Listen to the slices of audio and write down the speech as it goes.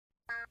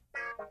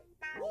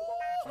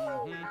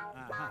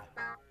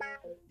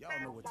Y'all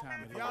know what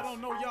time it is. Y'all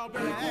don't know, y'all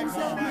better ask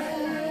somebody.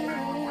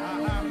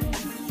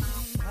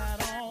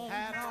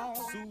 Hat on,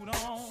 suit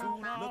on,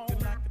 looking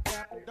like a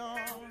dapper dawn,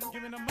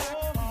 giving them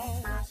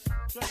all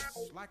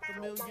dressed like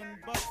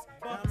 $1,000,000,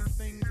 diamond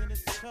things in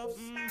its cuffs.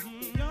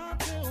 Y'all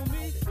tell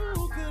me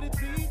who could it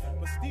be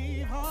but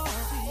Steve Harvey?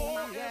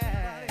 Oh,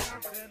 yeah,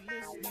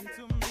 listening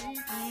to me.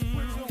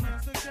 Put your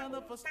hands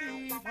together for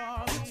Steve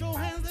Harvey. Put your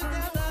hands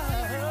together.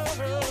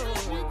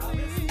 Steve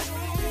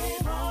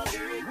Harvey.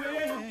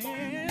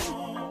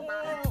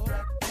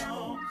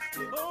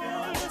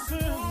 Oh,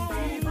 listen,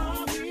 Steve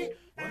Harvey.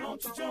 Why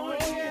don't you join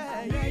in?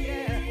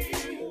 Yeah.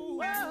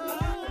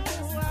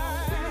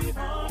 Steve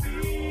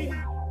Harvey.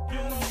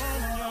 Get on,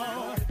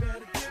 y'all.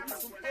 Better give me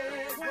some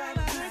eggs while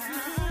I listen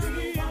to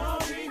Steve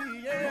Harvey.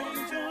 Yeah,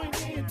 join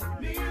in with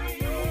me.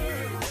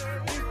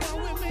 Come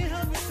with me,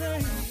 help me say.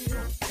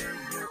 Turn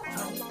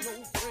your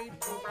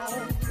radio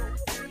on.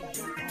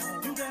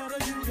 You gotta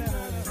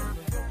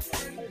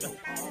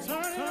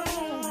turn it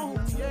on.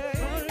 Yeah,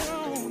 turn it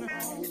on.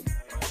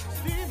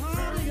 Steve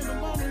Harvey in the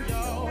morning,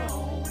 y'all.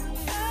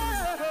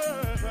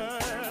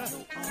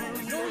 I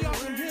know y'all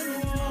can hear me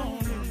on.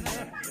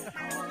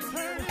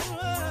 Turn it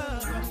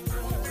up.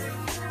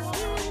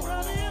 Steve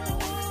Harvey in the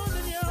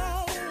morning,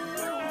 y'all.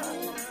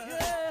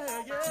 Yeah.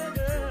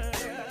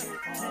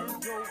 Turn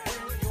your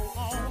radio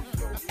on.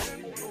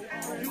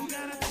 You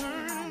gotta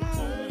turn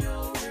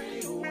your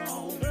radio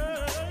on.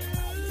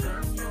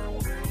 Turn your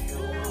radio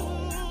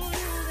on.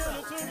 You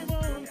gotta turn it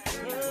on.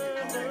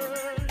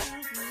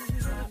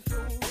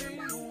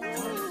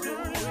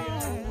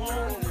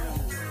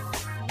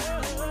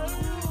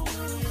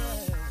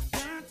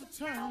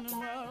 Turn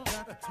them up,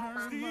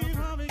 Steve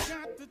Harvey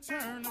got to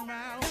turn them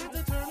out. Got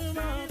to turn them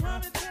out. Steve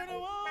Harvey turn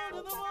them on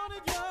in the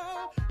morning,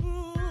 y'all.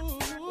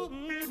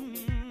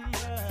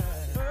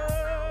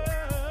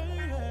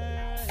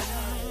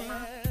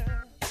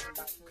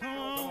 Come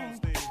on,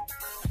 Steve.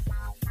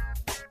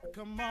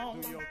 Come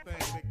on, do your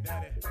thing, Big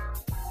Daddy.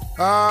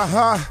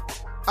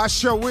 I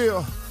sure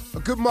will.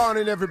 Good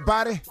morning,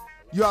 everybody.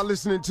 You are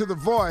listening to The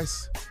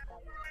Voice.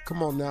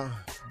 Come on now,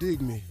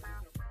 dig me.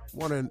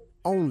 One and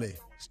only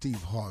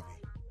Steve Harvey.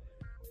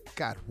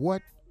 Got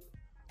what?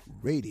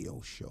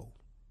 Radio show.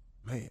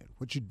 Man,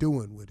 what you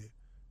doing with it?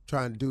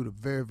 Trying to do the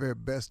very, very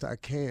best I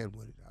can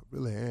with it. I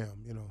really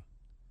am, you know.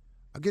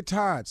 I get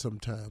tired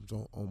sometimes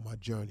on my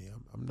journey.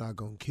 I'm not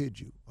going to kid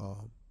you.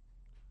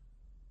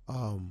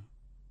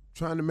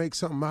 Trying to make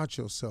something out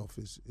yourself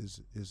is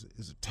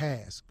a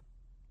task.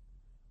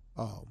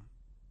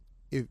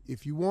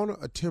 If you want to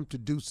attempt to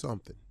do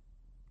something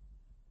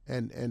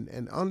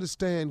and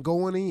understand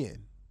going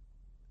in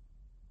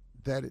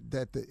that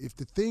if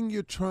the thing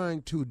you're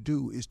trying to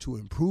do is to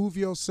improve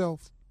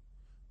yourself,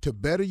 to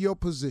better your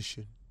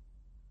position,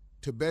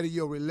 to better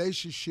your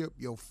relationship,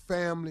 your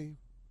family,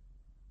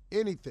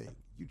 anything,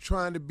 you're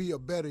trying to be a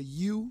better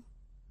you,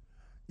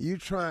 you're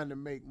trying to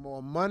make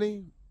more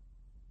money,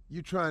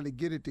 you're trying to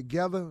get it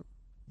together,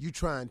 you're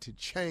trying to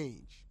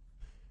change.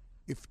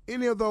 If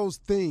any of those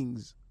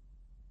things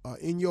are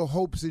in your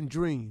hopes and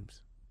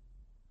dreams,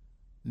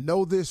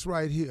 know this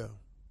right here.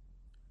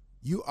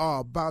 You are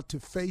about to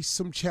face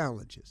some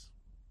challenges.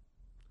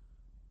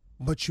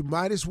 But you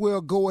might as well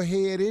go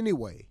ahead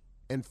anyway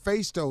and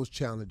face those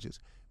challenges,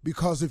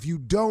 because if you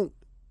don't,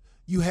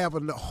 you have a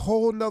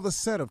whole nother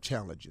set of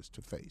challenges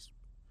to face.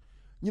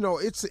 You know,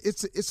 it's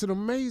an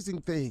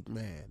amazing thing,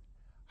 man,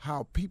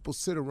 how people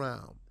sit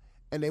around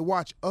and they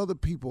watch other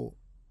people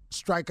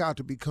strike out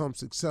to become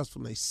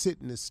successful, and they sit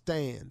in the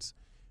stands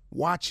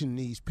watching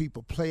these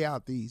people play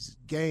out these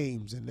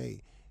games, and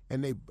they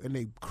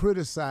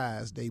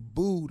criticize, they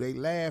boo, they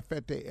laugh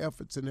at their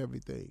efforts and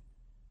everything.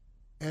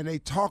 And they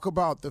talk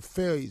about the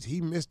failures. He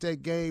missed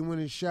that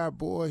game-winning shot.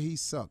 Boy, he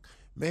sucked.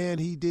 Man,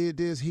 he did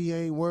this. He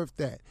ain't worth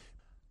that.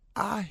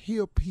 I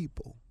hear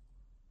people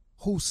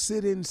who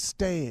sit in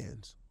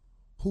stands,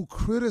 who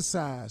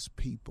criticize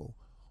people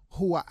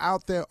who are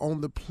out there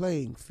on the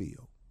playing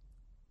field.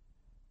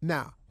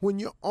 Now, when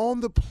you're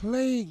on the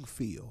playing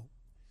field,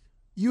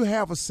 you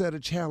have a set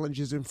of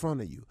challenges in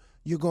front of you.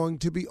 You're going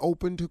to be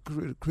open to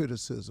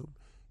criticism.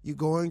 You're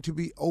going to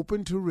be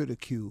open to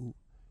ridicule.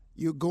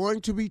 You're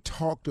going to be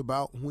talked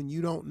about when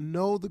you don't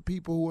know the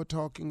people who are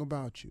talking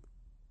about you.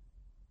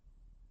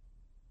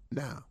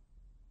 Now,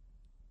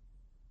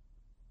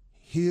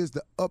 here's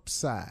the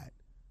upside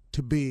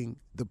to being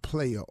the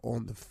player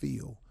on the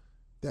field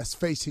that's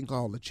facing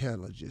all the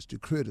challenges, the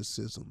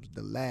criticisms,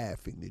 the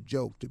laughing, the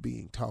joke, the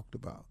being talked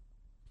about.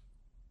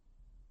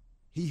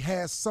 He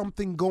has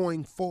something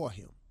going for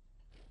him.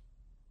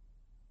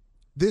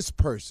 This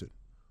person,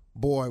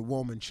 boy,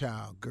 woman,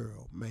 child,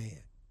 girl,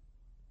 man,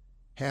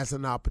 has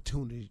an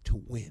opportunity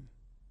to win.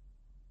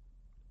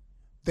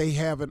 They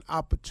have an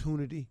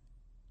opportunity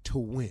to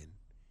win.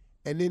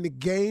 And in the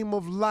game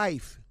of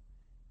life,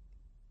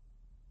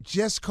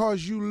 just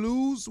because you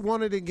lose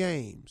one of the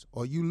games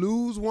or you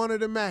lose one of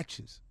the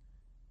matches,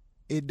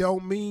 it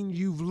don't mean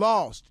you've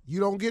lost. You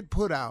don't get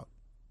put out.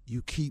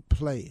 You keep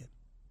playing.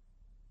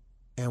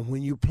 And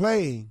when you're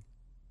playing,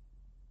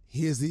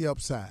 Here's the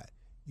upside.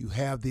 You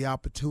have the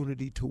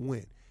opportunity to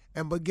win.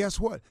 But guess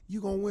what?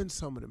 You're going to win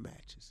some of the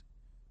matches.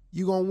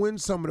 You're going to win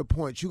some of the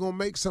points. You're going to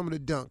make some of the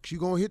dunks.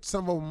 You're going to hit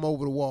some of them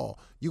over the wall.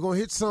 You're going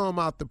to hit some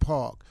out the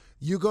park.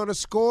 You're going to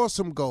score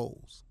some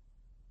goals.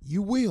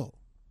 You will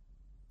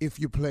if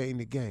you're playing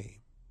the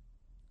game.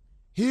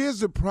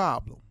 Here's the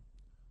problem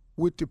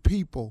with the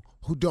people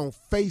who don't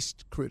face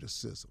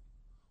criticism,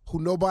 who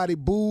nobody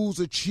boos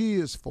or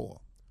cheers for,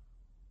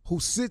 who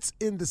sits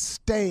in the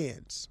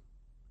stands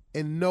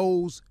and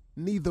knows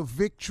neither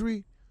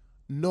victory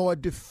nor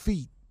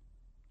defeat.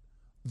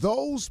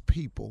 Those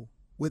people,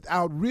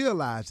 without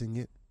realizing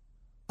it,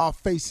 are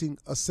facing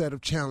a set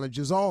of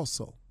challenges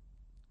also.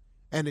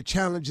 And the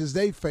challenges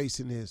they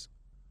facing is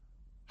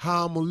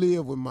how I'm going to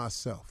live with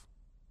myself,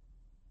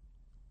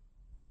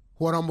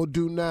 what I'm going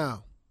to do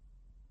now,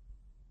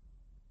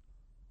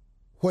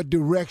 what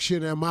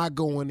direction am I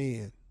going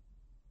in,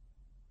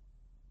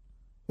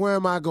 where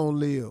am I going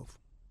to live,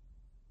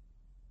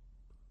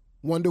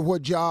 wonder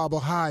what job will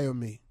hire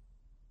me,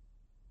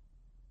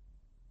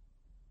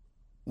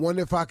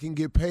 wonder if I can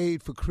get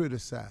paid for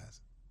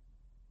criticizing.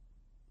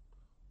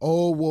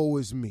 Oh, woe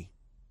is me.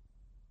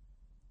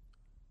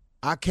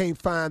 I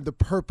can't find the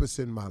purpose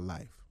in my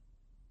life.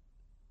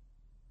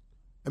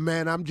 And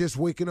man, I'm just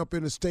waking up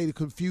in a state of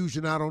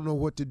confusion. I don't know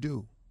what to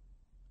do.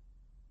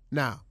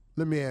 Now,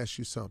 let me ask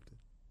you something.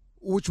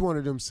 Which one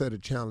of them set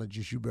of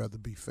challenges you'd rather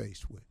be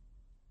faced with?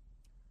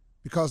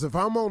 Because if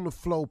I'm on the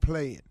floor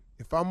playing,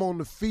 if I'm on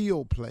the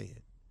field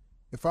playing,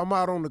 if I'm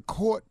out on the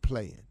court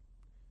playing,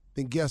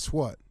 then guess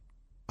what?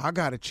 I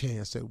got a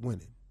chance at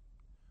winning.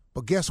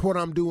 But guess what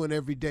I'm doing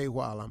every day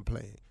while I'm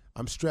playing?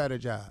 I'm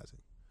strategizing.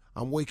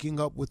 I'm waking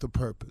up with a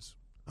purpose.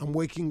 I'm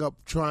waking up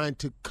trying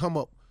to come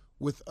up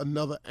with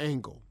another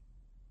angle.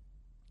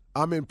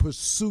 I'm in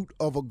pursuit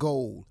of a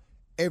goal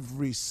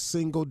every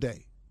single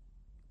day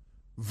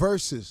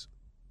versus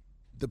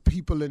the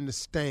people in the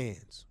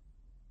stands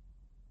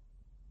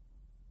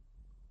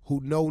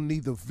who know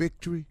neither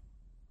victory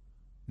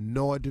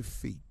nor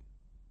defeat.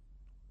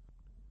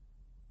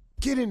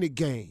 Get in the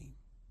game.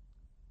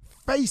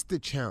 Face the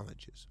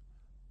challenges.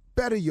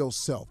 Better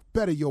yourself,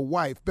 better your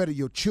wife, better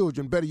your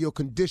children, better your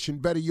condition,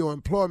 better your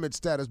employment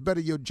status,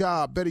 better your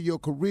job, better your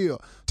career.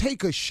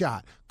 Take a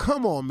shot.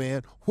 Come on,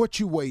 man. What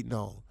you waiting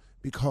on?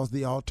 Because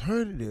the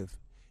alternative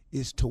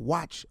is to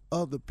watch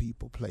other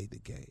people play the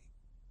game.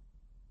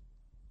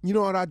 You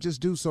know what I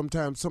just do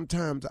sometimes?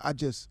 Sometimes I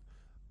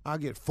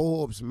get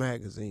Forbes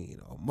magazine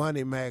or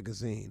Money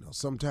magazine, or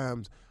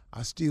sometimes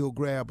I still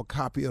grab a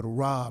copy of the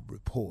Robb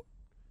Report.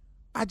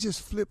 I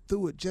just flip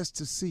through it just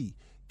to see.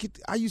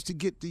 I used to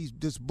get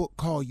this book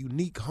called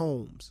Unique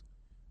Homes.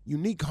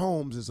 Unique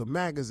Homes is a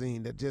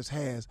magazine that just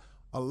has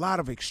a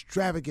lot of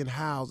extravagant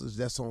houses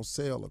that's on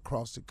sale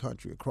across the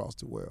country, across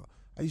the world.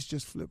 I used to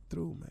just flip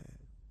through, man.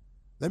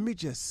 Let me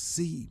just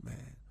see,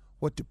 man,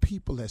 what the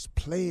people that's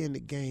playing the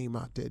game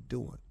out there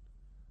doing.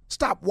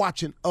 Stop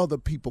watching other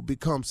people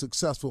become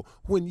successful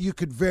when you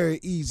could very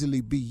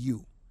easily be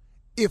you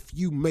if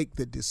you make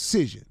the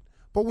decision.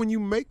 But when you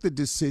make the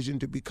decision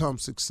to become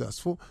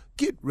successful,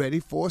 get ready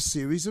for a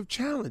series of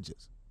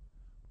challenges.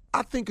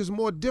 I think it's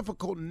more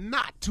difficult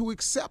not to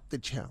accept the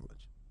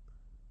challenge.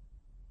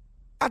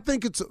 I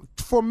think it's,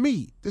 for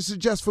me, this is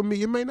just for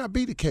me, it may not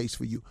be the case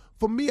for you.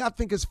 For me, I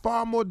think it's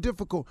far more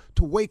difficult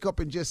to wake up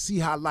and just see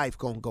how life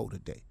gonna go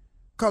today.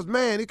 Because,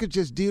 man, it could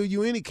just deal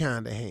you any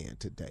kind of hand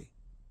today.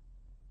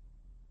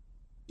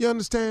 You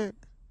understand?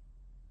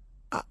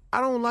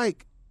 I don't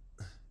like,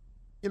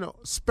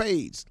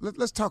 spades.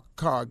 Let's talk a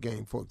card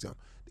game, for example.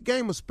 The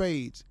game of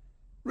spades,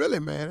 really,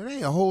 man, it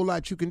ain't a whole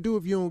lot you can do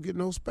if you don't get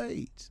no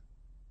spades.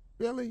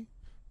 Really?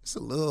 It's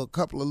a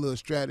couple of little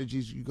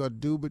strategies you got to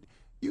do, but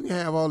you can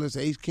have all this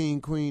ace, king,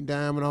 queen,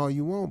 diamond, all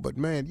you want, but,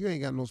 man, you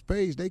ain't got no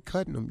spades. They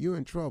cutting them. You're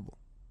in trouble.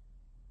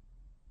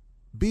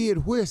 Be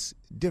it whist,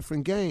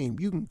 different game.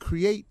 You can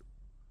create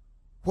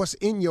what's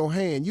in your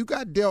hand. You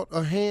got dealt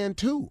a hand,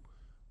 too,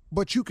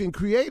 but you can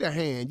create a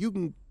hand. You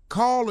can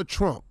call a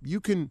trump.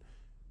 You can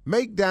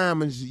make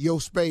diamonds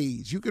your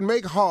spades. You can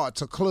make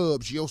hearts or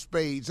clubs your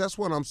spades. That's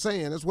what I'm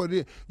saying. That's what it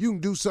is. You can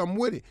do something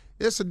with it.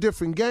 It's a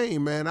different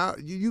game, man.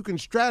 You can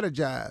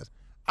strategize.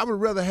 I would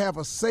rather have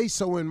a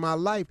say-so in my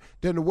life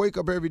than to wake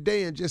up every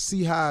day and just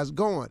see how it's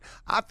going.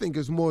 I think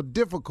it's more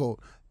difficult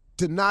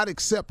to not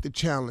accept the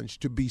challenge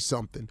to be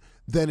something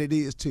than it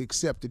is to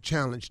accept the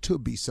challenge to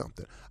be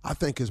something. I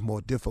think it's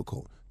more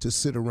difficult to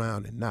sit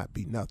around and not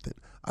be nothing.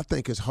 I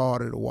think it's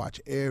harder to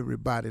watch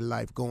everybody's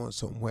life going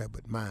somewhere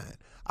but mine.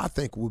 I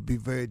think it would be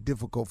very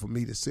difficult for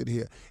me to sit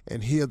here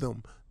and hear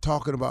them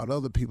talking about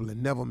other people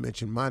and never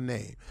mention my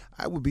name.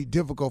 It would be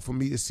difficult for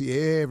me to see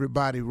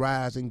everybody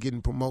rise and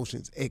getting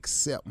promotions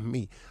except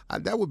me.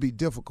 That would be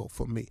difficult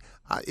for me.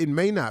 It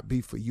may not be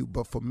for you,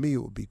 but for me it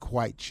would be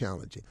quite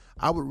challenging.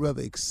 I would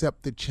rather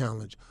accept the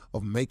challenge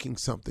of making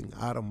something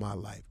out of my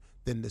life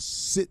than to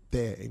sit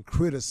there and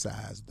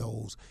criticize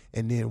those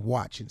and then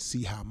watch and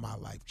see how my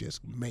life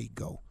just may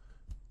go.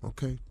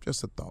 Okay?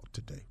 Just a thought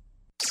today.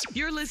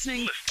 You're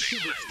listening to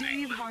the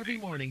Steve Harvey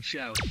Morning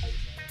Show.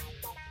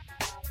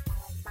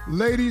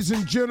 Ladies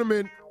and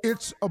gentlemen,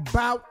 it's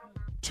about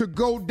to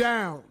go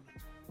down.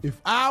 If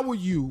I were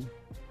you,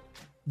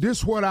 this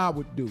is what I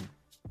would do.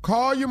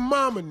 Call your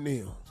mama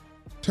now.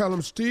 Tell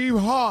them Steve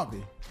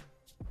Harvey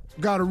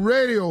got a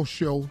radio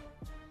show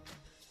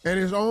and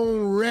it's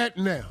on right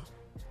now.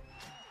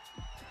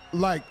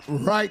 Like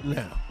right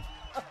now.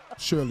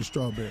 Shirley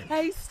Strawberry.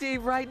 Hey,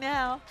 Steve, right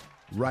now.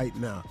 Right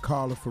now.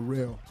 Carla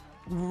Farrell.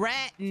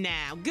 Right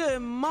now.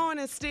 Good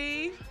morning,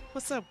 Steve.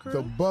 What's up, girl?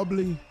 The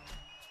bubbly,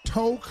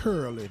 toe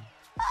curling.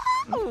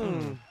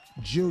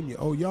 Junior.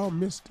 Oh, y'all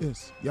missed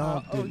this.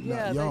 Y'all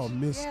y'all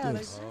missed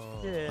this.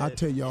 I'll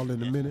tell y'all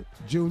in a minute.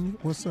 Junior,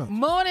 what's up?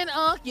 Morning,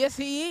 Unc. Yes,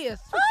 he is.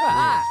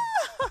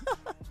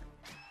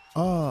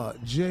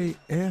 J.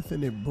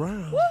 Anthony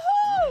Brown.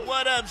 Woohoo!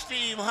 What up,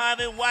 Steve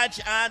Harvey? Watch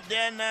out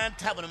there now.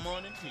 Top of the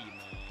morning to you, man.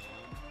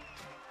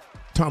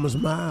 Thomas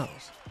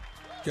Miles.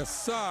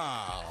 Yes, sir.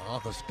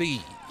 Uncle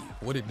Steve.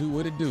 What it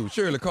do?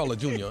 Shirley Caller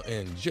Jr.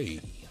 and Jay.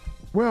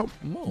 Well,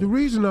 the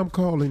reason I'm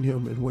calling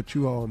him and what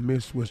you all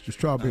missed was the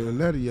strawberry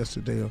letter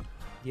yesterday.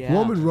 A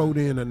woman wrote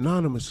in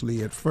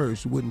anonymously at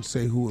first, wouldn't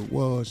say who it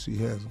was. She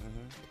has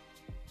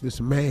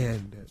this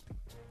man that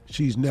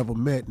she's never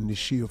met, and is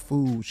she a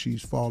fool?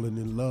 She's fallen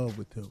in love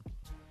with him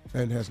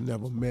and has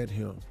never met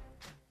him.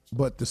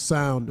 But the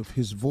sound of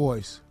his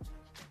voice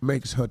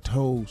makes her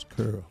toes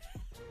curl.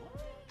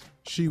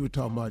 She was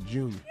talking about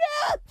Junior.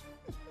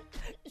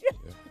 Yeah.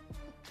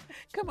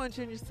 Come on,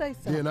 Junior, say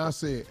something. Then I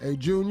said, hey,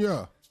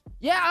 Junior.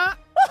 Yeah,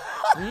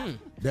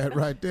 That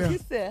right there. He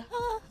said,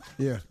 huh?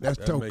 Yeah, that's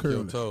toe make your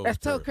curling. toes that's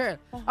toe curl.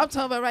 I'm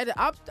talking about right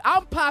there.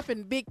 I'm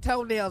popping big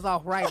toenails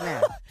off right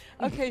now.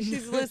 Okay,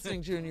 she's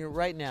listening, Junior,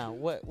 right now.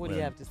 What do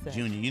you have to say?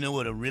 Junior, you know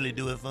what'll really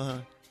do it for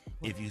her?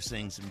 If you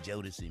sing some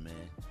Jodeci, man.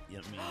 You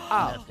know what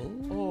I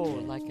mean? Oh,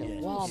 like at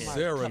Walmart a couple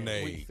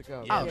Serenade. weeks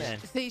ago. Yeah. Yeah.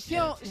 See, she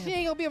ain't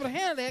gonna be able to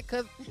handle that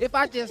because if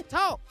I just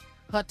talk,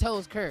 her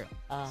toes curl.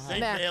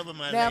 Sing Now, forever,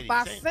 my now lady. if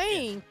I Sing-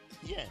 sing,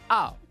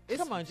 Yeah.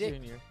 it's Come on,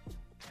 Junior.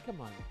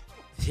 Come on.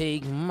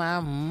 Take my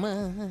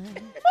money,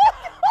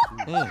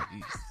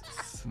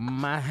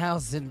 my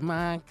house and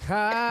my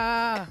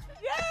car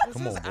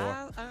Come on,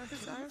 boy.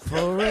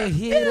 for a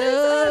hit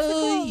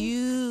of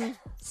you.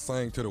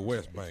 Sing to the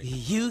West Bank.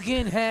 You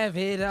can have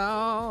it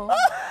all.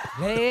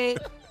 Hey,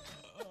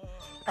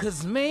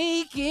 'cause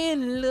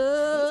making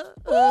love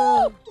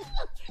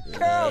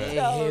Curl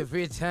toes.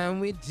 every time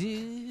we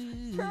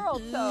do, Curl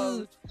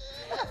toes.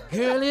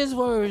 girl, is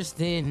worse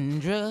than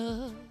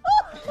drugs.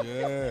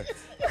 Yeah.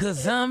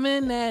 'Cause I'm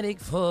an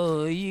addict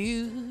for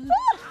you.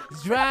 It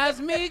drives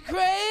me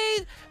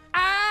crazy.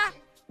 I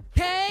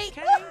can't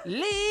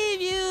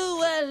leave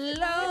you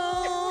alone.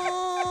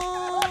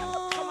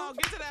 Come on,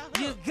 get to that.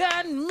 You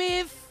got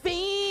me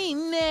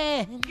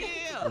fiending.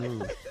 Yeah.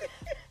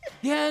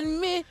 Got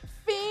me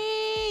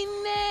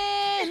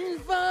fiending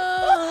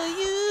for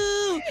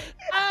you.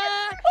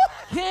 I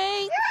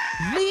can't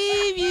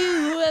leave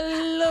you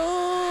alone.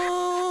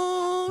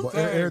 Well,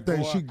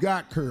 everything she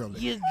got curling.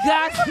 You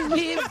got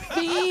me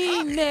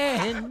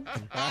fiending.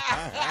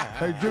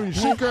 Hey, Junior,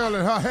 she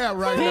curling her hair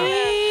right now.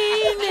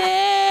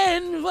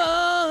 Fiending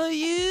for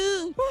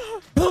you.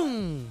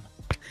 Boom.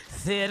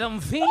 Said I'm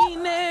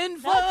fiending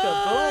for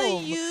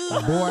boom.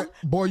 you.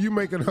 Boy, you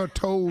making her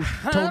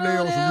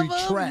toenails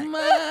retract.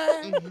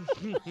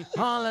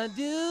 All I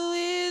do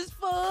is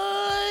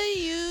for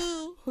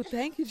you. Well,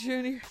 thank you,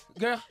 Junior.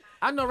 Girl,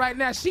 I know right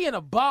now she in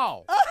a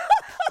ball.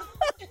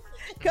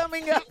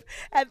 Coming up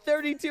at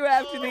 32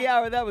 after the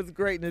hour. That was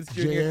greatness,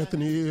 J. Junior.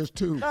 Anthony is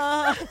too.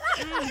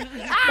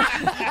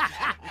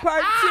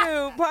 Part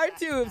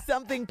two of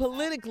something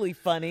politically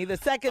funny. The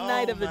second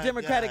night of the my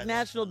Democratic God,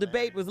 national that's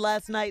debate was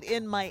last night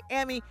in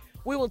Miami.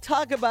 We will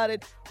talk about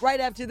it right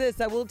after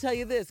this. I will tell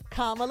you this.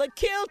 Kamala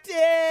killed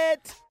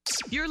it.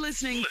 You're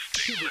listening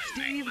to the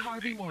Steve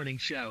Harvey Morning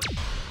Show.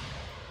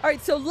 All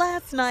right, so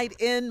last night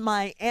in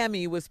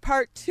Miami was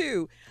part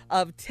two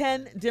of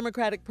 10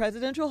 Democratic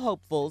presidential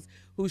hopefuls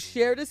who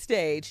shared a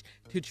stage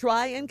to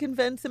try and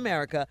convince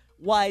America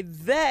why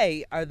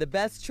they are the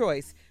best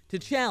choice to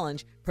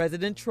challenge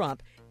President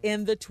Trump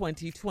in the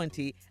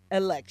 2020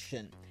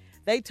 election.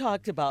 They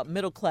talked about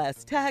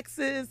middle-class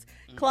taxes,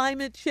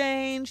 climate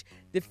change,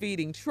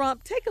 defeating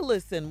Trump. Take a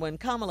listen when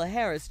Kamala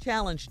Harris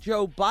challenged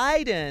Joe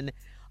Biden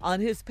on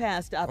his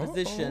past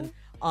opposition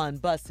on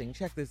busing.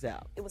 Check this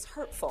out. It was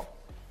hurtful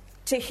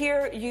to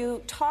hear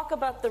you talk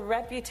about the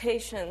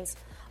reputations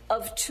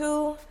of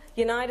two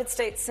United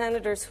States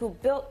senators who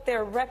built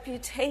their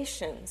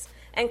reputations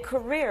and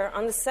career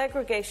on the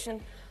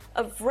segregation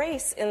of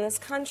race in this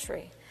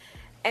country.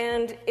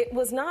 And it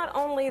was not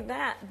only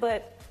that,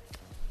 but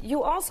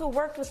you also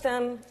worked with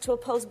them to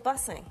oppose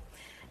busing.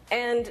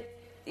 And,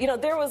 you know,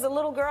 there was a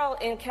little girl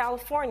in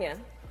California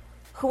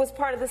who was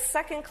part of the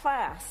second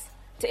class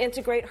to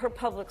integrate her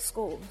public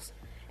schools.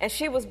 And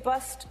she was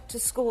bused to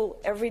school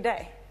every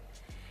day.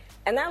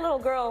 And that little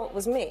girl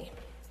was me.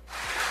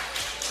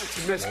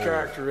 It's a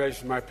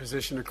mischaracterization of my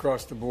position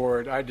across the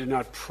board. I did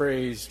not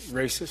praise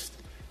racist.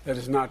 That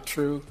is not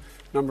true.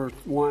 number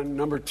one.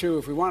 Number two,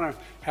 if we want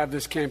to have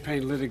this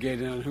campaign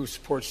litigated on who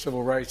supports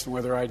civil rights and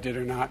whether I did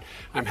or not,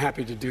 I'm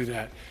happy to do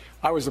that.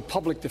 I was a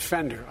public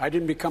defender. I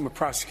didn't become a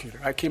prosecutor.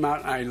 I came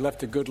out and I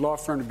left a good law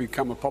firm to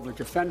become a public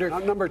defender.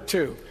 Number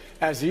two,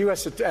 as the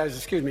Vice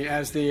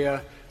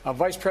President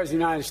of the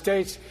United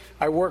States,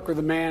 I work with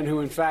a man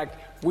who, in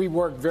fact, we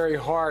worked very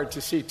hard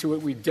to see to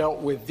it we dealt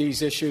with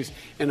these issues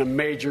in a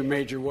major,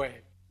 major way.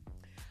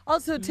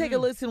 Also, take a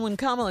listen when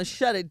Kamala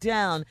shut it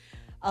down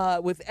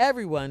with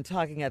everyone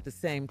talking at the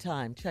same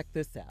time. Check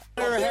this out.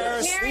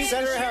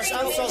 Senator Harris,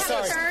 I'm so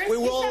sorry. We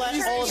will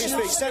let all of you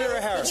speak. Senator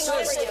Harris.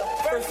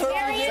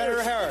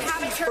 Senator Harris.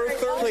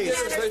 Please,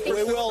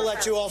 we will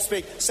let you all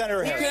speak.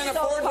 Senator Harris. We can't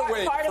afford to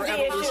wait for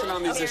evolution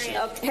on these issues.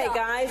 Okay,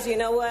 guys, you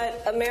know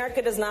what?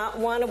 America does not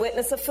want to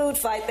witness a food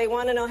fight. They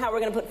want to know how we're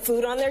going to put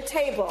food on their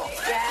table.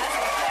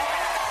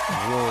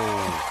 Yes?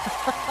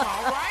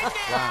 All right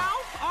now.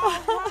 All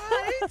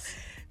right.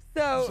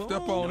 So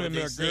Step on in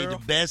there, Say girl.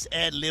 the best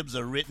ad libs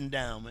are written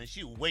down, man.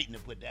 She was waiting to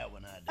put that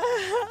one out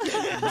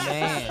there.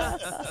 Man.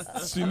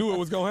 She knew it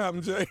was gonna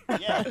happen, Jay.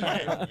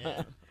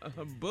 Yeah.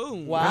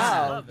 Boom.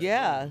 wow,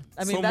 yeah.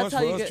 I mean, so that's much how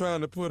for you us get.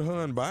 trying to put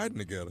her and Biden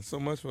together. So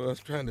much for us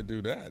trying to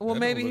do that. Well, That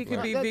maybe don't he look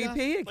could be right.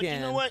 VP again. But you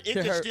know what? It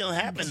to could her- still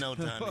happen, though,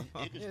 Tommy.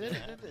 It could still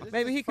happen.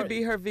 Maybe he could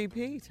be her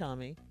VP,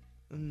 Tommy.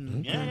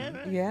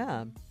 Yeah.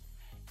 Yeah.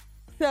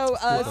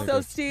 So,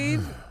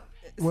 Steve.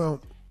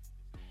 Well,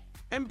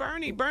 And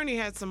Bernie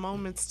had some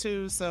moments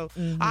too. So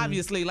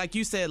obviously, like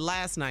you said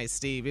last night,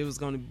 Steve, it was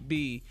going to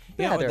be,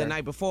 or Better. the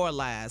night before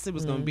last, it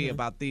was going to be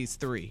about these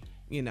three,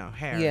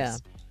 Harris, Yeah.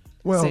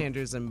 well,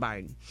 Sanders, and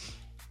Biden.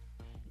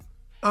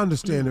 I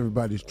understand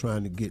everybody's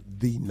trying to get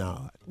the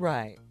nod.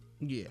 Right.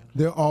 Yeah.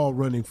 They're all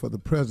running for the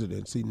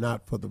presidency,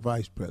 not for the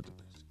vice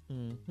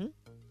presidency.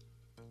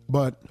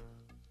 But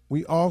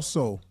we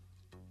also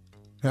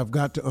have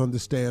got to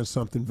understand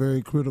something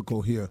very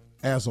critical here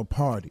as a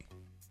party.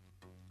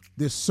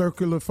 This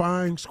circular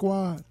firing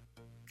squad,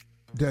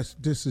 this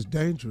is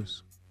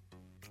dangerous.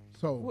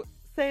 So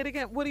Say it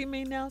again. What do you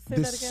mean now? Say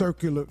this that again.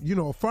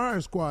 circular, a firing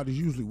squad is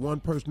usually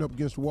one person up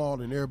against the wall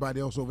and everybody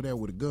else over there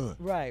with a gun.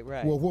 Right.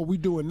 Well, what we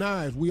doing now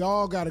is we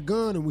all got a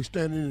gun and we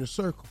standing in a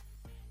circle.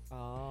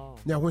 Oh.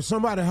 Now, when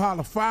somebody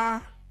holler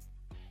fire,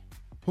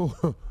 who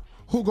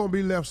gonna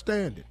be left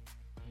standing?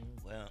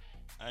 Well,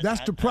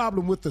 That's the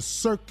problem with the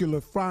circular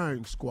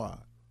firing squad.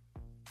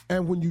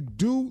 And when you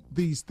do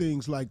these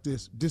things like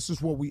this is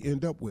what we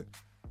end up with.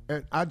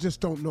 And I just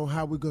don't know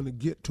how we're going to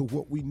get to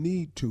what we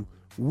need to.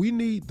 We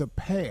need the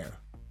pair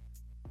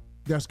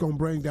that's going to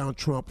bring down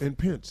Trump and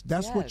Pence.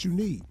 That's what you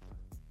need.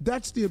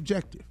 That's the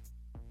objective.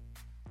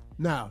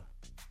 Now,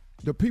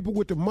 the people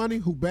with the money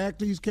who back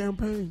these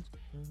campaigns,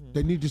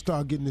 they need to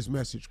start getting this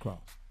message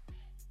across.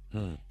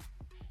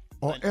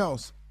 Or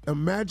else,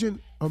 imagine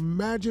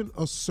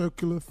a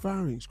circular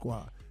firing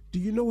squad. Do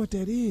you know what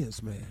that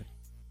is, man?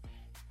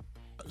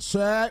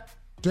 Set,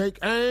 take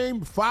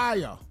aim,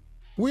 fire.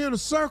 We're in a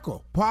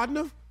circle,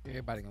 partner.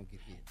 Everybody gonna get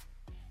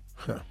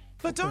hit.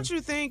 But don't you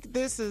think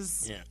this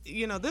is,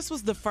 this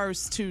was the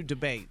first two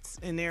debates,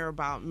 and there are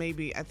about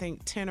maybe, I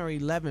think, 10 or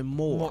 11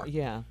 more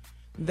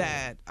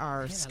that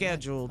are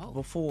scheduled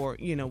before,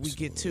 we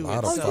get to A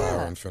lot it. of So,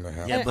 firing finna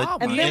happen. Yeah,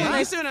 but And then when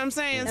you see what I'm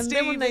saying, And Steve?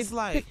 then when they It's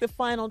like, pick the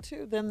final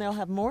two, then they'll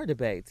have more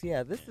debates.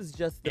 Yeah, this is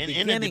just the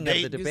beginning of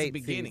the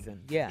debate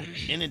season. Yeah.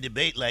 In a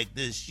debate like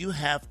this, you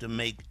have to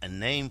make a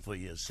name for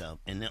yourself.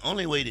 And the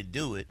only way to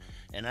do it,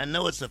 and I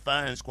know it's a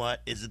firing squad,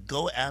 is to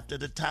go after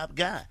the top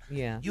guy.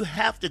 Yeah. You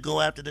have to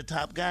go after the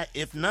top guy.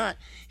 If not,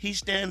 he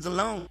stands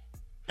alone.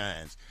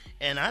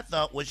 And I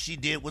thought what she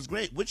did was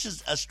great, which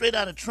is straight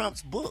out of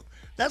Trump's book.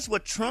 That's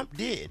what Trump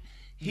did.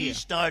 He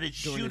started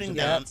shooting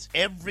down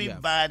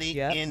everybody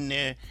in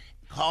there,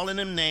 calling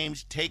them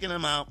names, taking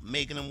them out,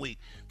 making them weak.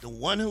 The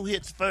one who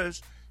hits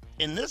first,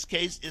 in this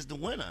case, is the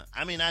winner.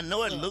 I mean, I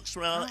know it looks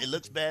wrong. It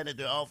looks bad that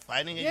they're all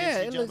fighting against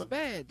each other. Yeah, it looks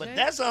bad, But Jay.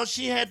 that's all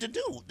she had to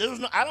do.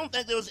 I don't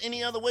think there was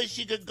any other way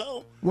she could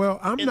go. Well,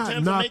 I'm in not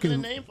terms of making a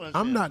knocking. name for herself.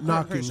 I'm not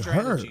knocking her.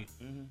 strategy.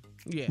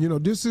 Yeah.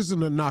 This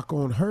isn't a knock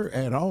on her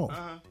at all.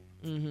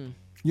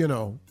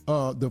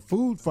 The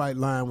food fight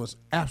line was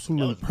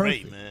absolutely That was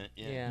perfect. great, man.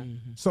 Yeah.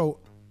 So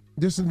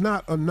this is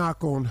not a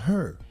knock on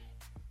her.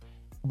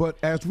 But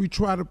as we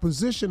try to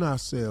position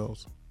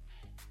ourselves,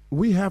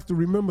 we have to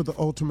remember the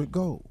ultimate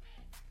goal.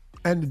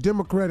 And the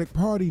Democratic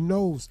Party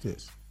knows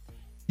this.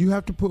 You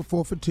have to put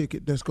forth a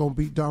ticket that's going to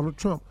beat Donald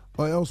Trump,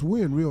 or else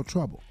we're in real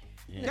trouble.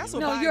 That's what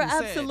No, Biden you're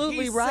said.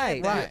 absolutely He said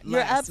right. that You're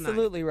last night.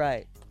 absolutely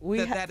right.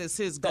 That is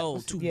his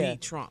goal, to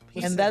beat Trump.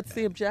 He And said that's that.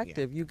 the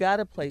objective. You got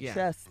to play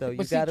chess, though. You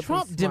But got see, to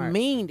Trump be smart.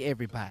 demeaned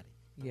everybody.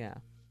 Yeah.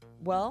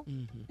 Well,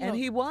 and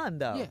he won,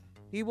 though. Yeah.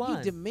 He won.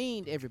 He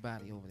demeaned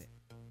everybody over there.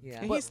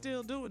 Yeah. And he's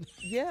still doing it.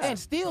 Yeah. And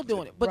still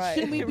doing it. But Right.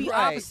 shouldn't we be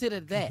Right. opposite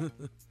of that?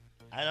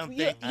 I don't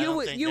Yeah, think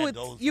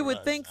you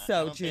would think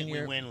so,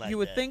 Junior. You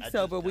would think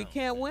so, but we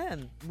can't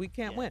win. We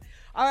can't win.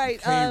 All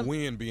right. Can't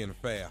win being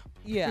fair.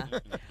 Yeah. All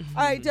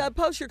right.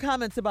 Post your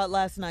comments about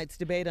last night's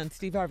debate on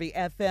Steve Harvey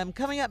FM.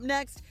 Coming up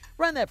next,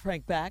 run that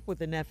prank back with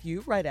the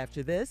nephew right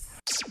after this.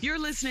 You're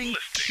listening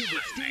to the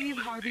Steve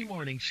Harvey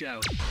Morning Show.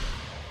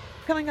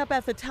 Coming up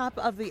at the top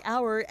of the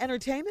hour,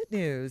 entertainment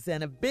news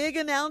and a big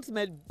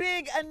announcement,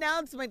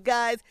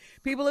 guys.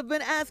 People have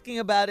been asking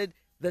about it.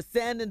 The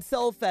Sand and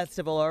Soul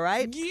Festival, all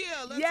right?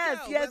 Yeah,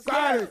 let's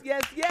go.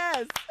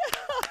 Yes.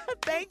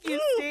 Thank you,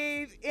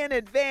 Steve, in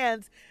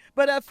advance.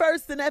 But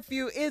first, the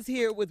nephew is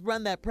here with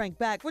Run That Prank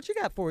Back. What you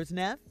got for us,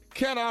 Neff?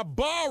 Can I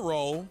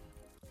borrow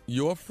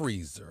your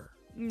freezer?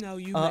 No,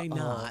 you may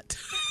not.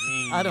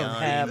 I don't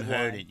have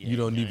one. You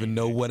don't even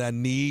know what I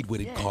need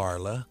with it,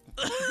 Carla.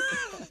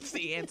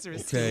 The answer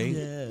is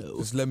no.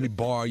 Just let me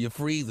borrow your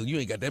freezer. You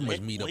ain't got that much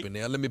meat up in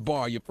there. Let me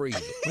borrow your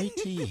freezer. Wait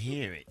till you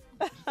hear it.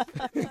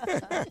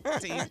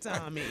 Team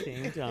Tommy.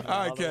 All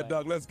right, Cat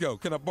Dog, let's go.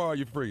 Can I borrow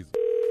your freezer?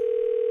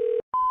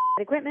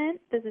 Equipment,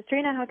 this is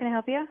Trina. How can I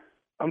help you?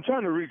 I'm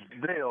trying to reach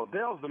Dale.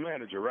 Dale's the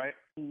manager, right?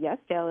 Yes,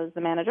 Dale is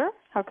the manager.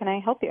 How can I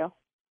help you?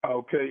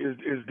 Okay.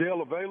 Is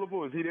Dale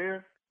available? Is he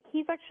there?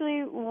 He's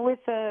actually with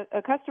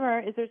a customer.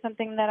 Is there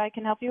something that I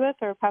can help you with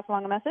or pass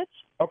along a message?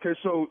 Okay,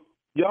 so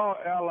y'all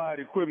Allied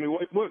Equipment,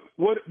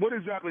 what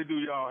exactly do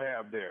y'all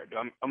have there?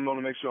 I'm going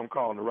to make sure I'm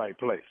calling the right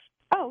place.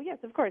 Oh, yes,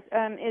 of course.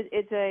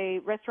 It's a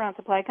restaurant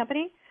supply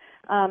company.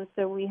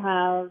 So we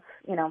have,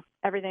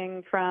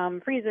 everything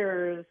from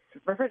freezers,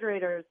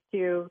 refrigerators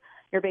to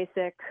your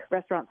basic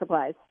restaurant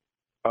supplies.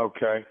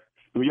 Okay.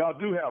 Well, y'all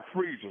do have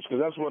freezers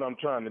because that's what I'm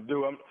trying to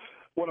do.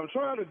 What I'm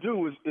trying to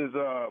do is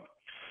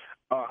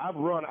I've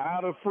run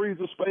out of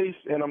freezer space,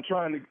 and I'm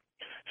trying to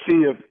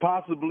see if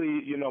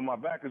possibly, my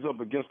back is up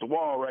against the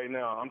wall right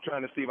now. I'm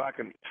trying to see if I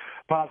can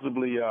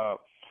possibly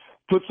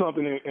put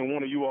something in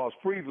one of you all's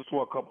freezers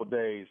for a couple of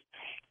days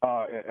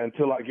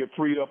until I get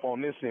freed up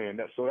on this end.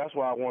 So that's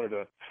why I wanted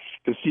to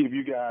see if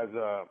you guys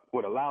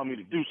would allow me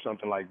to do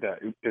something like that.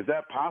 Is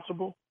that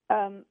possible?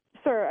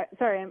 Sir,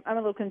 sorry, I'm a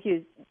little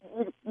confused.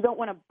 You don't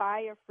want to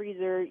buy a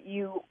freezer.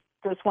 You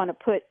just want to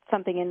put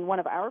something in one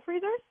of our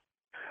freezers?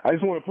 I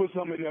just want to put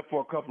something in there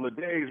for a couple of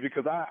days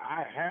because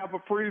I have a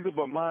freezer,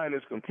 but mine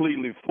is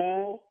completely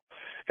full.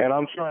 And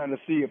I'm trying to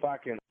see if I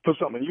can put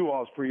something in you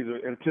all's freezer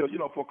until,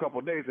 for a couple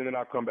of days, and then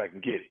I'll come back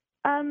and get it.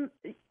 I'm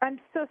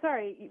so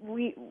sorry.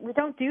 We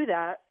don't do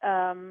that.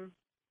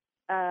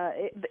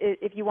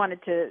 If you wanted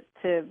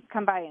to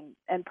come by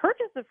and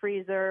purchase a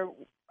freezer,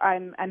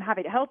 I'm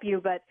happy to help you,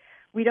 but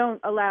we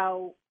don't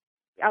allow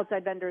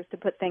outside vendors to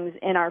put things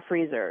in our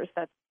freezers.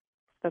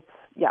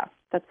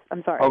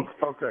 I'm sorry.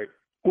 Okay.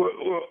 Well,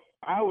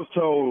 I was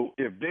told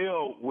if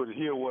Dale would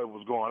hear what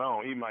was going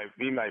on, he might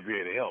be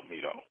able to help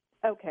me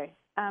though. Okay.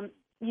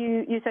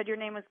 You said your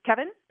name was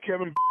Kevin?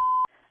 Kevin.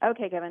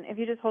 Okay, Kevin. If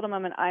you just hold a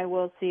moment, I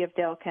will see if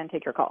Dale can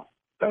take your call.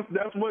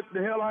 That's what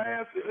the hell I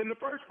asked in the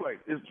first place,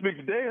 is to speak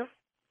to Dale.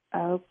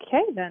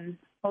 Okay, then.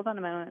 Hold on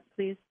a moment,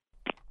 please.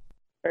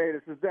 Hey,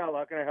 this is Dale.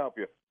 How can I help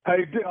you?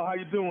 Hey, Dale, how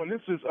you doing?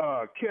 This is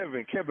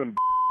Kevin,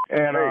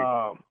 and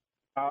hey.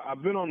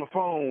 I've been on the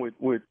phone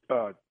with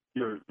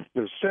your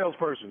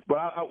salesperson.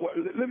 But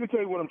let me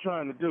tell you what I'm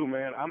trying to do,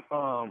 man.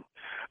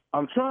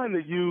 I'm trying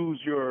to use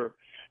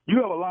you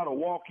have a lot of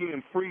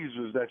walk-in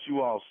freezers that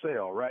you all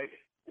sell, right?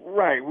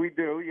 Right, we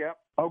do, yep.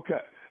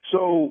 Okay.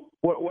 So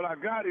what I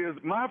got is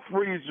my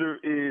freezer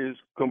is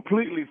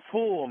completely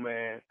full,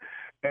 man,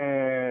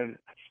 and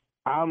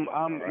I'm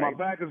right. My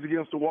back is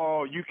against the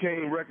wall. You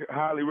came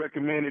highly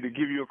recommended to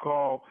give you a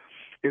call.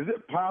 Is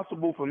it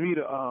possible for me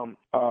to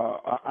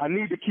I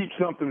need to keep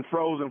something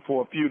frozen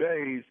for a few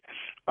days.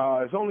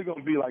 It's only going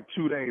to be like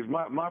 2 days.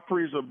 My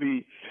freezer will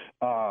be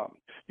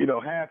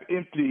half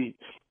empty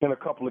in a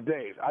couple of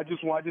days. I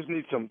just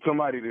need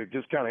somebody to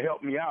just kind of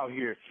help me out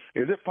here.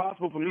 Is it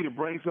possible for me to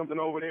bring something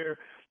over there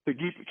to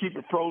keep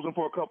it frozen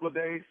for a couple of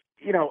days?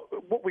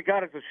 What we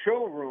got is a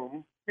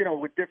showroom,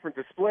 with different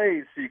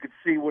displays so you could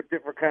see what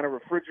different kind of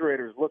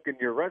refrigerators look in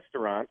your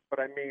restaurant. But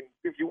I mean,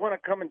 if you want to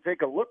come and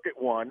take a look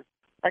at one,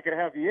 I could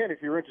have you in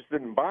if you're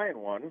interested in buying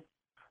one.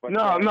 But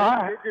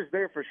they're just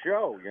there for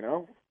show,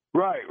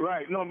 Right.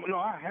 No,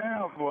 I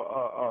have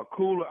a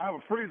cooler. I have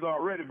a freezer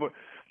already, but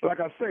like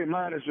I say,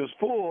 mine is just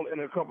full. In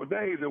a couple of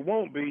days, it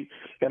won't be,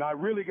 and I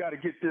really got to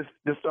get this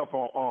stuff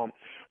on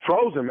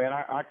frozen, man.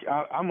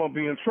 I'm gonna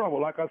be in trouble.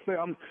 Like I say,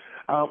 I'm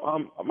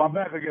my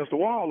back against the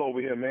wall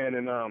over here, man,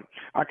 and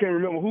I can't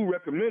remember who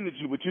recommended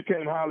you, but you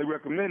came highly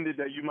recommended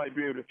that you might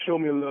be able to show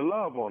me a little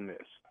love on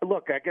this.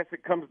 Look, I guess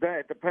it comes down.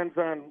 It depends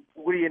on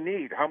what do you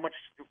need. How much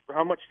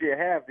do you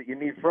have that you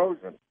need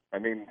frozen? I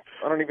mean,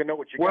 I don't even know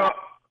what you got.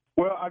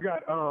 Well, I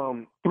got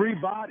 3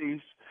 bodies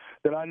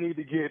that I need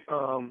to get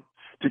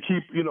to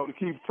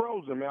keep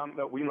frozen, man.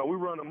 We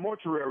run a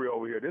mortuary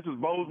over here. This is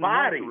Bozeman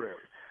Mortuary.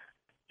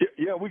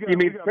 Yeah, we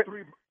got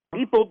 3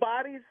 people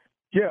bodies.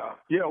 Yeah,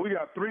 we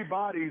got 3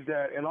 bodies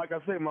and like I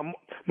say,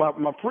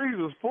 my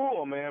freezer's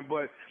full, man.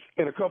 But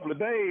in a couple of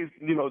days,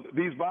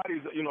 these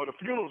bodies, the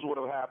funerals would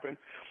have happened,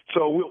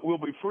 so we'll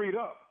be freed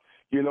up.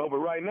 You know, but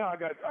right now I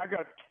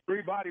got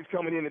 3 bodies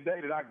coming in today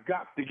that I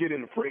got to get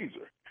in the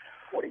freezer.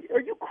 What are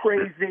you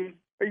crazy?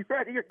 Are you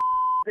out of your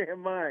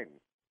damn mind?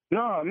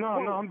 No,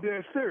 I'm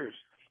dead serious.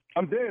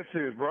 I'm dead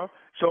serious, bro.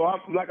 So,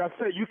 like I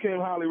said, you came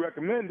highly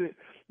recommended,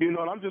 you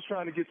know, and I'm just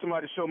trying to get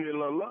somebody to show me a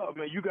little love.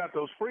 Man, you got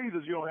those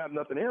freezers, you don't have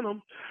nothing in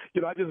them.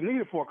 You know, I just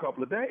need it for a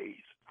couple of days.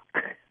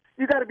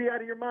 You got to be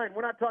out of your mind.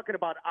 We're not talking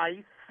about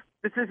ice.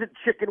 This isn't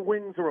chicken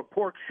wings or a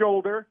pork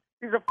shoulder.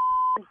 These are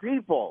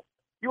people.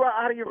 You are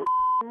out of your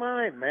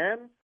mind,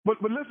 man.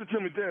 But listen to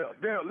me, Dale.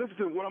 Dale, listen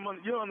to me.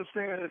 You don't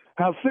understand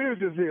how serious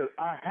this is.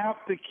 I have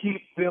to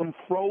keep them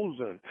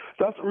frozen.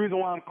 That's the reason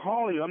why I'm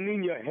calling you. I'm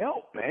needing your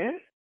help,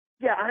 man.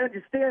 Yeah, I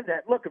understand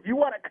that. Look, if you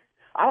want to,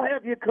 I'll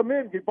have you come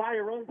in. You buy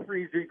your own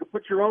freezer. You can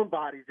put your own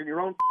bodies in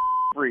your own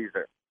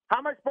freezer. How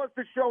am I supposed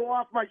to show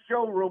off my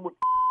showroom with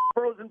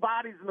frozen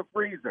bodies in the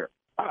freezer?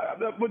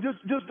 But just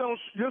don't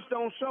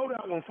show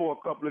that one for a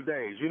couple of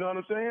days. You know what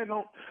I'm saying?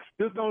 Don't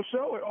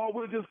show it. Or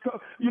we'll just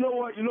you know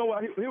what?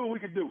 Here what we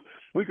could do.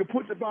 We could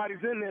put the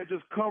bodies in there,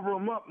 just cover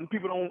them up, and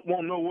people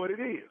won't know what it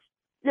is.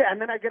 Yeah,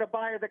 and then I get a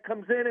buyer that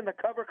comes in and the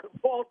cover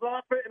falls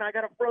off it, and I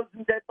got a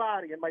frozen dead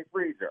body in my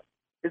freezer.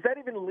 Is that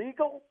even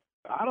legal?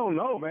 I don't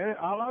know, man.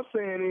 All I'm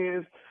saying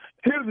is,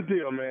 here's the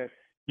deal, man.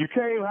 You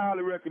came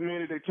highly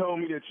recommended. They told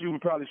me that you would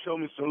probably show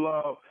me some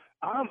love.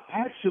 I'm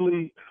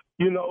actually,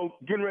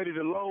 getting ready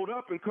to load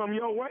up and come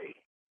your way.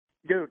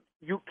 Dude,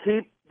 you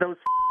keep those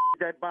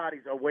dead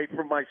bodies away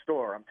from my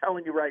store. I'm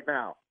telling you right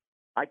now.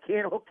 I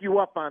can't hook you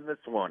up on this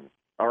one,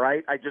 all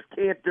right? I just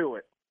can't do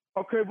it.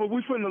 Okay, but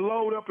we finna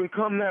load up and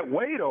come that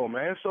way, though,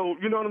 man. So,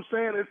 you know what I'm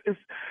saying?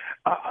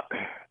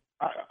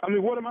 I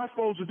mean, what am I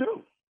supposed to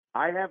do?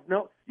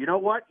 You know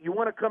what? You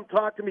want to come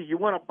talk to me. You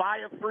want to buy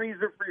a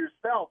freezer for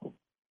yourself,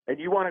 and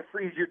you want to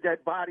freeze your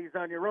dead bodies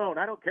on your own.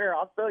 I don't care.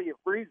 I'll sell you a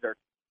freezer.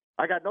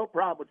 I got no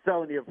problem with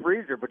selling you a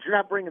freezer, but you're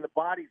not bringing the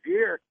bodies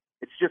here.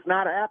 It's just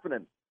not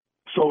happening.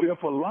 So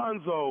if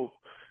Alonzo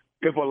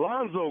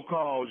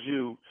calls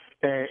you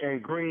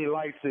and green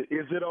lights it,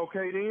 is it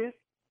okay then?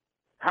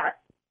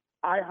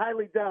 I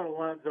highly doubt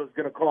Alonzo's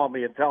going to call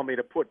me and tell me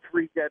to put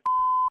 3 dead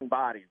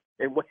bodies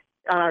on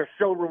our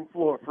showroom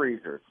floor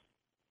freezers.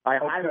 I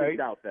highly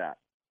doubt that.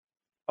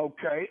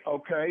 Okay.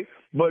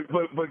 But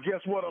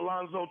guess what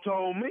Alonzo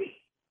told me?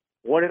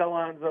 What did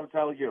Alonzo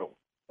tell you?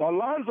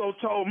 Alonzo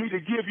told me to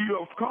give you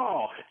a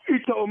call. He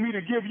told me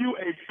to give you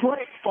a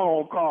prank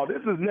phone call. This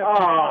is Nephew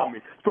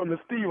Tommy from the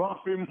Steve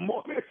Harvey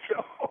Morning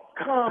Show.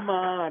 Come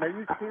on. Are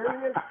you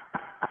serious?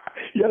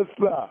 Yes,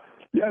 sir.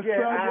 Yes, Get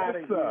sir. out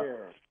Yes, of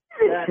sir.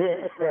 here. That's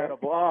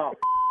incredible. Oh,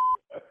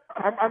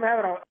 I'm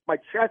having my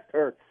chest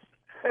hurts.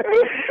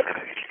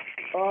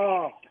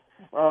 Oh,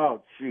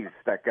 jeez,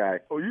 that guy.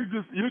 Oh, you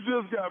just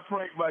got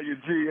pranked by your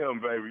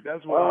GM, baby.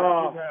 That's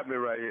what's happening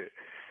right here.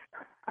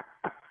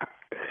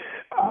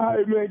 All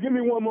right, man, give me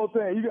one more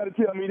thing. You got to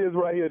tell me this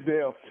right here,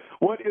 Dale.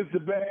 What is the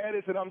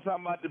baddest, and I'm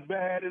talking about the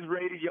baddest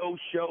radio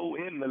show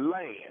in the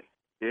land?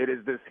 It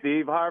is the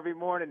Steve Harvey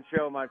Morning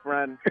Show, my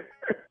friend.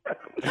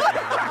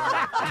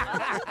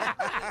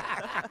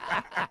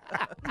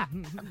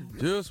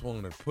 Just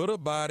want to put a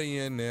body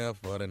in there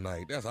for the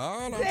night. That's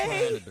all I'm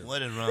trying to do.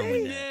 What is wrong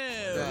with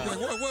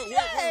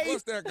that?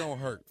 What's that going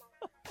to hurt?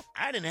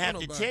 I didn't have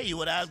to tell you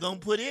what I was going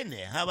to put in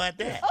there. How about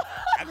that?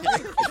 I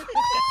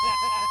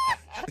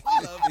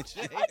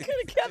could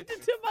have kept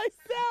it to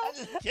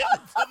myself.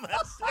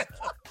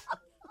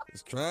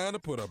 Just trying to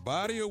put a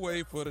body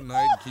away for the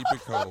night and keep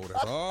it cold.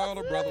 That's all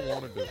a brother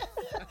want to do.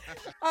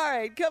 All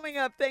right, coming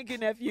up, thank you,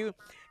 nephew.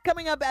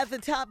 Coming up at the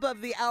top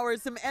of the hour,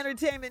 some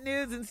entertainment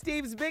news and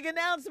Steve's big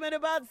announcement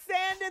about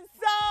Sand and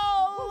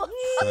Soul.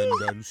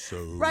 Sand and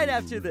Soul. Right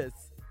after this.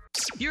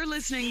 You're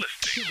listening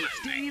to the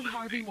Steve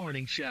Harvey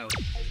Morning Show.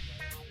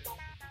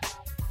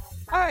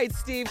 All right,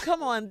 Steve,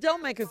 come on.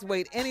 Don't make us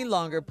wait any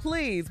longer,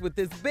 please, with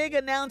this big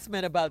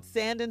announcement about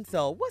Sand and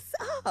Soul. What's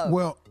up?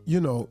 Well,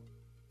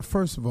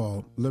 first of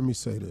all, let me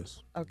say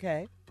this.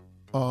 Okay.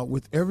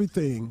 With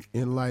everything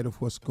in light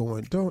of what's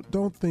going,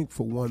 don't think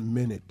for 1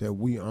 minute that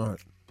we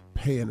aren't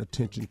paying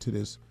attention to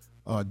this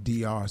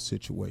DR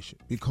situation,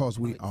 because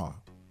we are.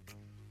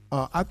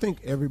 I think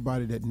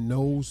everybody that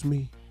knows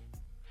me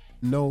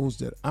knows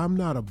that I'm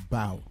not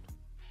about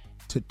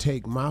to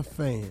take my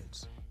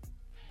fans,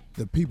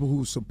 the people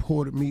who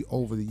supported me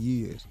over the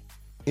years,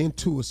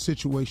 into a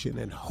situation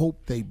and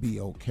hope they be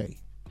okay.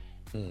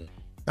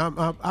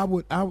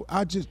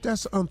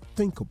 That's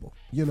unthinkable,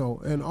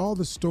 and all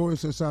the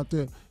stories that's out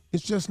there,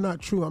 it's just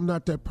not true. I'm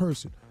not that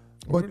person.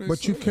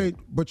 But you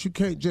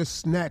can't just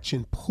snatch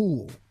and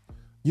pull.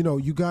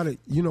 You gotta,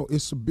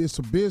 it's a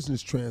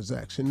business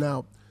transaction.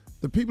 Now,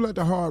 the people at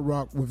the Hard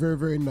Rock were very,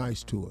 very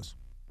nice to us.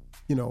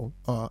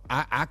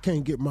 I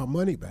can't get my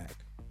money back,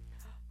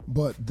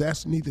 but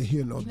that's neither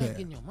here nor there. You're not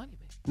getting your money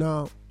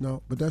back.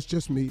 No, but that's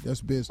just me.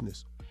 That's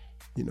business.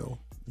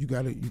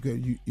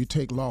 You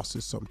take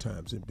losses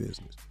sometimes in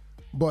business,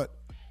 but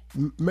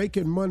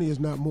making money is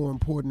not more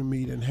important to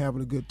me than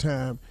having a good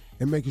time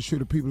and making sure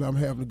the people I'm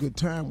having a good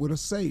time with are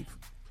safe.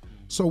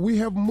 So we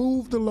have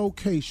moved the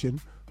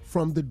location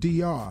from the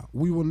DR.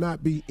 We will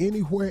not be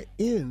anywhere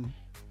in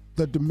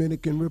the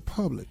Dominican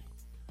Republic.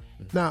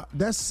 Now,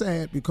 that's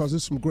sad because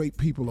there's some great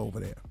people over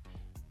there.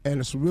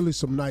 And it's really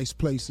some nice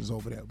places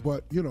over there.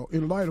 But, you know,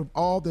 in light of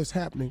all that's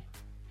happening,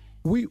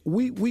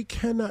 we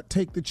cannot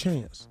take the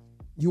chance.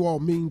 You all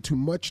mean too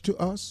much to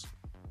us.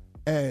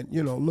 And,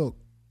 you know, look,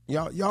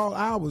 y'all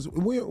ours.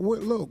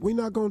 Look, we're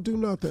not going to do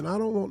nothing. I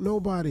don't want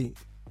nobody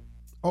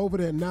over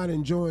there not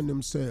enjoying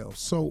themselves.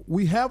 So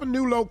we have a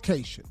new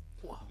location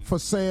for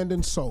Sand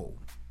and Soul.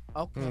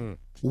 Okay.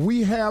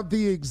 We have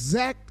the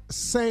exact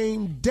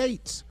same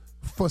dates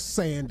for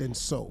Sand and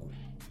Soul.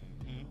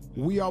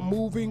 We are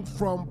moving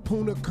from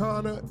Punta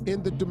Cana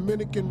in the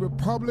Dominican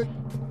Republic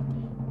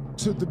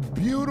to the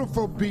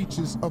beautiful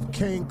beaches of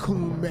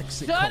Cancun,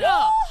 Mexico. Shut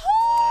up!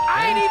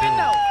 I ain't even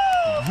know.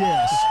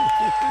 Yes.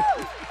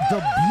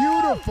 The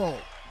beautiful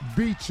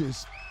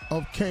beaches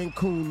of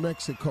Cancun,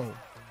 Mexico.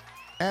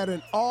 At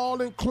an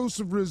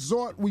all-inclusive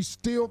resort, we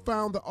still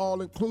found the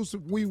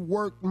all-inclusive. We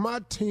worked, my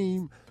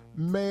team,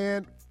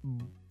 man,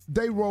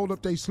 they rolled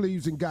up their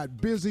sleeves and got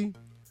busy.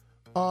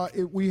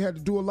 We had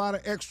to do a lot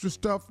of extra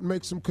stuff,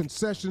 make some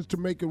concessions to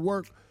make it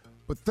work.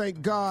 But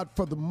thank God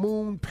for the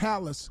Moon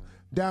Palace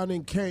down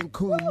in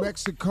Cancun,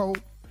 Mexico.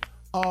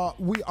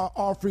 We are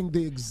offering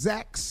the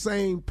exact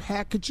same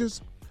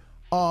packages.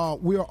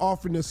 We are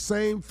offering the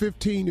same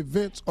 15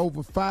 events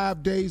over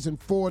 5 days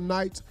and 4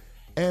 nights.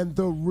 And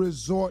the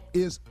resort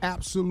is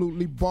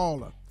absolutely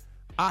baller.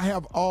 I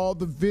have all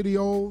the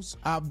videos.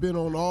 I've been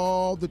on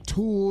all the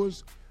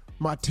tours.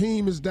 My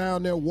team is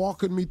down there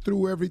walking me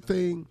through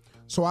everything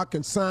so I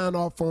can sign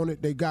off on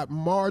it. They got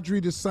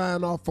Marjorie to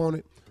sign off on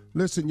it.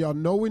 Listen, y'all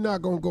know we're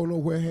not going to go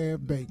nowhere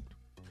half-baked.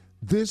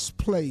 This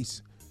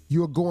place,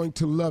 you're going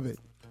to love it.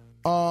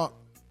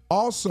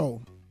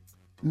 Also,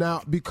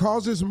 now,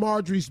 because it's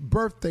Marjorie's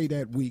birthday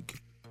that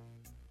week,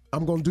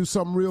 I'm going to do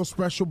something real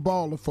special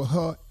baller for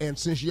her. And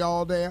since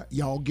y'all there,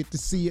 y'all get to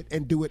see it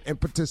and do it and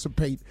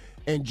participate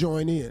and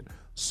join in.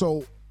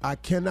 So I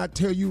cannot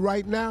tell you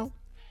right now,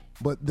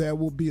 but there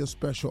will be a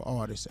special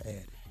artist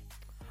added.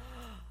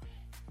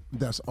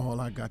 That's all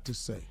I got to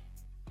say.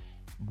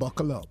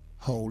 Buckle up.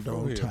 Hold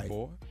on tight.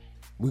 Boy.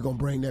 We're going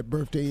to bring that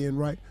birthday in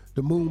right.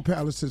 The Moon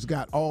Palace has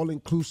got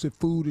all-inclusive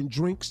food and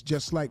drinks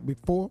just like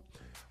before.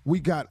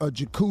 We got a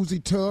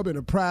jacuzzi tub and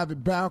a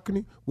private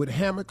balcony with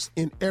hammocks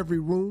in every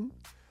room.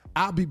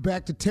 I'll be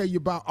back to tell you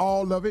about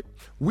all of it.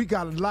 We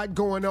got a lot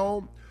going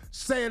on.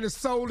 Sand and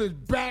Soul is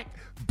back,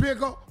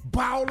 bigger,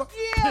 baller.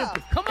 Yeah,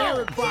 come on.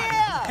 Everybody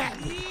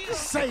happy,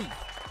 safe,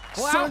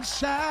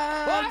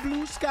 sunshine,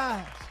 blue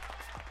skies.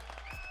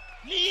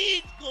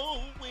 Please go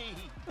away.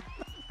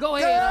 Go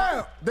ahead.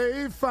 Yeah,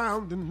 they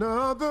found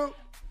another.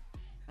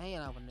 I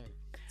ain't over there.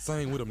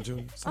 Sing with them,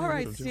 Junior. All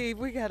right, Steve,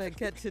 we got to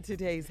get to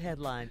today's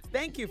headlines.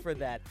 Thank you for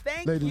that.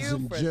 Thank Ladies you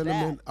and for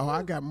gentlemen, that.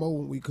 I got more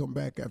when we come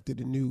back after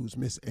the news.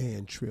 Miss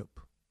Ann Tripp.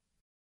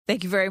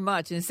 Thank you very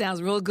much. And it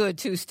sounds real good,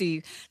 too,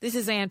 Steve. This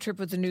is Ann Tripp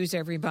with the news,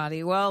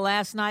 everybody. Well,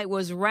 last night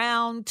was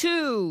round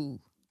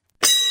 2.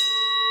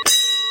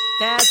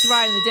 That's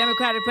right. In the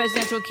Democratic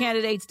presidential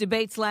candidates'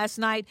 debates last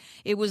night,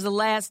 it was the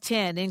last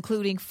 10,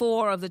 including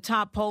 4 of the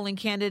top polling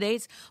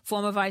candidates,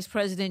 former Vice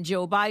President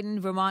Joe Biden,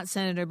 Vermont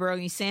Senator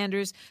Bernie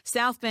Sanders,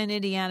 South Bend,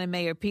 Indiana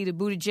Mayor Peter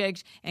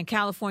Buttigieg, and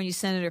California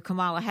Senator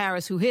Kamala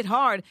Harris, who hit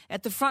hard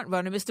at the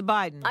frontrunner, Mr.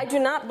 Biden. I do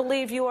not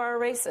believe you are a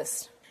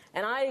racist,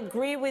 and I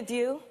agree with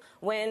you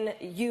when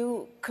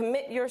you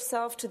commit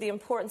yourself to the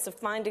importance of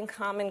finding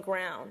common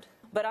ground.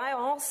 But I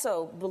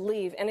also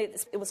believe, and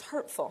it was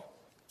hurtful,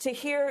 to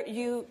hear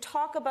you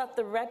talk about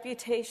the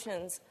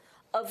reputations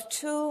of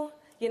 2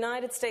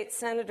 United States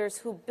senators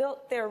who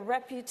built their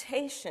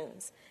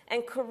reputations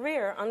and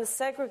career on the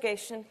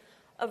segregation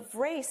of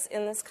race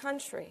in this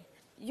country.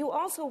 You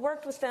also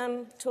worked with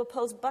them to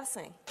oppose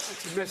busing.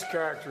 It's a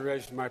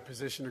mischaracterization of my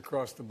position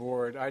across the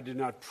board. I did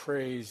not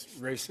praise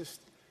racist.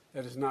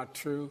 That is not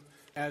true.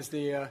 As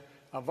the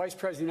Vice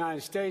President of the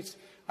United States,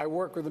 I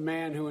work with a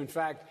man who, in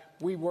fact,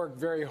 we worked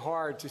very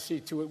hard to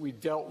see to it we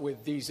dealt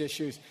with these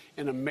issues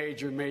in a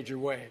major, major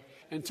way.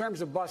 In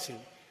terms of busing,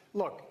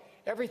 look,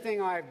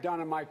 everything I've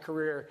done in my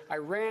career, I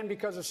ran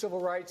because of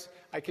civil rights.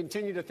 I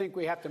continue to think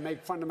we have to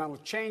make fundamental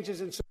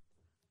changes in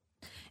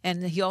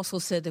And he also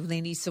said that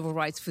they need civil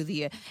rights for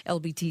the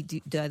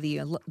LGBT,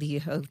 the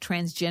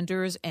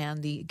transgenders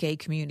and the gay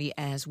community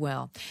as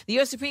well. The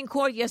U.S. Supreme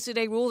Court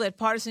yesterday ruled that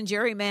partisan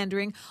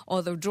gerrymandering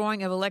or the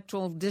drawing of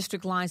electoral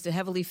district lines to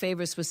heavily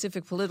favor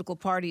specific political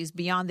parties is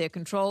beyond their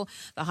control.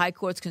 The High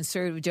Court's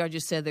conservative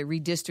judges said that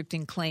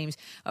redistricting claims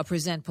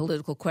present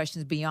political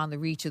questions beyond the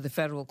reach of the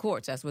federal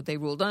courts. That's what they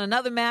ruled. On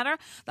another matter,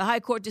 the High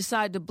Court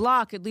decided to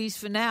block, at least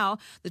for now,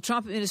 the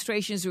Trump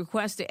administration's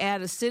request to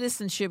add a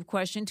citizenship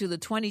question to the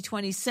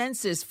 2020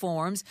 census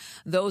forms.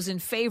 Those in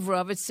favor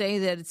of it say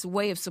that it's a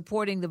way of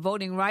supporting the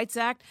Voting Rights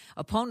Act.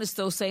 Opponents,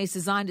 though, say it's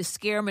designed to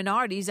scare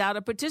minorities out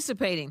of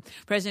participating.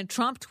 President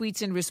Trump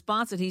tweets in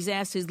response that he's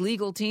asked his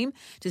legal team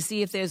to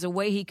see if there's a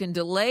way he can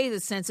delay the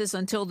census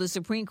until the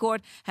Supreme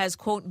Court has,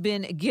 quote,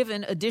 been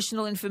given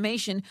additional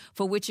information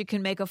for which it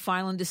can make a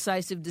final and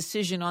decisive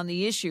decision on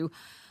the issue.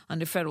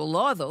 Under federal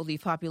law, though, the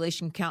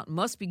population count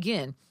must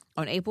begin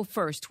on April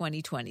 1st,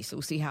 2020. So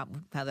we'll see how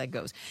that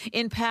goes.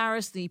 In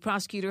Paris, the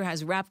prosecutor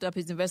has wrapped up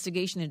his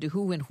investigation into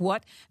who and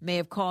what may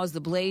have caused the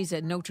blaze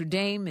at Notre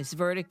Dame. His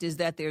verdict is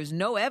that there's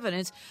no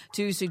evidence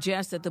to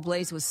suggest that the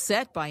blaze was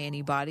set by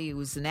anybody. It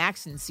was an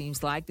accident,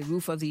 seems like. The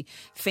roof of the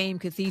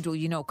famed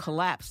cathedral,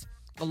 collapsed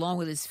along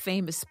with its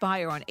famous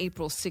spire on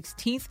April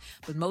 16th,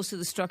 but most of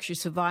the structure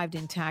survived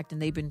intact,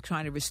 and they've been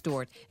trying to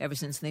restore it ever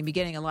since. And they've been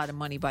getting a lot of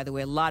money, by the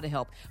way, a lot of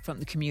help from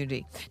the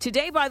community.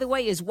 Today, by the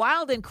way, is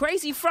Wild and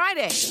Crazy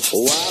Friday.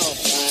 Wow.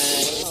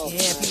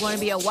 Yeah, if you want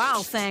to be a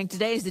wild thing,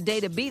 today is the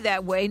day to be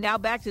that way. Now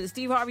back to the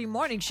Steve Harvey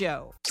Morning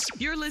Show.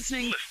 You're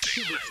listening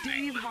to the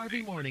Steve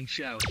Harvey Morning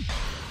Show.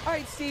 All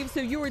right, Steve,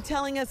 so you were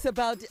telling us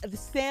about the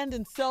Sand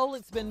and Soul.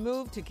 It's been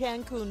moved to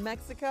Cancun,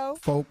 Mexico.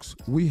 Folks,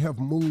 we have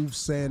moved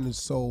Sand and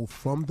Soul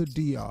from the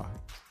DR.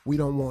 We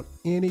don't want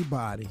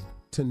anybody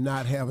to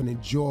not have an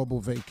enjoyable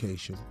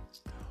vacation.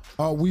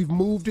 We've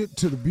moved it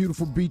to the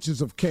beautiful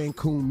beaches of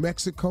Cancun,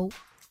 Mexico.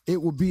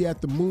 It will be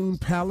at the Moon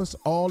Palace,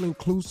 all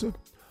inclusive.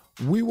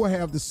 We will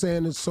have the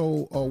Sand and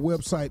Soul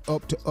website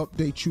up to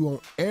update you on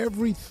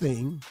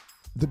everything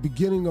the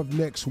beginning of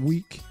next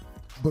week.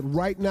 But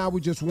right now,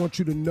 we just want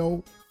you to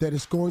know that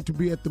it's going to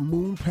be at the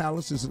Moon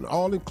Palace. It's an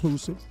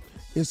all-inclusive.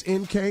 It's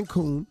in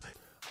Cancun.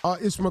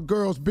 It's my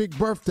girl's big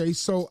birthday,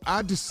 so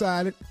I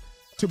decided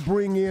to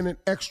bring in an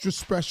extra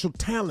special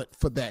talent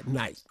for that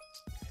night.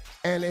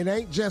 And it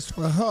ain't just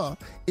for her.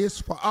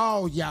 It's for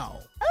all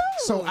y'all. Oh.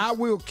 So I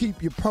will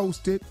keep you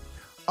posted.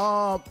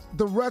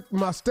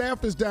 My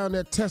staff is down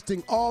there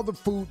testing all the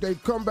food.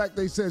 They've come back.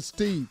 They said,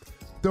 Steve,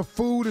 the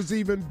food is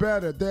even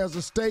better. There's a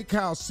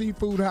steakhouse,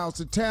 seafood house,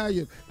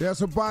 Italian. There's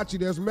hibachi.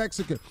 There's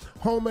Mexican.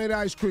 Homemade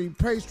ice cream,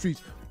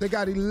 pastries. They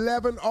got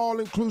 11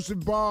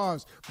 all-inclusive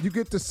bars. You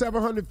get the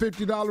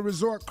 $750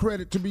 resort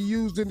credit to be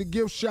used in the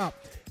gift shop.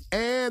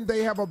 And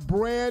they have a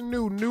brand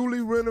new,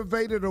 newly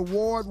renovated,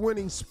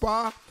 award-winning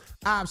spa.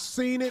 I've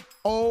seen it.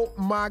 Oh,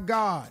 my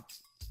God.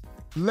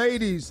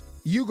 Ladies,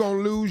 you gonna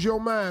lose your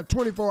mind.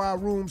 24-hour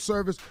room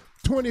service,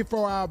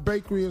 24-hour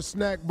bakery and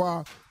snack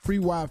bar, free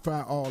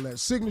Wi-Fi, all that.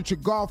 Signature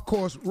golf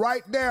course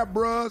right there,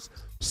 bruhs.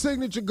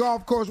 Signature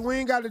golf course. We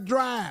ain't got to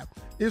drive.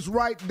 It's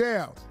right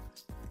there.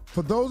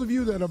 For those of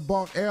you that have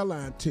bought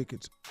airline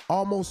tickets,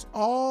 almost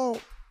all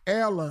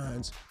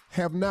airlines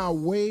have now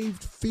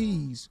waived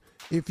fees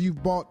if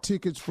you've bought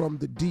tickets from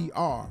the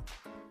DR.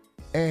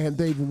 And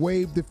they've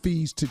waived the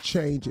fees to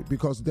change it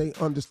because they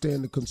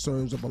understand the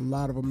concerns of a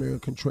lot of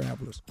American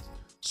travelers.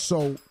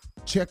 So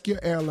check your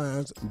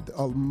airlines.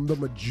 The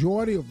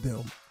majority of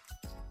them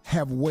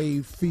have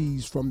waived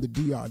fees from the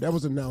DR. That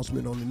was an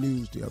announcement on the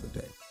news the other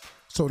day.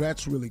 So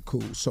that's really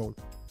cool. So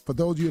for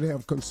those of you that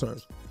have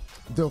concerns,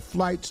 the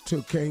flights to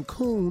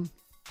Cancun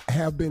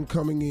have been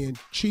coming in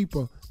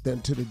cheaper than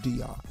to the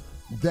DR.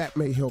 That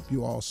may help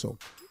you also.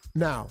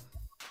 Now,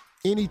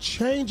 any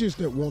changes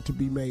that want to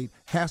be made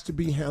has to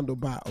be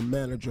handled by a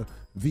manager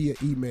via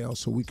email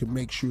so we can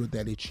make sure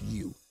that it's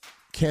you.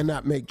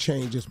 Cannot make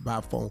changes by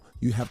phone.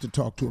 You have to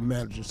talk to a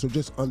manager. So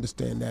just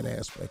understand that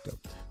aspect of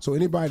it. So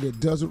anybody that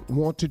doesn't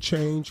want to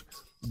change,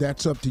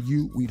 that's up to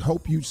you. We'd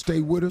hope you'd stay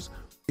with us.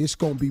 It's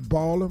going to be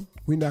baller.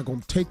 We're not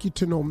going to take you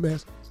to no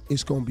mess.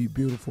 It's going to be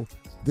beautiful.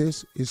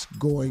 This is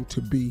going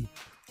to be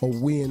a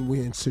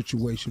win-win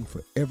situation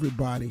for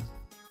everybody.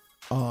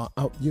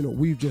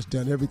 We've just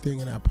done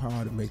everything in our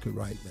power to make it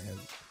right, man.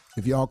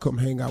 If y'all come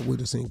hang out with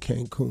us in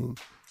Cancun,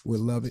 we'll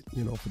love it.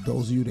 For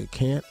those of you that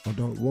can't or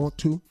don't want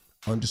to,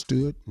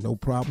 understood, no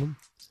problem.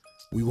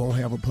 We won't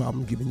have a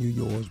problem giving you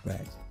yours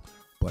back.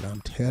 But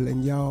I'm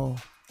telling y'all,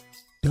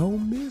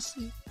 don't miss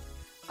it.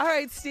 All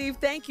right, Steve,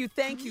 thank you.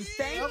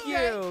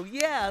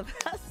 Yeah,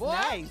 that's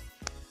nice.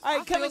 All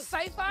right, feel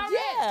safe already.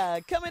 Yeah,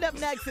 coming up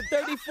next at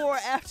 34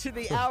 after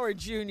the hour,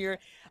 Junior.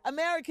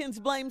 Americans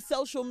blame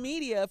social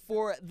media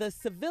for the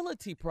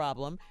civility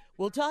problem.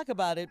 We'll talk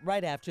about it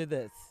right after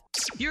this.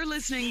 You're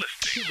listening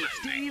to the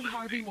Steve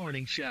Harvey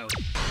Morning Show.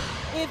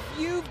 If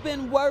you've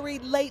been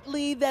worried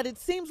lately that it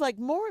seems like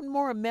more and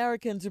more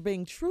Americans are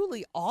being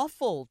truly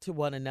awful to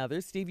one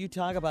another, Steve, you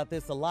talk about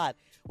this a lot.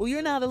 Well,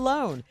 you're not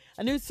alone.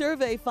 A new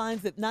survey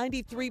finds that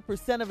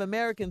 93% of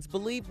Americans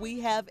believe we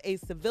have a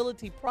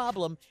civility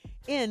problem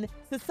in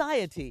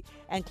society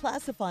and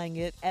classifying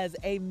it as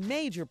a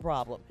major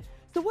problem.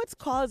 So what's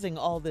causing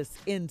all this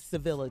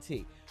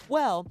incivility?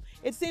 Well,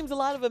 it seems a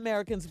lot of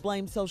Americans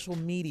blame social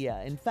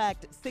media. In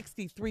fact,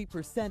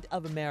 63%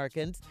 of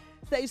Americans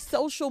say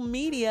social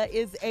media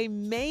is a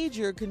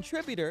major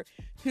contributor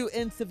to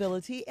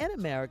incivility in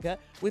America,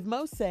 with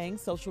most saying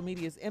social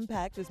media's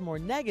impact is more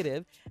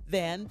negative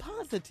than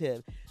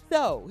positive.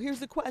 So here's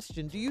the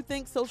question. Do you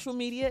think social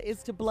media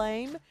is to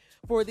blame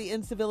for the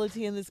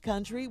incivility in this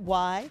country?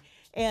 Why?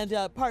 And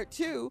part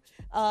two,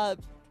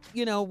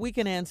 we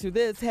can answer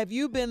this. Have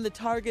you been the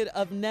target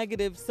of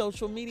negative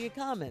social media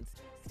comments?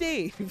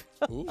 Steve.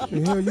 What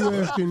the hell you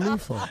asking me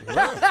for?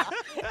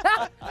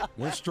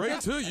 Went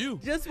straight to you.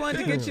 Just wanted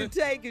to get your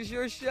take. It's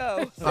your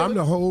show. I'm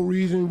the whole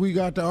reason we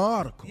got the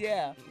article.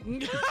 Yeah. You're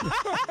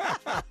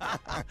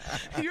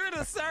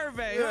the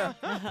survey.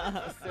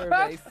 Huh?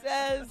 Survey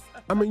says.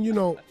 I mean, you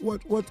know,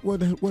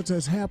 what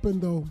has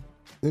happened, though,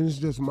 and it's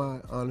just my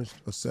honest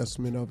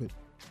assessment of it,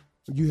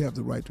 you have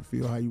the right to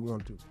feel how you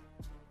want to.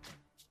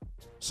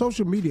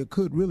 Social media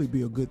could really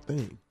be a good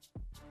thing.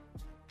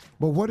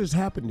 But what has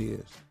happened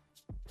is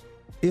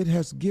it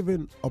has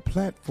given a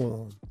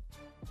platform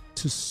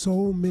to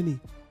so many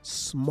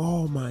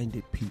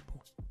small-minded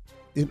people.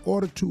 In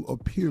order to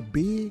appear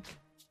big,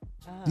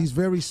 these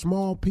very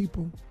small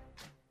people,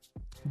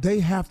 they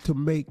have to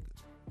make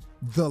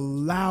the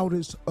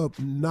loudest,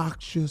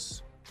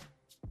 obnoxious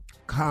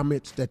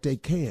comments that they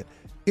can.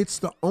 It's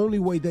the only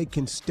way they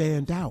can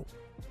stand out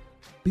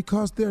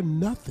because they're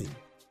nothing.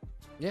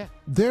 Yeah.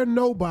 They're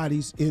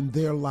nobodies in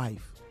their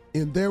life.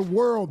 In their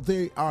world,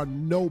 they are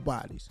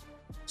nobodies.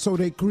 So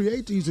they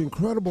create these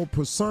incredible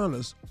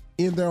personas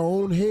in their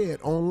own head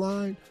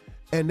online,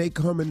 and they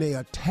come and they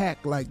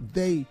attack like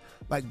they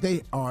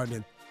are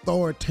an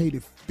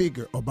authoritative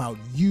figure about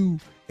you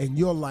and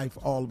your life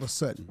all of a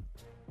sudden.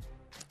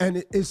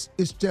 And it's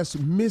just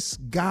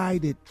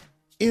misguided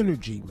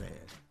energy, man.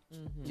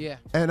 Mm-hmm. Yeah.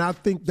 And I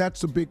think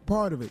that's a big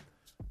part of it.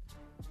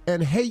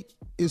 And hate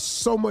is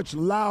so much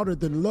louder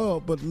than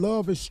love, but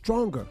love is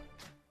stronger.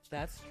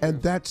 That's true.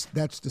 And that's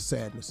the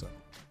sadness of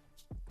it.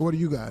 What do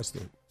you guys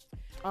think?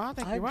 Oh, I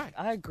think you're right.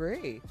 I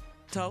agree.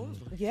 Totally.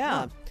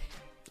 Yeah.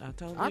 I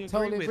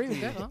totally agree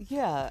with that. Huh?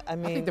 Yeah, I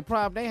mean, I think the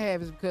problem they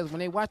have is because when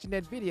they watching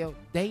that video,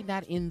 they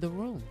not in the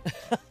room.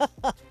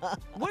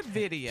 What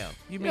video?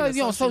 You know,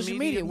 you're on social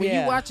media. When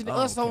you watching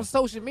us okay. on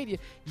social media,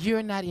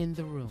 you're not in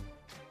the room.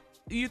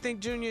 You think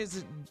Junior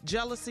is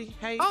jealousy,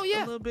 hate? Oh yeah,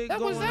 a little bit that's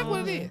going what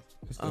on? it is.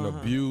 It's an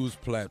abused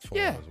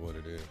platform is what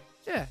it is.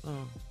 Yeah.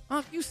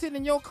 You sitting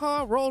in your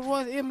car, Rolls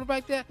Royce, Emblem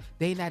right there.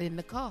 They not in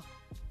the car.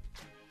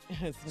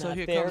 It's So not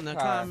here their come the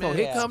car. comments.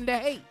 So here come the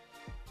hate.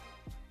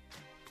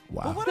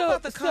 Wow. But what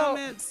about the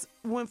comments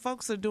when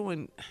folks are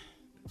doing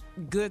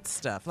good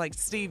stuff, like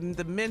Steve,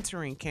 the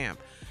mentoring camp,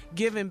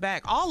 giving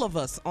back? All of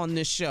us on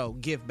this show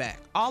give back.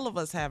 All of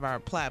us have our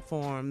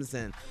platforms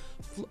and,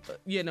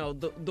 you know,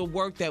 the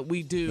work that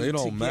we do. They to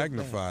don't give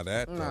magnify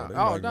back. that, though. No. They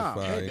Oh,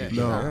 magnify no. anything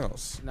No.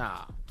 else.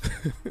 Nah.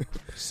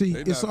 See,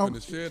 They it's not all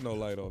going to shed no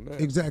light on that.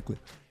 exactly.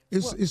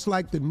 It's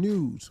like the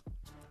news.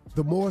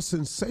 The more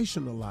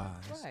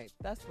sensationalized, Right.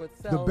 That's what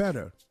sells. the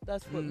better.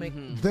 That's what makes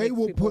They makes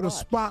will people put a watch.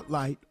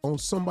 spotlight on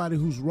somebody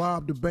who's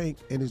robbed a bank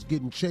and is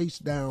getting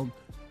chased down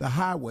the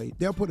highway.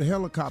 They'll put a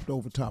helicopter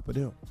over top of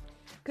them.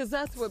 Because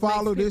that's what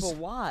Follow makes this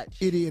people watch.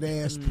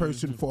 idiot-ass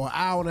person for an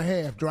hour and a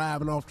half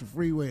driving off the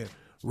freeway,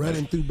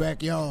 running through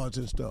backyards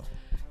and stuff.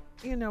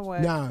 You know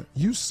what? Now,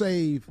 you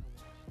save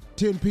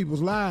 10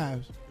 people's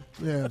lives.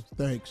 Yeah,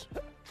 thanks.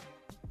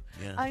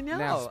 Yeah. I know.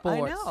 Now I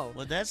sports. know.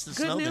 Well, that's the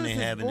Good slogan news they is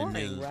have in the boring,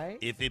 news. right?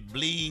 If it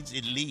bleeds,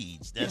 it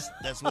leads.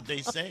 That's what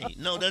they say.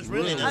 No, that's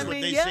really I what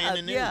mean, they yeah, say in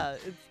the news. yeah,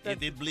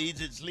 If it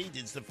bleeds, it leads.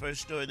 It's the first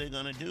story they're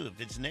gonna do.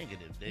 If it's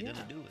negative, they're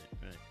gonna do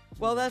it. Right.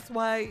 Well, that's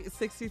why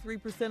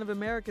 63% of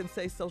Americans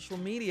say social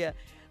media,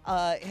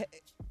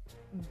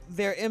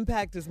 their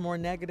impact is more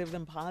negative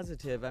than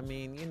positive. I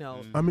mean, you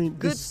know, I mean,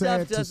 good it's stuff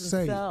sad to doesn't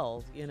say.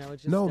 sell. You know,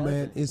 it just No, doesn't.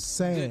 man, it's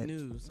sad. Good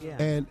news.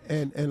 Yeah.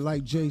 And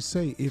like Jay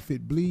say, if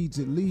it bleeds,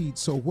 it leads.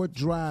 So what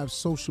drives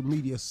social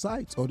media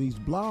sites or these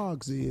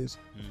blogs is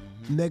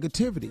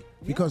negativity.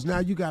 Because now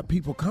you got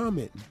people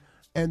commenting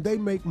and they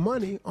make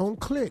money on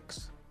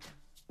clicks.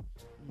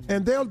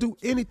 And they'll do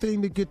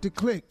anything to get the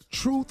click,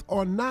 truth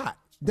or not.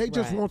 They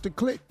just Right. want the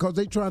click because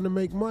they trying to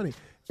make money.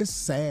 It's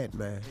sad,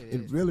 man.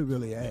 It really,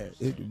 really is.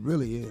 It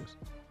really is.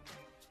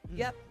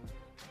 Yep.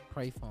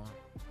 Pray for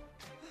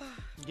him.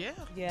 Yeah.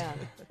 Yeah.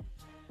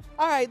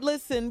 All right,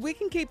 listen, we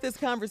can keep this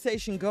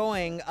conversation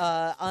going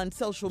on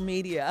social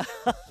media.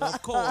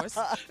 Of course.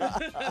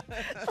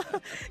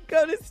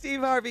 Go to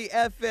Steve Harvey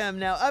FM.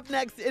 Now, up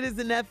next, it is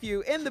the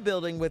nephew in the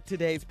building with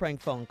today's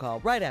prank phone call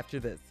right after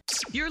this.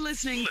 You're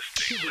listening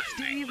to the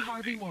Steve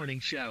Harvey Morning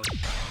Show.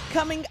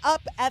 Coming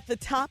up at the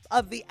top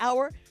of the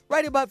hour,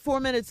 right about 4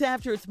 minutes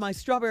after, it's my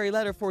strawberry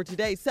letter for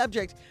today.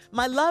 Subject,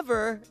 my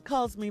lover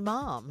calls me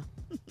mom.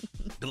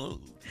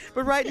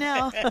 But right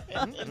now,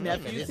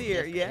 Nephew's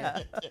here,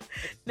 yeah.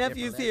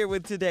 Nephew's here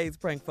with today's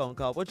prank phone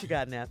call. What you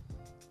got, Neph?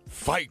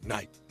 Fight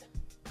night.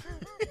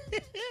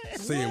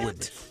 Say it with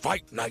me.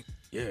 Fight night.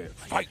 Yeah,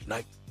 fight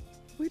night.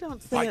 We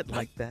don't say Fight it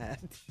like that.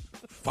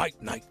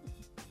 Fight night.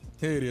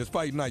 Here it is,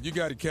 fight night. You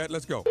got it, Cat.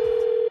 Let's go.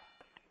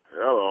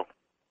 Hello.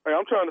 Hey,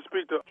 I'm trying to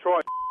speak to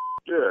Troy.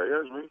 Yeah,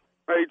 that's me.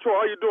 Hey, Troy,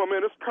 how you doing,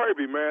 man? It's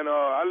Kirby, man.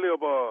 I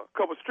live a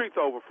couple streets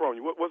over from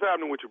you. What's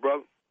happening with you,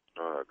 brother?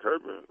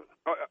 Kirby.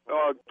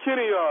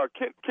 Kenny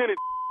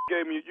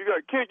gave me.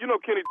 You know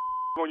Kenny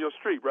on your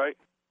street, right?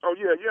 Oh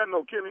yeah, I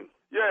know Kenny.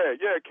 Yeah.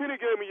 Kenny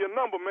gave me your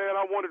number, man.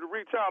 I wanted to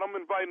reach out. I'm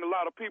inviting a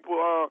lot of people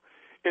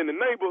in the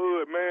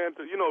neighborhood, man.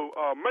 To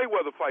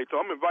Mayweather fight. So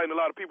I'm inviting a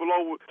lot of people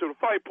over to the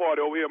fight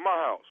party over here at my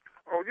house.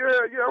 Oh,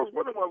 yeah, I was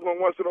wondering if I was going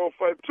to watch it on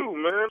Fight too,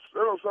 man.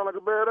 That don't sound like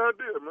a bad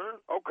idea, man.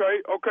 Okay.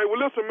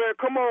 Well, listen, man,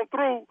 come on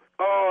through.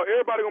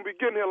 Everybody going to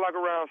be getting here like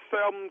around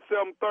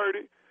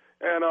 7:30.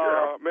 And,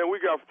 man, we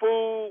got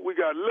food, we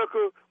got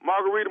liquor,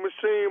 margarita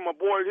machine. My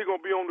boy, he going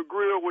to be on the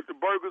grill with the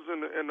burgers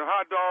and the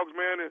hot dogs,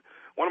 man. And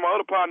one of my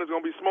other partners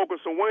going to be smoking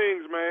some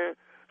wings, man.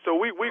 So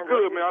we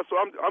good, man. So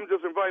I'm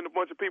just inviting a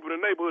bunch of people in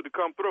the neighborhood to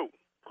come through.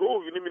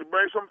 Cool. You need me to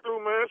bring something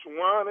through, man?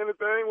 Some wine,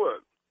 anything?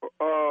 What?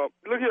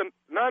 Look here.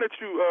 Now that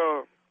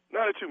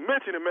you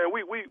mention it, man,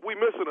 we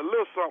missing a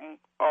little something.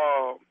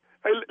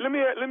 Hey, let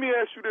me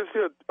ask you this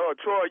here,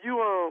 Troy.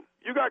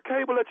 You got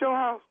cable at your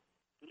house?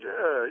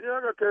 Yeah,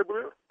 I got cable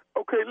here.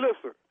 Okay,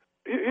 listen.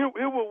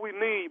 Here what we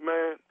need,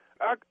 man.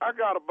 I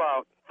got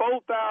about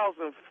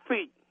 4,000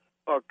 feet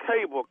of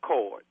cable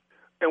cord,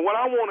 and what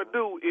I want to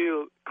do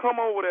is come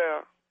over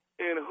there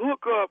and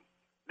hook up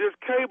this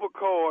cable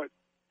cord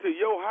to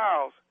your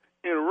house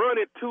and run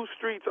it 2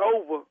 streets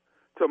over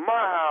to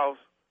my house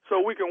so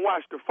we can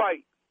watch the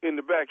fight in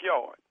the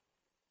backyard.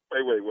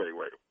 Wait.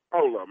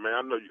 Hold up,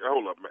 man.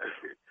 Hold up, man.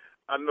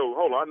 I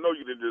know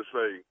you didn't just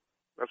say.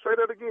 Now say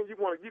that again. You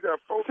got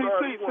 4,000.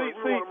 See,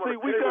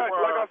 we got,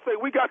 like I say,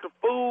 we got the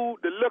food,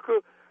 the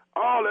liquor,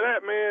 all of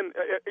that, man.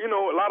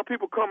 A lot of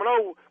people coming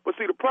over. But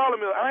see, the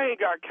problem is I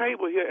ain't got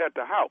cable here at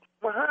the house.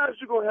 Well, how is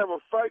you gonna have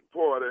a fight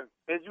party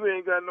and you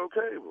ain't got no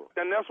cable?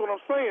 And that's what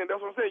I'm saying.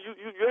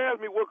 You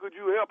asked me what could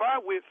you help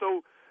out with,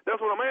 so that's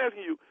what I'm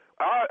asking you.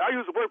 I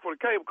used to work for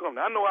the cable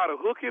company. I know how to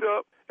hook it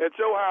up at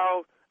your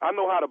house. I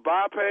know how to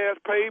bypass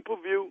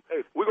pay-per-view.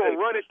 We're going to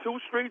run it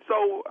 2 streets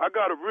over. I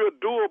got a real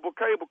durable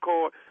cable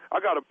cord. I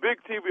got a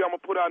big TV I'm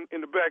going to put out in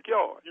the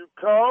backyard. You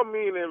call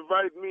me and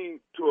invite me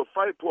to a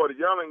fight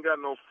party. Y'all ain't got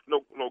no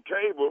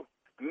cable.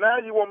 Now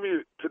you want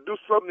me to do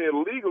something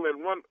illegal and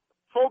run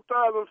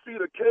 4,000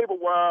 feet of cable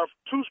wire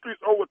 2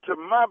 streets over to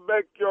my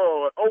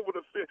backyard, over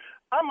the fence.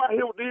 I'm out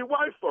here with these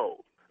white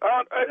folks.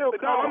 I'm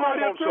out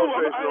here too.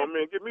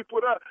 Get me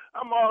put out.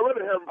 I'm already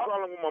having a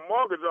problem with my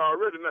mortgage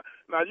already.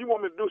 Now you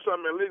want me to do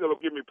something illegal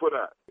to get me put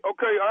out?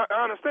 Okay, I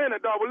understand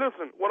that, dog. But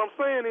listen, what I'm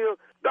saying is,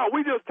 dog,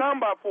 we just talking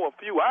about for a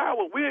few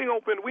hours. We ain't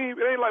gonna.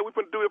 It ain't like we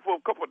finna do it for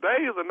a couple of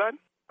days or nothing.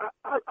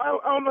 I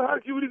don't know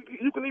how you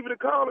can even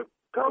call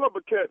up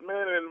a cat,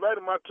 man, and invite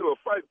him out to a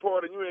fight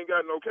party and you ain't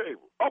got no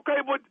cable.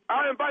 Okay, but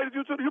I invited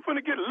you you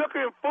finna get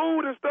liquor and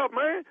food and stuff,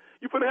 man.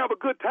 You finna have a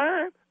good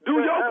time. Do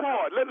your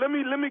part. Let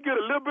me get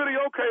a little bit of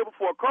your cable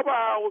for a couple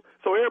hours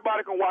so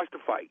everybody can watch the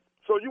fight.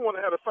 So you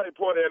want to have a fight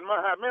party at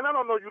my house? Man, I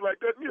don't know you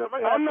like that.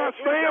 I'm not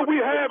saying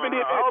we having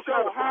it at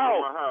your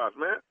house. My house,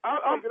 man.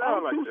 I'm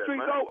 2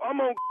 streets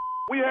over.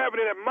 We having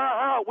it at my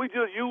house. We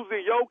just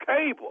using your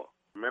cable.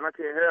 Man, I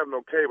can't have no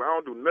cable. I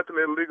don't do nothing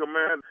illegal,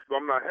 man. So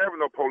I'm not having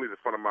no police in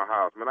front of my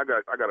house, man. I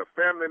got a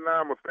family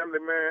now. I'm a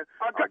family man.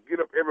 I get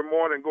up every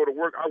morning and go to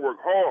work. I work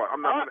hard.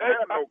 I'm not gonna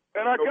have no.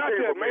 And I got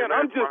that, man.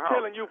 I'm just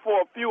telling you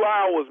for a few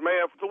hours,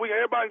 man, so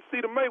everybody can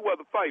see the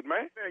Mayweather fight,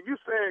 man. Man, you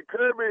saying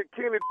Kirby and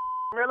Kenny?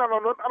 Man, I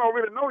don't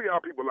really know y'all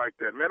people like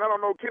that, man. I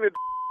don't know Kenny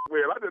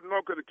well. I just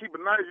know because to keep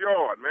a nice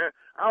yard, man.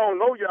 I don't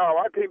know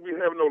y'all. I can't be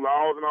having no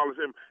laws and all this.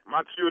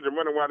 My children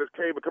running around this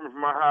cable coming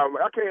from my house.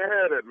 I can't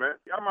have that, man.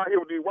 I'm out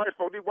here with these white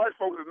folks. These white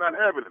folks is not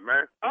having it,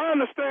 man. I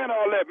understand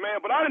all that, man,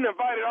 but I didn't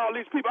invite all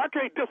these people. I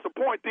can't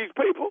disappoint these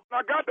people.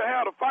 I got to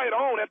have the fight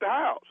on at the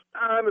house.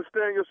 I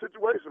understand your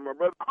situation, my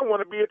brother. I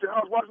want to be at your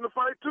house watching the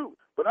fight, too.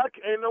 But I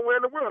ain't nowhere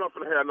in the world I'm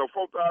going to have no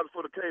 4,000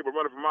 foot of cable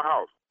running from my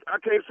house.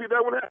 I can't see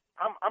that one happen.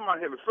 I'm out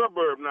here in the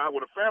suburb now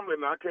with a family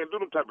now. I can't do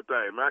them type of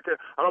things, man.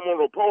 I don't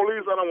want no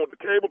police. I don't want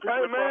the cable people.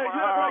 Hey, man,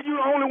 you're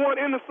the only one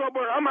in the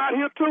suburb. I'm out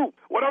here, too.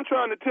 What I'm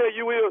trying to tell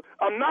you is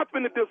I'm not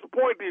finna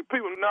disappoint these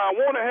people. Now, I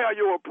want to have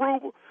your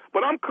approval,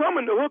 but I'm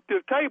coming to hook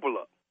this cable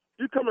up.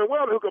 You coming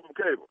well to hook up a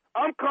cable?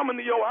 I'm coming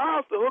to your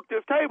house to hook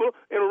this cable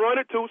and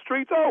run it 2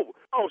 streets over.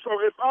 Oh, so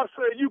if I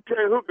say you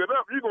can't hook it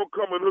up, you're going to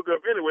come and hook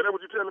up anyway. That's what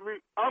you're telling me?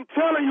 I'm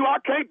telling you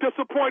I can't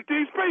disappoint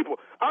these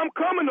people. I'm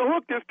coming to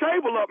hook this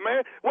cable up,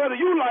 man, whether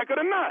you like it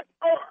or not.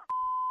 Oh,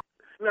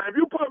 now, if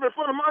you put up in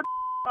front of my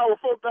our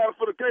 4,000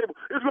 for the cable,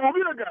 it's going to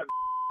be a goddamn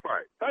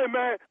fight. Hey,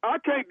 man, I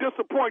can't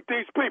disappoint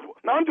these people.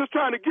 Now, I'm just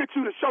trying to get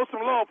you to show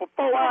some love for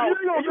 4 hours.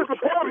 You ain't going to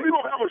disappoint me.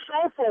 You're going to have a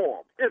show for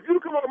them. If you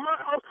come over to my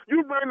house,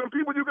 you bring them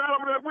people you got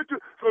over there with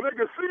you so they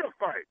can see a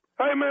fight.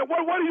 Hey, man,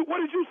 what are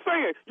you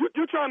saying?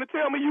 You trying to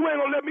tell me you ain't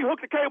going to let me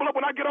hook the cable up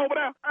when I get over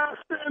there? I'll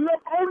stand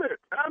up on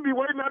it. I'll be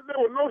waiting out there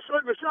with no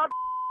shirt and a shot,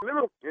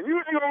 nigga, and you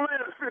ain't going to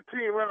land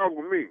 15 rounds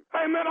with me.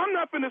 Hey, man, I'm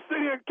not finna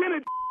sit here and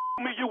Kenny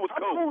me you was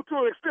cool. I to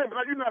an extent,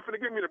 but you're not finna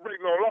get me to break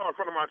no law in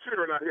front of my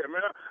children out here,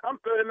 man. I'm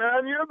 39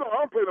 years old.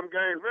 I don't play them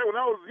games, man. When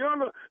I was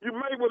younger, you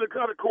may would have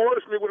kind of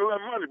coerced me with a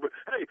lot of money, but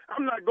hey,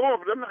 I'm not going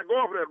for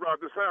that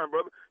route this time,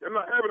 brother. I'm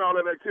not having all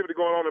that activity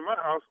going on in my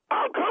house.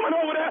 I'm coming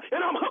over there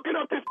and I'm hooking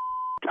up this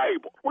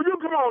cable. Well, you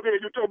come on here,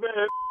 you so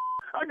bad.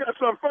 I got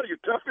something for you,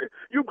 Tuffy.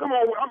 You come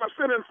on. I'm going to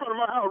sit in front of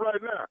my house right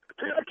now.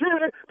 Tell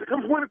Kenny to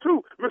come 22,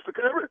 Mr.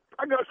 Kerry.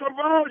 I got something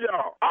for all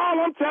y'all. All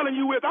I'm telling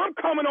you is I'm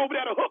coming over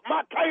there to hook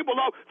my cable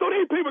up so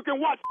these people can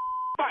watch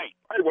fight.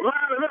 Hey, well,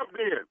 line it up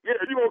then.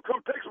 Yeah, you going to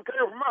come take some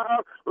cable from my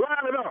house,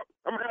 line it up.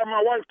 I'm gonna have my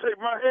wife take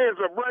my hands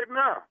up right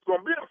now. It's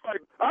gonna be a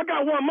fight. I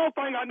got one more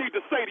thing I need to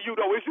say to you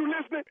though. Is you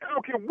listening? I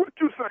don't care what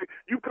you say.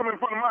 You come in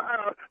front of my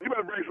house, you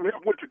better bring some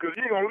help with you, because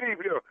you ain't gonna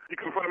leave here. You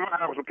come in front of my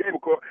house with some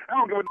cable cord.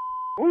 I don't give a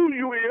who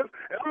you is,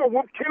 and I'm gonna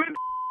whoop Kenny.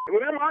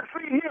 Whenever I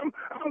see him,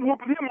 I'm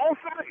whooping him on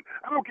sight.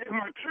 I don't care if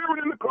my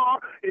children in the car,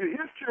 if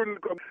his children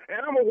in the car, and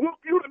I'm gonna whoop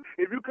you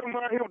if you come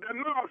around here with that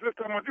nonsense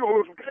talking about you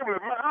gonna lose some cable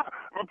in my house.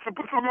 I'm gonna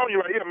put something on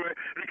you right here, man.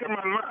 You come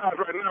around my house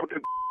right now with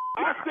that.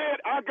 I said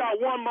I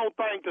got one more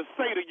thing to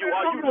say to you.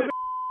 Are you listening?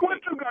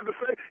 What you got to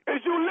say?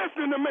 Is you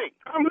listening to me?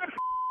 I'm listening.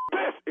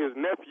 This is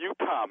Nephew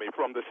Tommy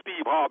from the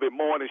Steve Harvey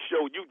Morning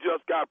Show. You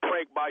just got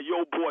pranked by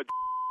your boy.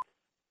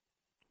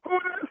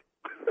 Who is?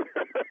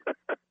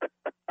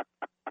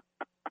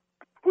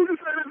 Who you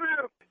say this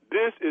is?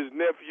 This is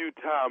Nephew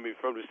Tommy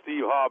from the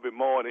Steve Harvey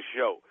Morning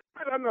Show.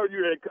 Man, I know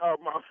you ain't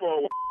called my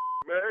phone,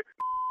 man.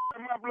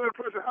 My blood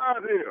pressure high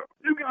as hell.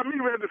 You got me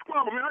ready to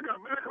squabble, man. I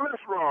got bad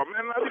cholesterol,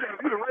 man. Now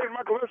you done raised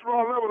my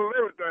cholesterol level and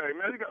everything,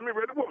 man. You got me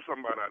ready to whoop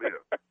somebody out here.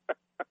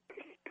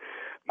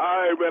 All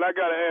right, man, I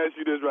got to ask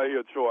you this right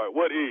here, Troy.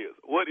 What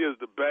is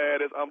the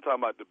baddest, I'm talking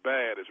about the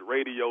baddest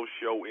radio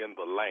show in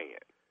the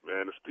land?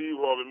 Man, the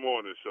Steve Harvey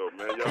Morning Show,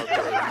 man.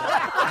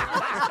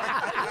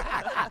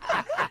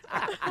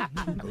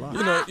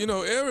 Y'all You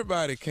know,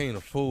 everybody can't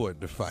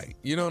afford to fight.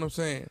 You know what I'm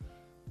saying?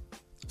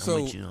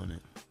 I'm with you on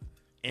it.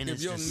 And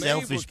it's the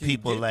selfish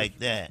people like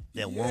that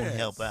won't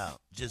help out.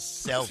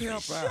 Just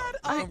selfish.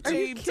 Are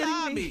you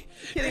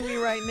kidding me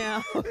right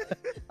now?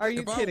 Are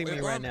you kidding me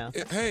right now?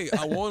 Hey,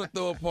 I want to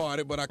throw a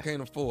party, but I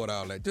can't afford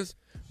all that. Just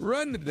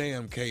run the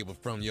damn cable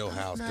from your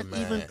house to mine. Not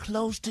even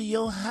close to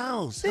your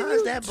house. How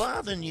is that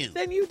bothering you?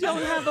 Then you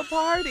don't have a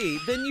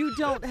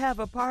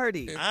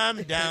party.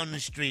 I'm down the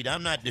street.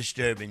 I'm not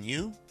disturbing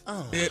you.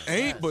 Oh, it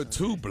ain't but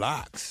 2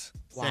 blocks.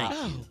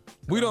 Wow.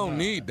 We don't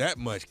need that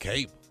much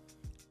cable.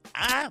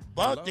 I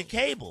bought the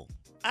cable.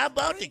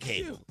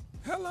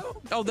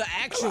 Hello? Oh, the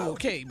actual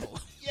cable.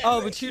 Yeah,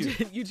 oh, but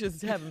you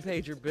just haven't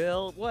paid your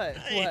bill? What?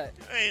 They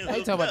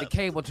talking about the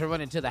cable to run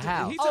into the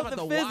house. He's talking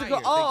about the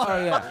physical.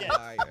 Wire.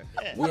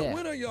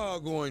 When are y'all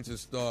going to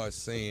start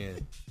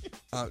saying,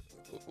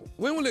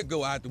 when will it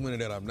go out the window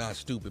that I'm not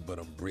stupid, but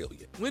I'm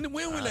brilliant? When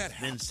will that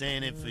happen? I've been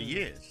saying it for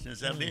years.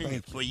 Since I've been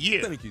here. For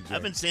years. Thank you, Jay.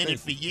 I've been saying it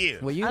for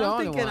years. Well, I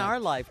don't think in our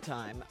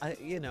lifetime,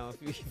 if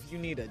you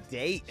need a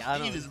date,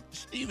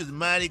 Steve is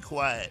mighty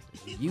quiet.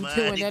 You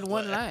two in that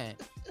one line.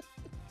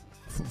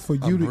 For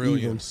you to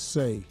even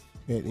say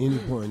at any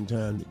point in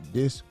time that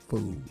this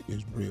food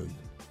is brilliant,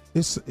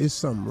 it's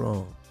something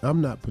wrong. I'm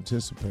not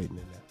participating in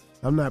that.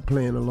 I'm not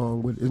playing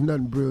along with it. There's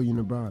nothing brilliant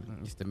about it.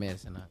 It's the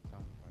medicine.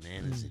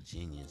 Man, it's a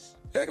genius.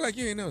 Act like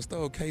you ain't never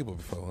stole cable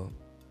before, huh?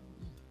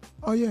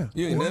 Oh, yeah.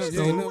 You ain't never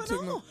took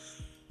no.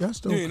 You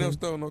ain't never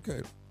stole no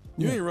cable.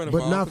 You ain't running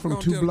but for not office. from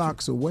 2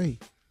 blocks away.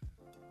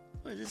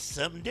 Well, it's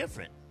something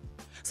different.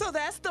 So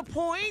that's the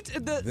point?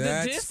 The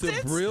That's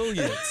distance? the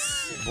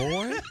brilliance,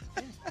 boy.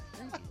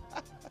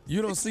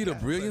 You don't see the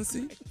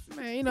brilliancy?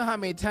 Man, you know how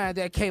many times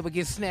that cable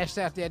gets snatched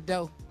out that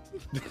door?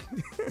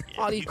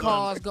 All these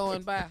cars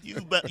going by.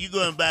 You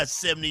going by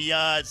 70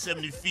 yards,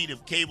 70 feet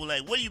of cable.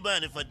 Like, what are you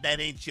buying it for? That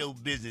ain't your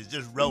business.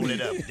 Just roll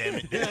it up,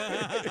 damn it.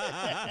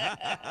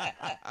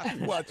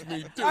 Watch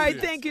me do All right,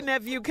 this. thank you,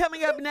 nephew.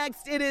 Coming up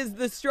next, it is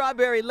the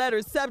Strawberry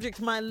Letter. Subject,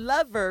 my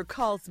lover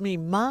calls me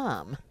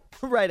mom.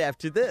 Right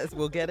after this,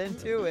 we'll get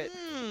into it.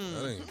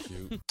 That ain't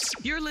cute.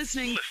 You're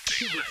listening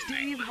to the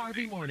Steve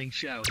Harvey Morning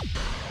Show.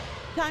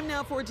 Time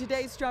now for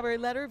today's Strawberry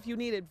Letter. If you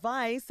need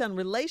advice on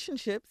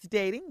relationships,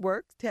 dating,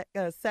 work,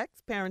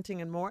 sex, parenting,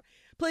 and more,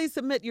 please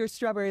submit your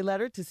Strawberry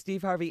Letter to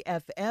Steve Harvey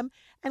FM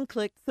and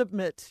click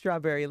Submit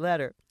Strawberry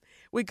Letter.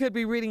 We could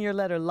be reading your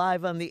letter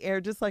live on the air,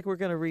 just like we're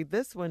going to read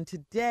this one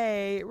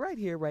today, right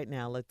here, right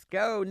now. Let's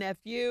go,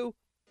 nephew.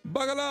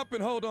 Buckle up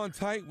and hold on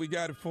tight. We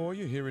got it for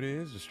you. Here it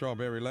is, the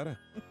Strawberry Letter.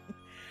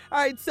 All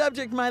right,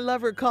 subject, my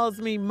lover calls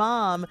me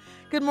mom.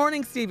 Good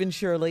morning, Steve and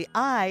Shirley.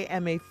 I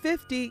am a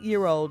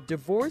 50-year-old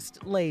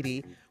divorced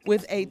lady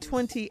with a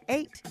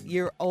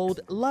 28-year-old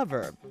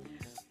lover.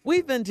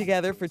 We've been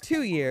together for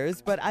 2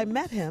 years, but I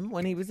met him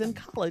when he was in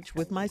college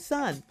with my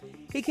son.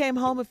 He came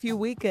home a few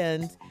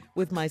weekends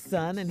with my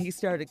son, and he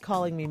started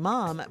calling me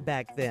mom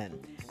back then.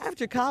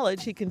 After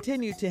college, he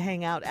continued to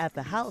hang out at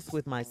the house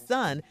with my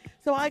son,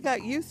 so I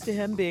got used to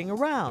him being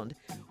around.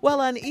 Well,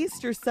 on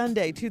Easter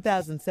Sunday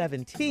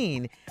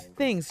 2017,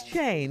 things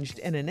changed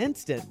in an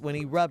instant when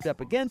he rubbed up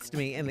against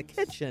me in the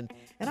kitchen,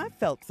 and I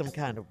felt some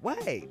kind of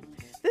way.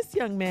 This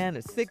young man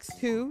is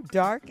 6'2",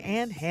 dark,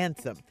 and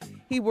handsome.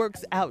 He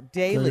works out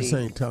daily. This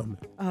ain't Tommy.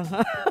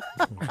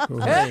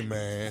 Hey,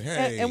 man.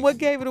 Hey. And what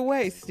gave it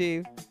away,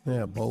 Steve?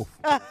 Yeah, both.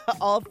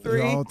 All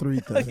three? All three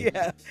things.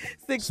 Yeah.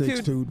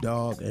 6'2",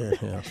 dog, and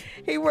handsome.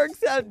 He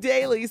works out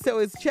daily, so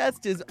his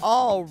chest is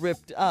all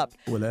ripped up.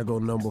 Well, that go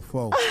number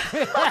 4.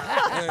 Hey,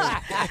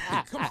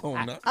 come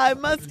on now. I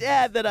must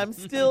add that I'm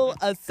still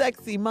a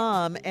sexy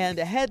mom and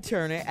a head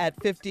turner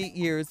at 50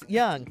 years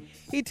young.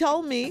 He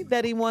told me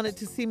that he wanted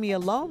to see me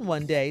alone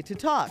one day to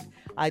talk.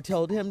 I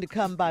told him to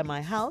come by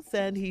my house,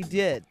 and he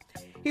did.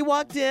 He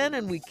walked in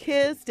and we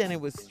kissed, and it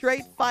was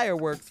straight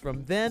fireworks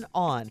from then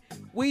on.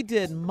 We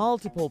did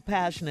multiple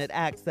passionate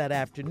acts that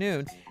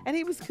afternoon, and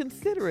he was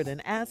considerate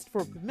and asked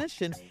for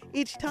permission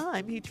each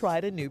time he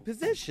tried a new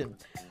position.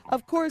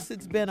 Of course,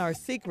 it's been our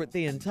secret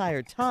the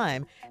entire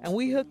time, and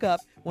we hook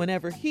up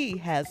whenever he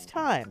has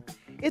time.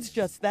 It's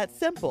just that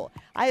simple.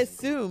 I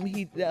assume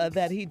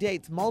that he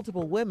dates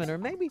multiple women, or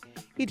maybe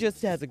he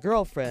just has a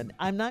girlfriend.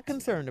 I'm not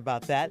concerned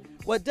about that.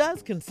 What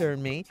does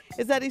concern me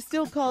is that he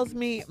still calls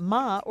me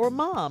Ma or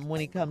Mom when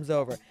he comes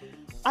over.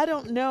 I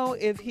don't know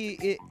if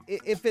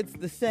it's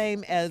the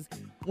same as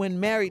when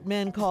married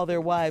men call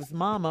their wives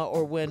Mama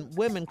or when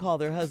women call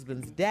their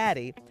husbands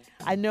Daddy.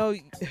 I know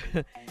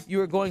you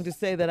were going to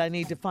say that I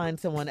need to find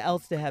someone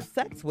else to have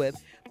sex with,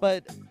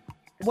 but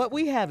what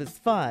we have is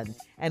fun,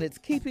 and it's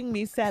keeping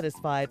me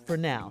satisfied for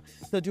now.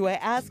 So do I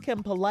ask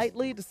him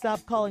politely to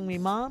stop calling me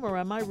Mom, or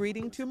am I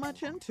reading too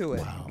much into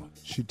it? Wow.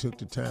 She took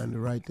the time to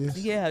write this?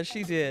 Yeah,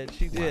 she did.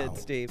 She did,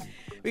 Steve.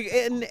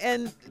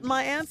 And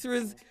my answer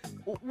is,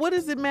 what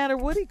does it matter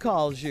what he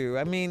calls you?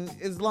 I mean,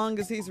 as long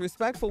as he's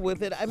respectful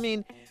with it. I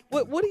mean,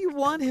 what do you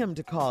want him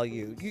to call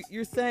you?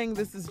 You're saying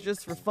this is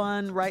just for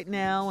fun right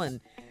now,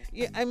 and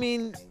I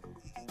mean,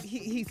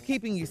 he's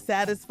keeping you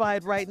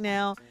satisfied right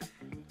now.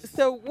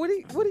 So what are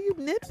you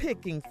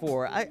nitpicking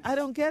for? I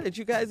don't get it.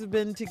 You guys have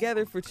been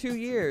together for 2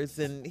 years,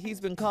 and he's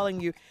been calling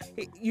you.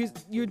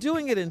 You're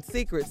doing it in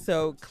secret,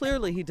 so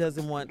clearly he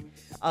doesn't want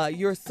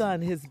your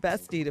son, his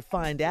bestie, to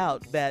find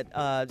out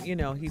that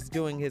he's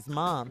doing his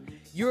mom.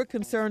 You're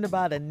concerned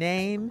about a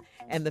name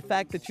and the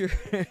fact that you're,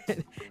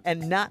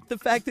 and not the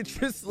fact that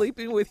you're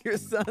sleeping with your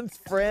son's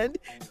friend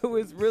who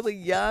is really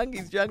young.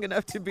 He's young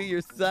enough to be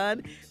your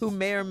son, who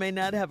may or may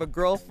not have a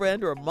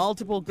girlfriend or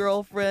multiple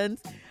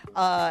girlfriends.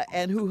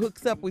 And who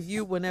hooks up with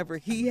you whenever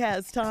he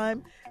has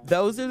time.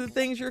 Those are the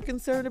things you're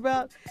concerned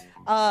about.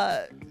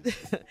 To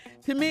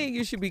me,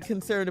 you should be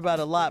concerned about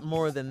a lot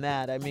more than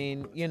that. I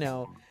mean,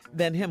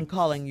 than him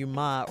calling you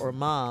Ma or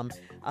Mom.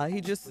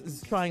 He just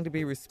is trying to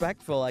be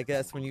respectful, I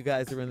guess, when you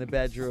guys are in the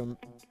bedroom.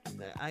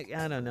 I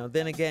don't know.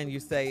 Then again,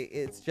 you say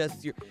it's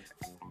just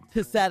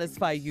to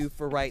satisfy you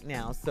for right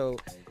now. So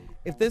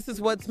if this is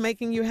what's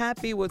making you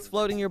happy, what's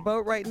floating your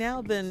boat right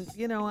now, then,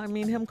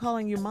 him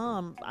calling you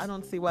Mom, I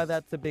don't see why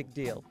that's a big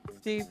deal.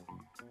 Steve?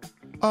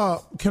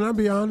 Can I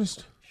be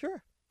honest?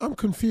 Sure. I'm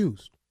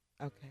confused.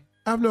 Okay.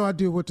 I have no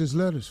idea what this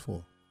letter's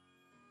for.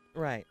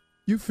 Right.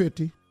 You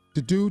 50,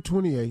 the dude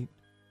 28.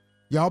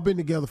 Y'all been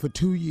together for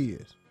 2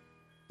 years.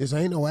 This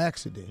ain't no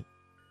accident.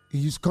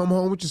 You used to come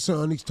home with your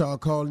son, he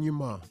started calling you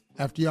Mom.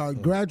 After y'all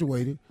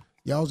graduated,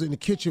 y'all was in the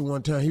kitchen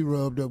one time, he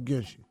rubbed up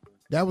against you.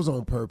 That was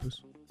on purpose.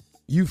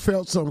 You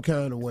felt some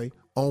kind of way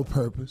on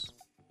purpose.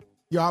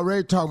 You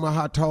already talking about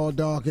how tall,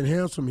 dark, and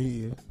handsome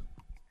he is.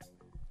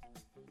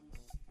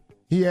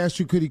 He asked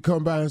you, could he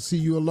come by and see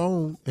you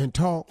alone and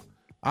talk?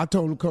 I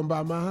told him to come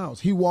by my house.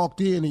 He walked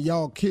in and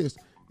y'all kissed,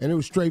 and it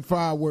was straight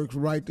fireworks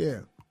right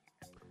there.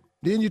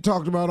 Then you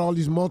talked about all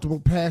these multiple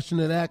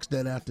passionate acts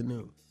that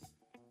afternoon.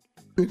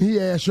 And he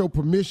asked your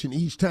permission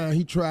each time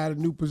he tried a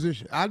new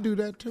position. I do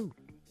that too.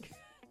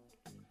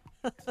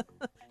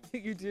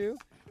 You do?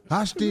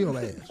 I still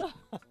ask.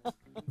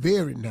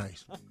 Very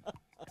nice.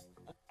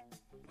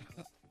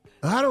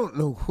 I don't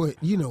know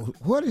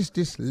what is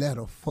this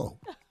letter for?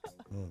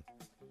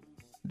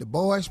 The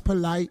boy's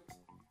polite.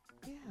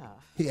 Yeah.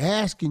 He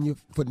asking you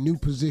for new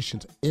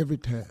positions every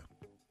time.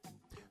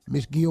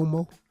 Miss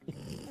Gilmore.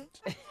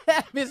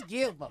 Miss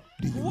Gilmore.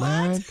 Do you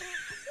mind?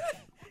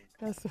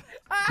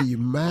 Do you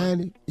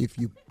mind if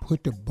you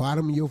put the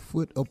bottom of your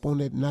foot up on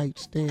that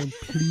nightstand,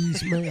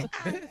 please, ma'am?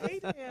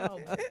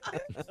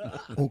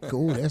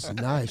 Okay, that's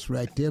nice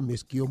right there,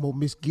 Miss Gilmore.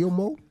 Miss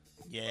Gilmore?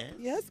 Yes.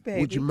 Yes, baby.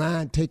 Would you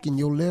mind taking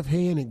your left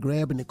hand and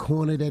grabbing the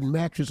corner of that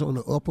mattress on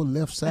the upper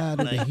left side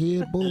of the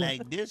headboard?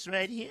 Like this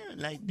right here?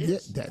 Like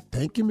this? Yeah,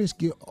 thank you, Miss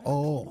Gilmore.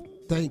 Oh,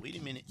 thank Wait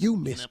a minute. you,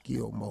 Miss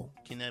Gilmore.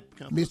 Can I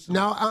come? Miss,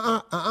 no,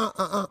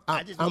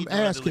 I just I'm need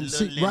asking. to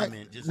rub it with See, right?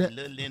 liniment, just a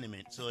little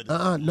liniment.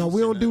 So No,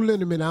 we don't do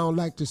liniment. I don't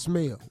like the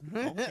smell.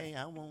 Okay,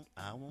 I won't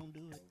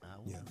do it. I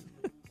won't.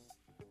 Yeah.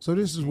 So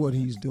this is what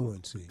he's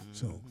doing, see.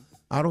 So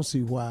I don't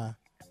see why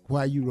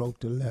you wrote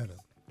the letter.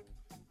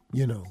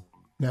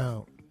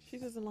 Now. She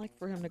doesn't like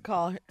for him to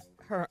call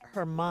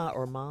her Ma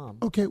or Mom.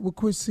 Okay, well,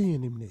 quit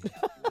seeing him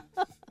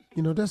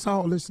then. That's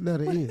all this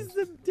letter is.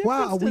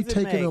 Why are we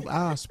taking up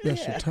our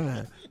special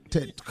time?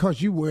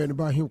 Because you worried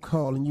about him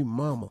calling you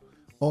Mama.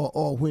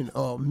 Or when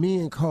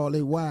men call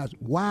their wives.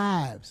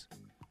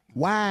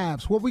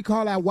 Wives. What we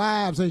call our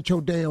wives ain't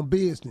your damn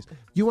business.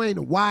 You ain't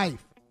a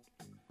wife.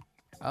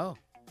 Oh.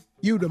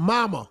 You the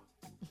mama.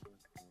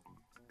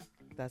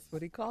 That's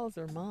what he calls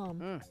her,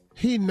 Mom.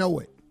 He know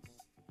it.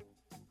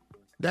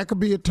 That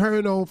could be a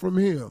turn on from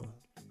him.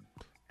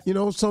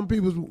 Some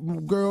people's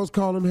girls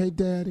call him, hey,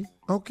 daddy.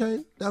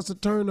 Okay, that's a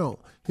turn on.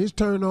 His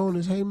turn on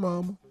is, hey,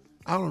 mama.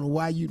 I don't know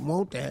why you'd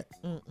want that.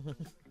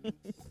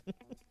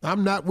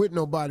 I'm not with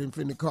nobody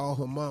finna call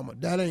her mama.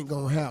 That ain't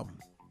gonna happen.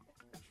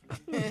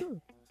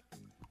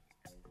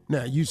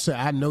 Now, you say,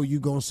 I know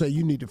you're going to say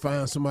you need to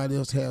find somebody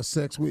else to have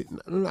sex with.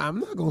 No, I'm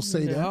not going to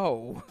say that.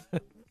 No.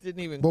 Didn't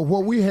even. But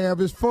what we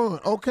have is fun.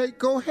 Okay,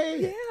 go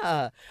ahead.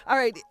 Yeah. All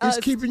right. It's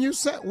keeping you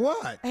set.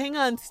 What? Hang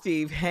on,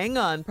 Steve. Hang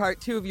on.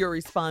 Part 2 of your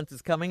response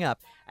is coming up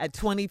at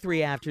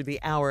 23 after the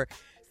hour.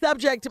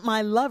 Subject,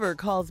 my lover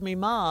calls me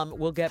mom.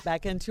 We'll get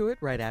back into it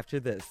right after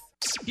this.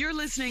 You're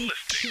listening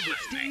to the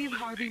Steve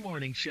Harvey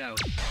Morning Show.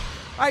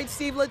 All right,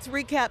 Steve, let's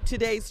recap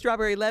today's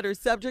Strawberry Letter.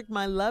 Subject,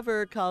 my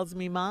lover calls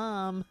me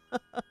mom.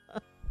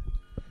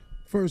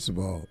 First of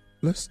all,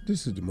 this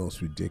is the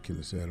most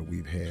ridiculous letter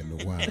we've had in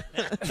a while.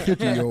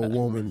 50-year-old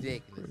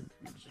woman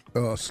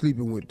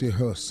sleeping with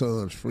her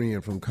son's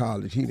friend from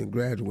college. He done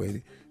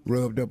graduated,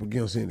 rubbed up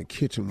against her in the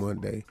kitchen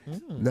one day.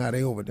 Now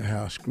they over at the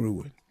house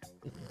screwing.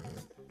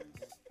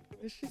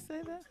 Did she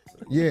say that?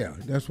 Yeah,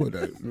 that's what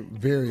a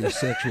very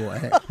sexual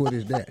act. What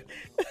is that?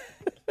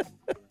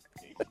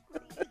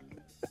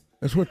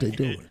 That's what they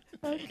doing.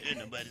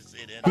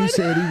 He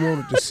said he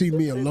wanted to see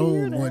me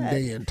alone one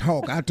day and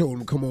talk. I told him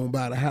to come on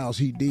by the house.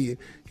 He did.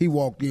 He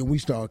walked in. We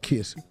started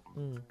kissing.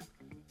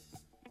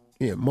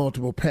 Yeah,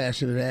 multiple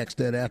passionate acts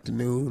that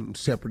afternoon,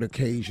 separate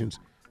occasions.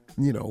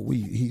 You know,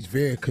 he's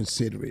very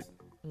considerate.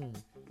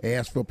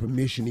 Asks for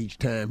permission each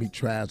time he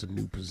tries a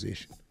new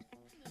position.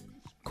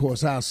 Of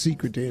course, our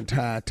secret the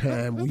entire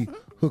time, we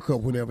hook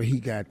up whenever he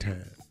got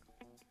time.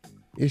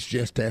 It's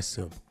just that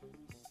simple.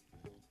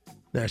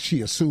 Now,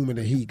 she assuming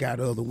that he got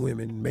other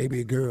women,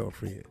 maybe a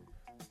girlfriend.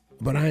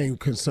 But I ain't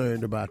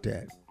concerned about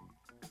that.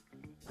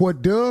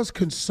 What does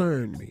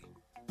concern me,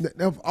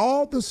 of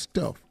all the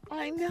stuff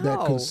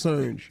that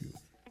concerns you,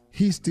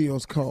 he still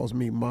calls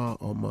me ma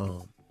or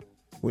mom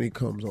when he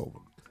comes over.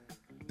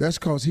 That's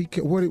because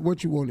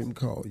what you want him to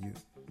call you?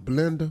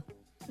 Belinda?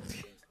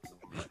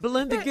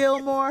 Belinda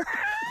Gilmore?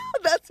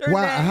 That's her name.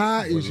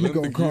 How is he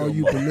going to call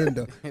you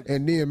Belinda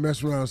and then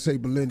mess around and say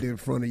Belinda in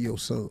front of your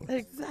son?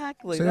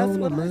 Exactly. Say, That's hold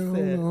what on, man. I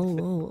said.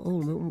 Hold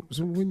on.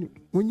 So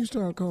when you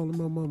start calling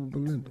my mama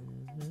Belinda,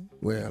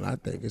 well, I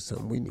think it's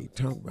something we need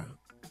to talk about.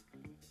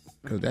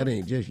 Because that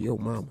ain't just your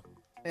mama.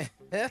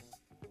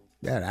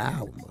 That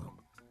our mama.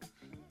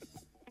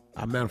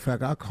 As a matter of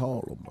fact, I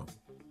call her mama.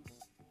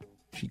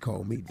 She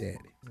called me daddy.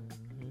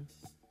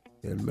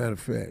 As a matter of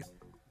fact,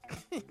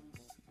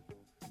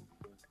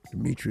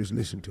 Demetrius,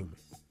 listen to me.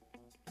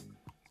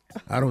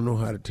 I don't know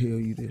how to tell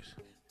you this.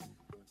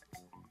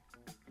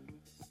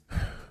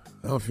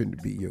 I'm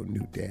finna be your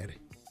new daddy.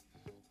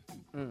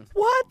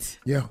 What?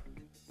 Yeah.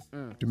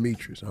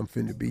 Demetrius, I'm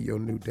finna be your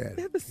new daddy.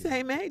 They're the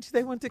same age.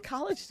 They went to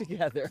college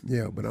together.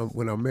 Yeah, but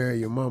when I marry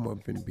your mama, I'm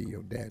finna be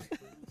your daddy.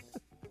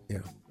 Yeah,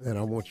 and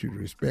I want you to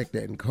respect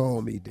that and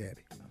call me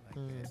daddy.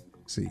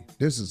 See,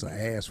 this is an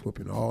ass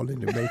whooping all in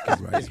the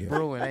making right here.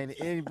 Brewing, ain't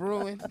it? Ain't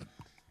brewing?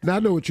 Now, I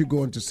know what you're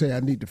going to say. I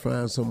need to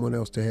find someone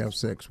else to have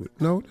sex with.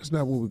 No, that's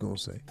not what we're going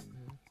to say.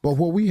 But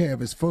what we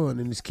have is fun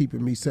and it's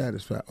keeping me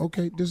satisfied.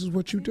 Okay, this is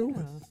what you're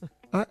doing.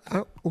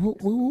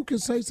 Who can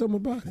say something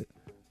about it?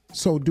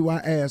 So do I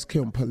ask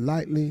him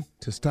politely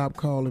to stop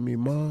calling me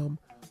mom,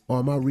 or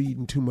am I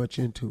reading too much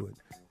into it?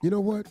 You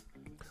know what?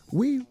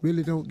 We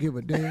really don't give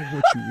a damn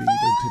what you read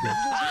into this.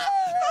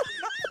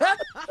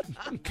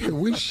 Can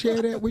we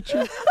share that with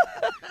you?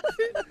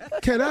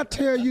 Can I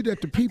tell you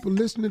that the people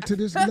listening to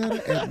this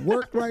letter at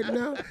work right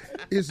now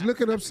is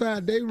looking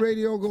upside their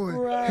radio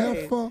going,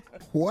 heifer,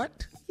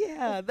 what?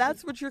 Yeah,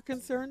 that's what you're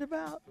concerned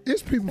about?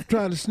 It's people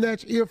trying to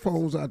snatch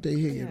earphones out their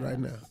head right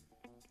now.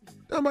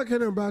 I'm not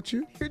kidding about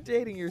you. You're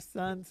dating your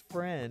son's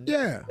friend.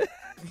 Yeah.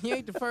 He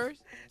ain't the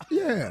first?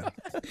 Yeah.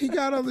 He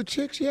got other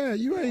chicks. Yeah,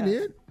 you ain't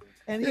it.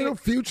 And he don't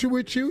future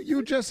with you.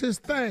 You just his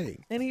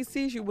thing. And he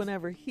sees you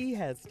whenever he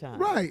has time.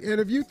 Right. And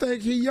if you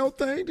think he your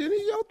thing, then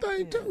he your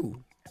thing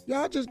too.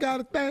 Y'all just got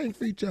a thing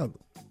for each other.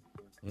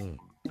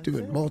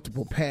 Doing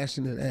multiple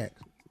passionate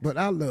acts. But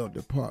I love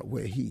the part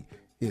where he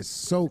is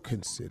so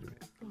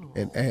considerate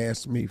and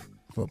asks me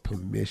for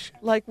permission.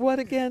 Like what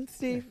again,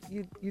 Steve?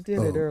 You did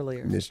it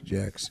earlier. Miss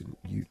Jackson,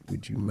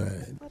 would you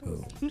mind?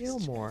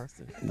 Gilmore.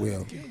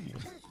 Well,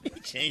 We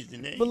changed the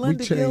name. Belinda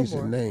we changed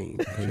Gilmore. the name.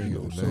 You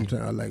know,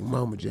 sometimes I like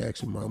Mama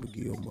Jackson, Mama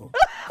Gilmore,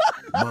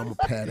 Mama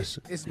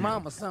Patterson. It's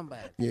Mama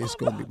somebody. Yeah, it's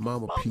gonna be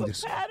Mama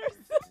Peterson.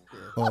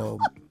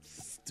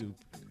 Stupid.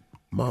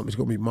 Mom, it's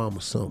gonna be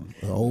Mama something,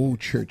 an old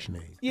church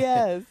name.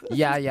 Yes.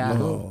 Yeah.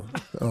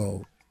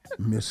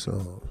 Miss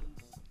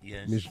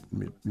Yes.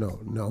 no,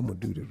 I'm gonna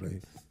do this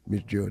right.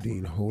 Miss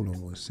Geraldine, hold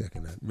on one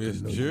second.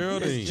 Miss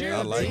Geraldine,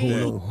 I like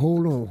that.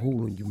 Hold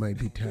on. You might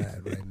be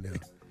tired right now.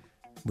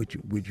 But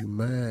would you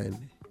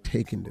mind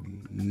taking the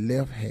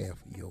left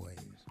half of your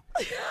ass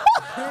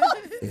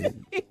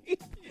and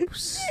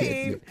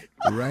setting it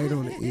right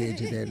on the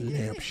edge of that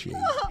lampshade?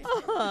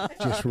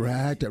 Just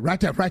right there,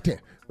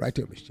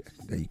 Miss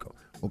Jackson. There you go.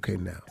 Okay,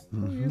 now.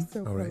 You're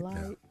so all right polite.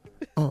 now.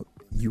 Oh,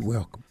 you're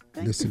welcome.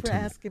 Thank Listen you for to me.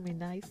 asking me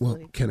nicely. Well,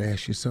 can I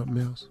ask you something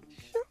else?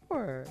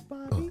 Sure,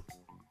 Bobby.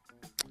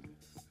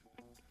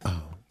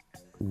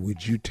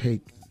 Would you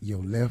take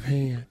your left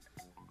hand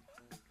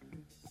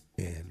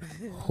and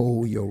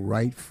hold your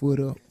right foot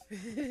up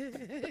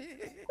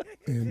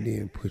and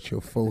then put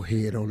your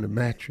forehead on the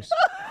mattress.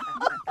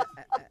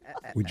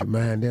 Would you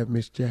mind that,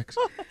 Miss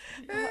Jackson?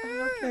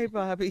 Okay,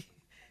 Bobby.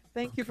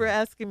 Thank you for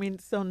asking me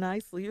so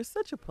nicely. You're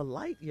such a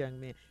polite young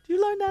man. Did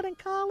you learn that in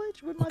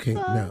college with my Okay,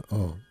 son?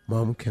 now,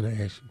 Mama, can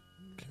I ask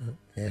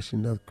you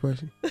another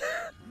question?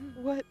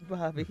 What,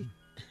 Bobby?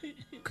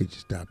 Could you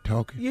stop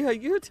talking? Yeah,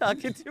 you're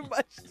talking too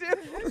much, too.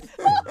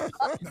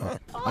 No,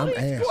 All I'm these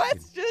asking.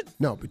 questions.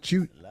 No, but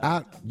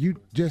I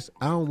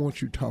don't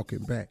want you talking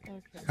back.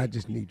 Okay. I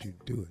just need you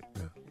to do it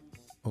now.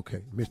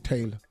 Okay, Miss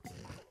Taylor.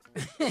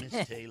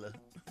 Miss Taylor.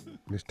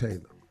 Miss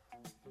Taylor.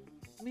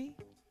 Me?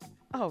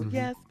 Oh,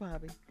 yes,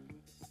 Bobby.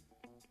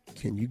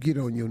 Can you get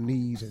on your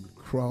knees and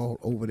crawl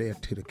over there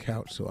to the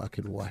couch so I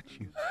can watch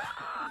you?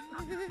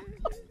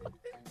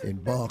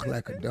 And bark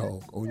like a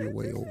dog on your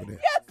way over there.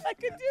 Yes, I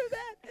can do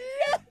that.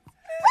 Yes.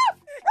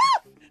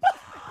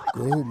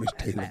 Go, Miss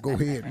Taylor. Go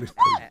ahead, Miss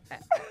Taylor.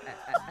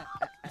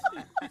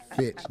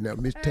 Fetch. Now,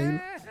 Miss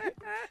Taylor.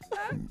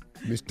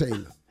 Miss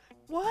Taylor.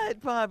 What,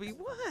 Bobby?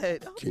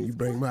 What? Oh, Can you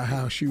bring my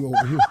house shoe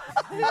over here?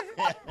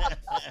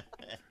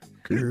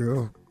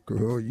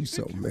 Girl, you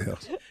something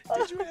else. Did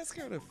you ask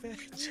her to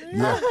fetch?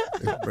 Yeah,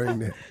 let's bring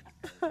that.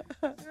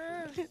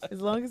 As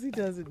long as he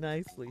does it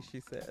nicely,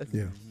 she says.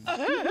 Yeah.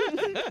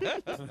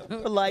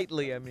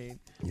 Politely, I mean.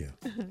 Yeah.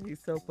 He's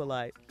so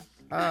polite.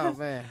 Oh,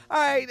 man. All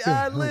right,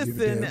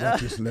 listen.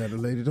 This letter,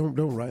 lady. Don't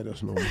write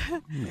us no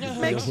more.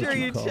 Make sure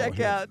you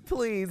check out,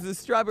 please, the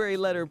Strawberry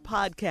Letter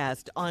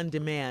podcast on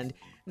demand.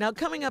 Now,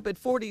 coming up at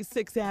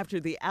 46 after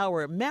the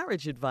hour,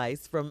 marriage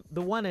advice from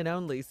the one and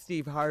only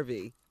Steve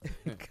Harvey.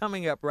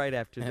 Coming up right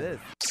after this.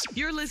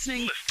 You're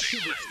listening to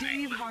the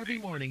Steve Harvey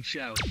Morning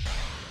Show.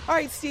 All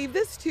right, Steve,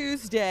 this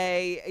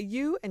Tuesday,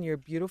 you and your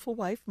beautiful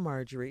wife,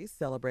 Marjorie,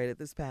 celebrated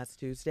this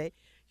past Tuesday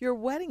your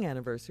wedding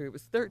anniversary. It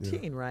was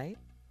 13, right?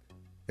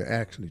 Yeah,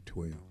 actually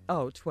 12.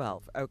 Oh,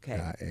 12. Okay.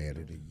 I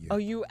added a year. Oh,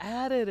 you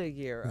added a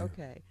year. Yeah.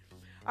 Okay.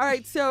 All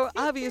right, so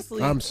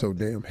obviously... I'm so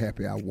damn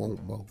happy I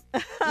won't mow.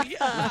 Good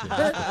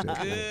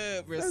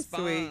response.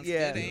 Sweet.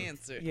 Yeah. Good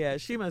answer. Yeah,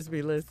 she must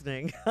be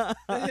listening.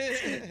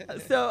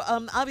 So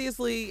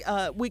obviously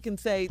we can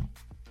say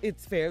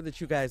it's fair that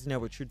you guys know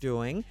what you're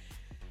doing.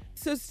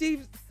 So,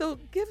 Steve,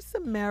 give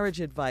some marriage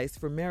advice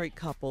for married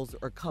couples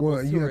or couples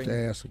well, who you are... have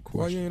to ask a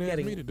question. Why you ain't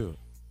asking me to do it?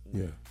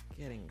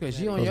 Yeah.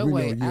 Because you're on your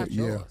way out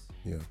yours.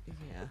 Yeah.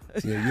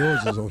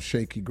 Yours is on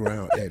shaky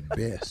ground at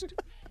best.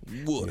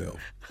 Well...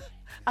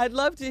 I'd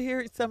love to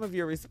hear some of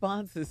your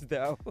responses,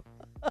 though.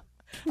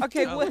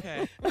 Okay.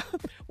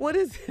 What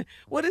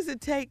does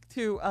it take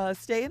to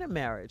stay in a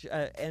marriage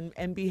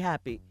and be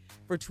happy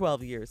for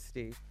 12 years,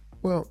 Steve?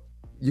 Well,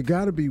 you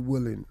got to be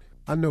willing.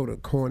 I know the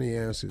corny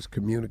answer is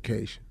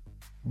communication,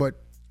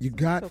 but you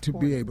got to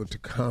be able to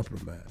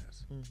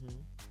compromise. Mm-hmm.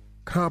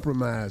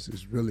 Compromise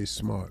is really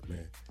smart,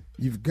 man.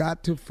 You've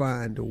got to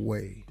find a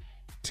way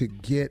to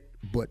get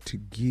but to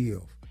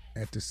give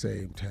at the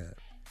same time.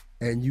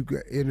 And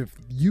if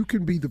you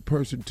can be the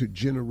person to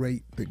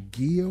generate the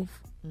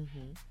give,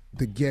 mm-hmm.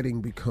 the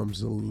getting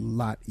becomes a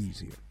lot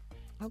easier.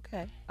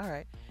 Okay, all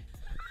right.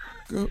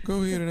 Go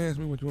ahead and ask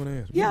me what you want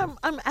to ask me. Yeah,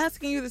 I'm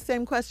asking you the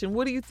same question.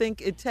 What do you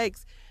think it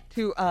takes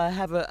to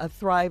have a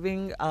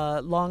thriving,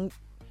 long,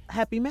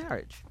 happy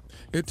marriage?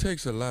 It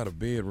takes a lot of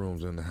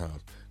bedrooms in the house.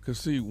 Because,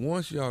 see,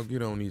 once y'all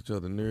get on each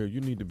other's nerves,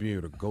 you need to be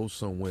able to go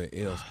somewhere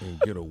else and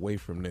get away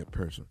from that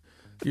person.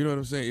 You know what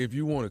I'm saying? If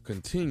you want to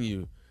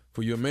continue...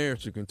 For your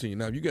marriage to continue.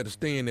 Now, if you got to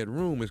stay in that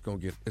room, it's gonna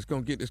get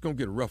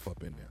rough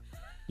up in there.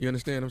 You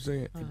understand what I'm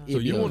saying? Uh-huh. So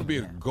you want to be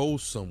able to go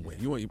somewhere.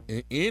 You want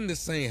in the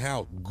same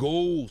house,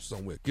 go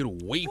somewhere, get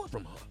away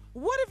from her.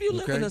 What if you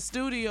live in a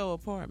studio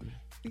apartment?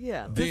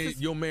 Yeah. Then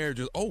your marriage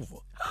is over.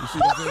 You see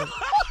what I'm saying?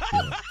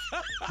 Yeah.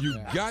 You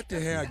got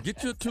to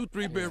get your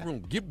 2-3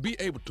 bedroom. Be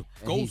able to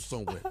go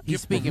somewhere.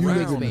 He's speaking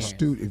from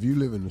experience. If you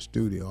live in the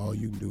studio, all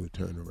you can do is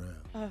turn around.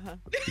 Uh-huh.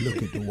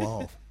 Look at the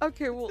wall.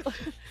 Okay, well.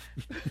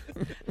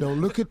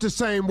 Don't look at the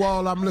same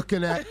wall I'm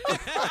looking at.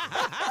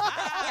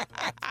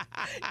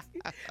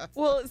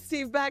 Well,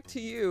 Steve, back to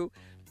you.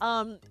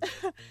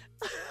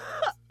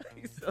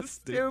 He's so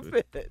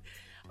stupid.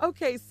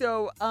 Okay,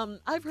 so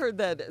I've heard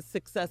that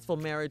successful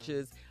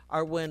marriages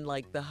are when,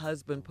 like, the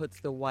husband puts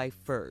the wife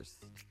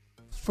first.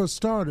 For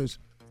starters,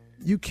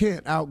 you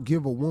can't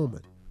outgive a woman.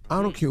 I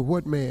don't care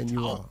what man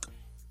you are.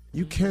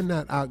 You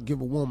cannot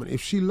outgive a woman.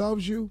 If she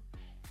loves you,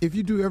 if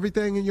you do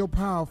everything in your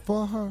power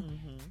for her,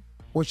 mm-hmm.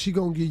 what she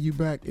gonna give you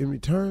back in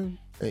return,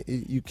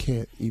 you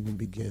can't even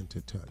begin to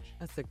touch.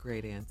 That's a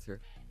great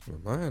answer.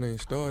 Well, mine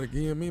ain't started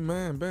giving me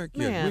mine back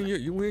yet.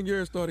 When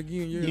yours started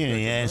giving yours you back?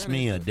 ain't asked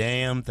me a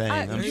damn thing.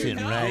 I'm sitting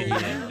right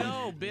here.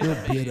 You're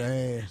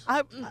bitter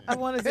ass. I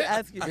wanted to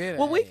ask you.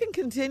 Well, we can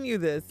continue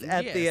this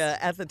at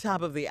the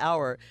top of the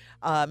hour.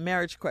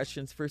 Marriage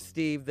questions for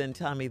Steve, then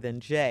Tommy, then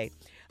Jay.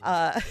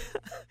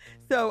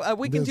 So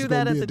we can do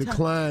that at the top. There's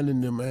decline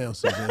in them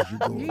answers as you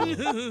go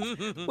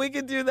on. We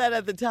can do that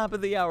at the top of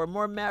the hour.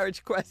 More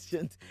marriage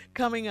questions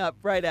coming up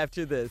right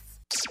after this.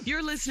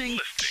 You're listening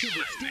to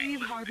the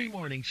Steve Harvey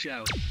Morning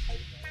Show.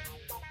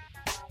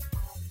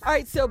 All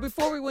right, so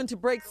before we went to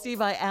break,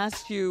 Steve, I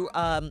asked you,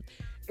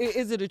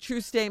 is it a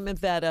true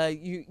statement that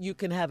you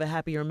can have a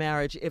happier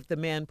marriage if the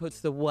man puts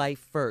the wife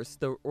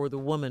first or the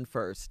woman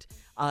first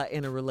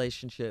in a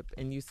relationship?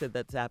 And you said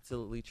that's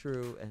absolutely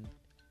true, and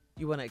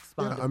you want to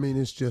expand. Yeah, I mean,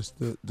 it's just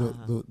the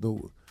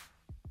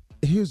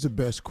here's the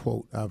best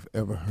quote I've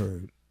ever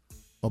heard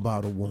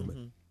about a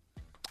woman.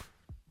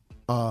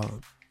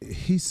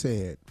 He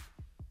said,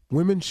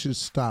 women should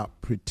stop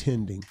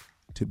pretending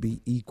to be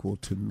equal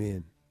to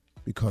men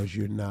because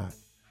you're not.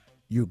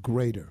 You're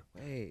greater.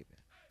 Babe.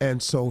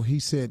 And so he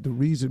said the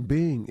reason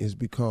being is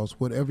because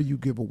whatever you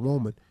give a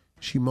woman,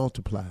 she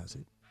multiplies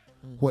it.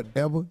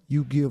 Whatever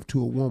you give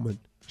to a woman,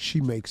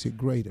 she makes it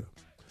greater.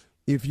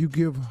 If you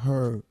give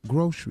her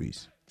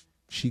groceries,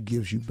 she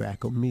gives you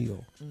back a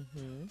meal.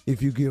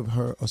 If you give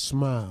her a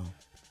smile,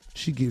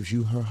 she gives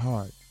you her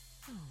heart.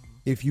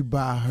 If you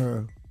buy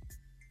her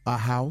a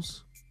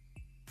house,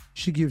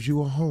 she gives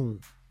you a home.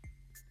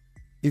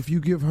 If you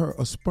give her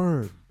a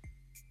sperm,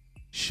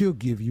 she'll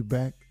give you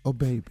back a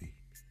baby.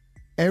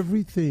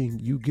 Everything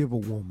you give a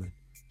woman,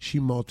 she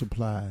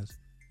multiplies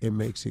and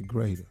makes it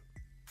greater.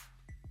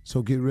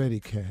 So get ready,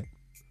 Kat.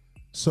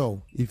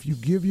 So if you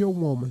give your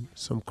woman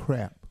some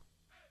crap,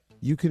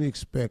 you can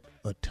expect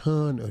a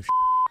ton of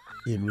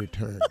in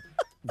return.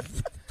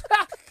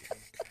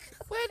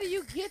 Where do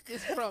you get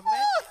this from,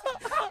 man?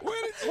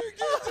 Where did you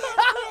get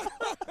that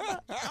from?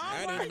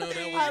 I didn't know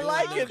that was I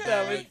like it,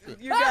 though.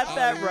 You got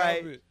that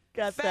right.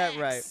 Got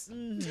Facts.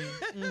 that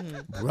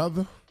right.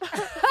 Brother,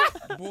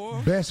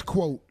 Boy. best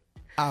quote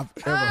I've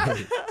ever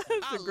heard.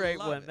 That's a great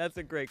one. That's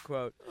a great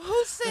quote.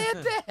 Who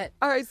said that?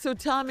 All right, so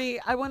Tommy,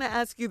 I want to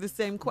ask you the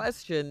same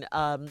question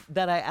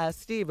that I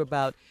asked Steve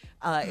about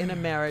in a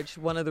marriage.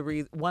 One of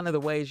the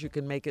ways you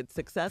can make it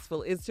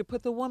successful is to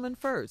put the woman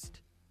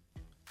first.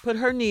 Put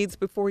her needs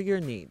before your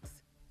needs.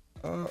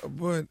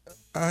 But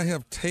I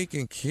have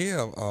taken care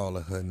of all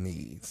of her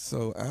needs,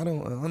 so I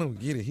don't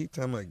get it. He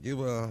talking about give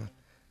her a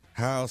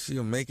house,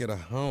 she'll make it a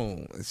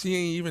home. She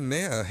ain't even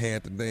there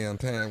half the damn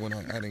time when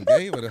I done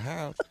gave her the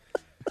house.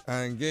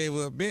 I done gave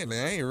her a Bentley.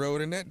 I ain't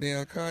rode in that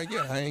damn car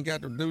yet. I ain't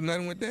got to do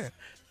nothing with that.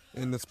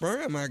 And the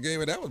sperm I gave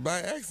her, that was by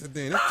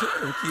accident. It's two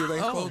of them kids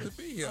ain't supposed to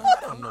be here.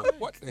 I don't know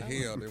what the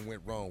hell that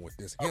went wrong with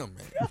this him,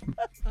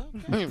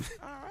 man.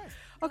 All right.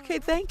 Okay,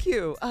 thank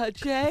you.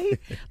 Jay,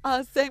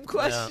 same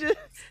question.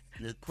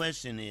 Well, the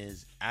question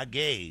is, I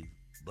gave,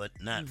 but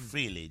not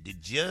freely. The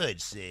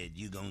judge said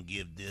you gonna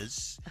give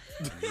this,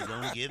 and you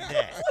gonna give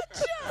that.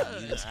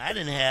 I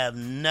didn't have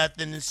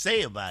nothing to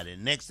say about it.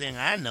 Next thing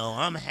I know,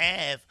 I'm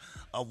half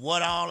of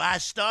what all I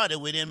started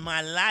with in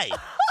my life.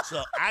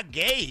 So I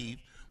gave,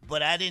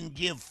 but I didn't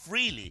give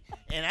freely,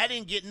 and I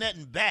didn't get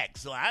nothing back.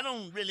 So I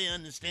don't really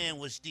understand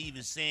what Steve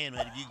is saying.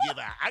 But if you give,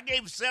 I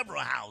gave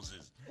several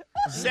houses,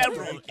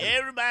 several.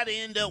 Everybody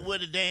end up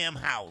with a damn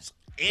house.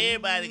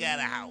 Everybody got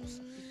a house.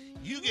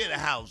 You get a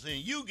house, and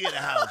you get a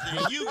house,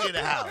 and you get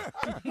a house.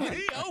 And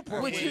you get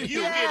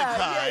a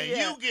car, and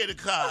you get a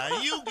car,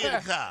 and you get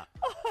a car.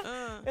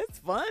 It's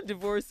fun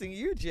divorcing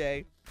you,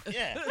 Jay.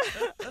 Yeah,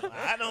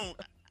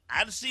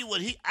 I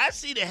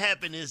see the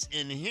happiness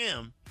in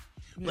him,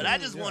 but I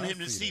just want him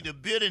to see the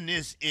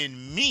bitterness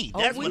in me.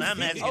 That's what I'm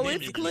asking him to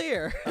it's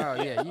clear.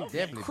 Oh, yeah, you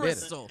definitely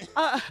Crystal.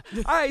 All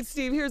right,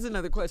 Steve, here's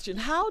another question.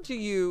 How do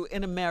you,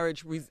 in a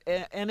marriage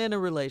and in a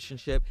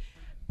relationship,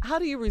 how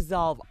do you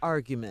resolve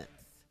arguments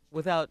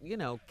without,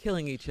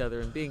 killing each other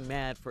and being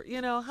mad for,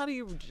 how do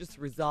you just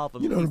resolve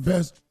them?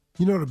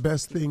 The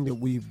best thing that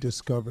we've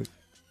discovered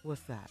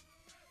What's that?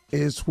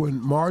 is when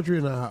Marjorie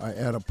and I are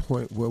at a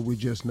point where we're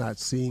just not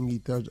seeing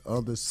each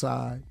other's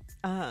side.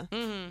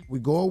 We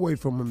go away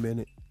from a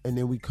minute, and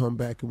then we come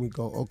back and we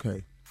go,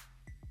 okay,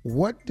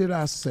 what did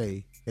I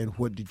say and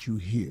what did you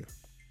hear?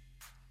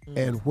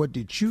 And what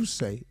did you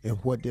say and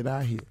what did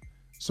I hear?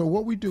 So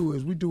what we do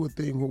is we do a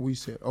thing where we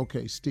say,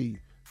 okay, Steve,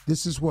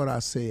 this is what I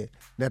said.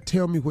 Now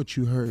tell me what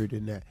you heard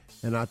in that.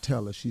 And I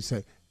tell her, she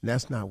said,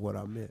 that's not what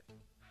I meant.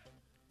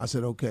 I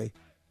said, okay,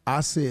 I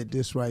said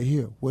this right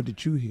here. What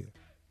did you hear?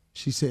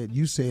 She said,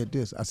 you said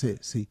this. I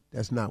said, see,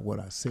 that's not what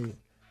I said.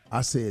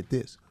 I said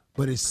this.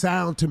 But it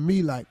sounded to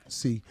me like,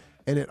 see,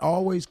 and it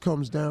always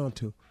comes down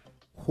to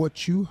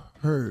what you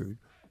heard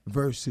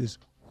versus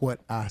what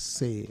I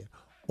said,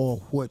 or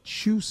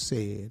what you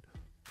said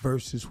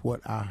versus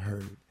what I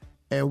heard.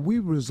 And we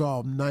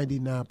resolve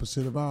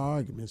 99% of our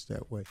arguments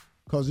that way,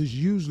 because it's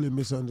usually a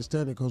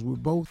misunderstanding, because we're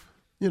both,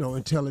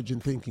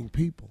 intelligent thinking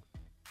people.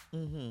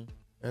 And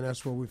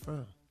that's what we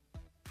found.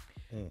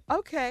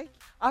 Okay.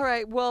 All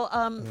right. Well,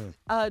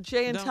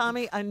 Jay and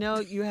Tommy, I know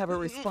you have a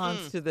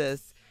response to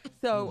this.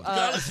 So,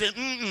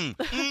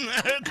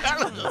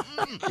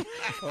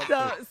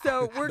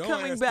 so we're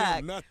coming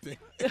back.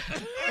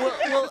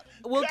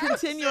 We'll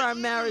continue our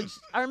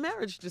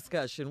marriage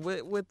discussion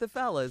with the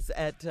fellas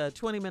at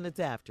 20 minutes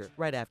after,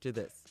 right after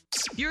this.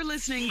 You're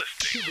listening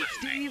to the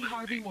Steve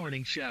Harvey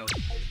Morning Show.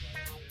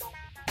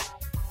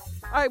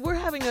 All right, we're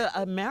having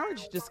a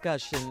marriage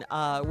discussion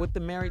with the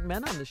married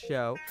men on the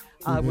show.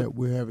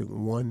 We're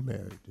having one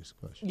marriage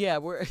discussion. Yeah,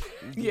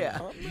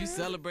 yeah. You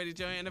celebrated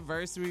your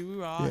anniversary. We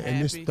were all happy.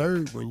 And this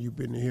third one you've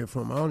been to hear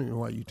from, I don't even know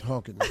why you're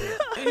talking about.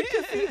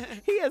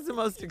 He has the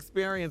most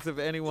experience of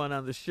anyone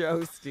on the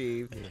show,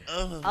 Steve.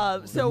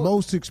 The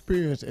most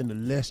experience and the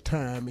less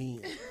time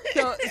in.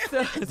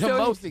 The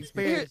most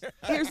experience.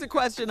 Here's the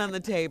question on the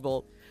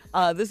table.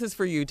 This is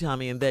for you,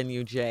 Tommy, and then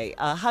you, Jay.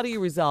 How do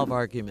you resolve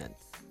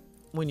arguments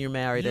when you're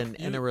married and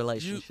in a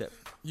relationship?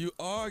 You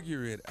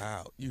argue it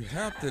out. You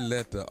have to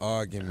let the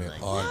argument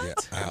argue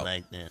out. I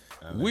like that.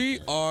 We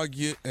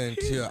argue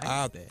until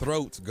our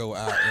throats go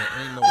out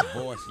and ain't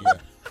no voice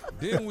left.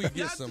 Then we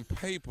get some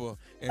paper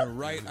and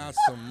write out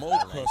some more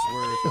cuss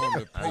words on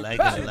the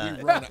paper.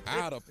 We run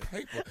out of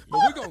paper. But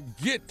we're going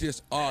to get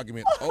this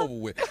argument over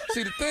with.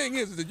 See, the thing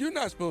is that you're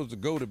not supposed to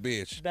go to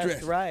bed stressed.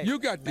 That's right. You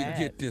got to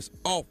get this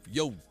off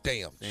your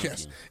damn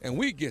chest. And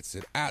we gets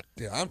it out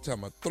there. I'm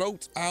talking about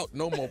throats out,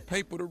 no more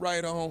paper to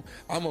write on.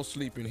 I'm going to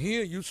sleep in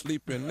here, you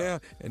sleep in there.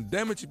 And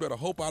damn it, you better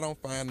hope I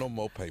don't find no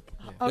more paper.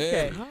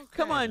 Okay.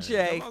 Come on,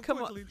 Jay. Come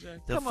on quickly, Jay.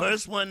 The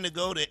first one to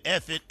go to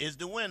F it is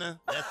the winner.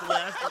 That's the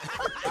last one.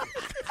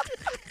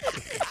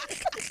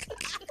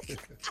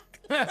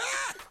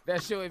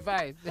 That's your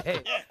advice.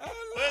 Hey.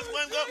 First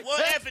one go. Well,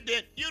 F it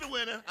then. You the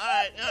winner.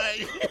 All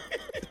right.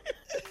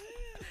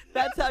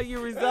 That's how you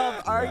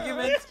resolve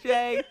arguments,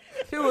 Jay.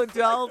 Two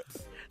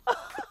adults.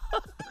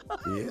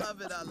 Yeah.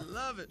 I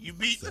love it. You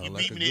beat me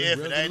to F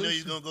it. I didn't know you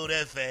was going to go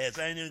that fast.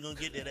 I ain't even going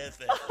to get there that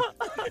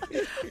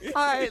fast.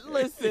 All right,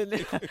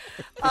 listen.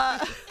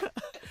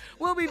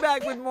 We'll be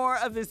back with more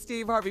of the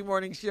Steve Harvey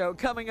Morning Show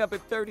coming up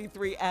at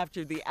 33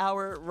 after the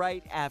hour,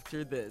 right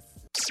after this.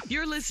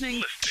 You're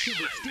listening to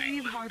the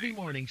Steve Harvey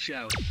Morning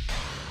Show.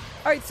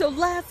 All right, so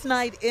last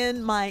night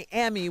in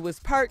Miami was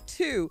part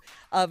 2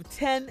 of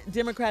 10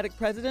 Democratic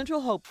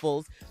presidential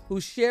hopefuls who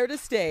shared a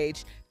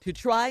stage to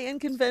try and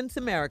convince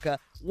America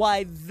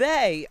why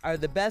they are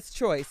the best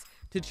choice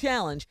to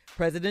challenge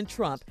President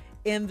Trump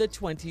in the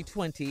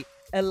 2020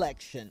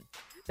 election.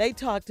 They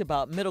talked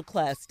about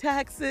middle-class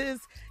taxes,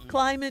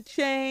 climate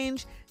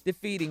change,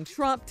 defeating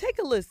Trump. Take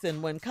a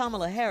listen when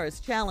Kamala Harris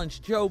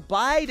challenged Joe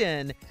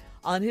Biden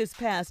on his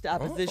past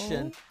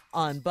opposition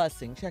on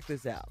busing. Check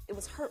this out. It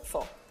was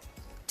hurtful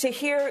to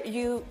hear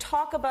you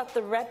talk about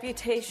the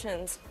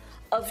reputations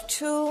of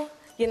 2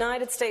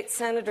 United States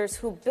senators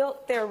who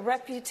built their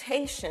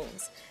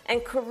reputations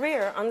and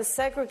career on the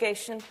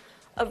segregation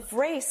of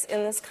race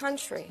in this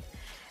country.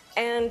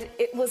 And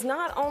it was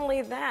not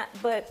only that,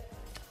 but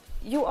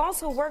you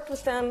also worked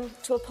with them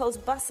to oppose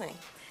busing.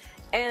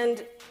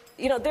 And,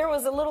 there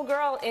was a little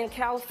girl in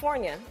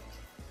California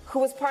who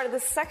was part of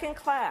the second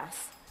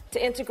class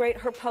to integrate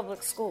her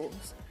public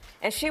schools.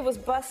 And she was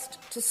bused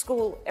to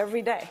school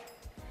every day.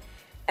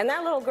 And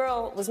that little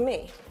girl was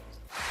me.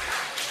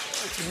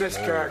 It's a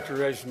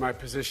mischaracterization of my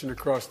position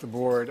across the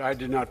board. I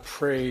did not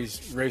praise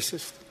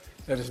racist.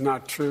 That is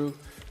not true.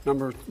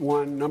 Number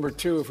one. Number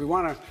two, if we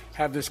want to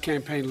have this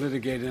campaign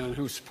litigated on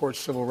who supports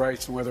civil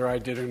rights and whether I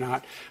did or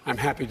not, I'm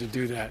happy to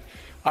do that.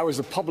 I was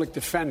a public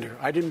defender.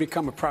 I didn't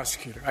become a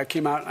prosecutor. I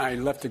came out and I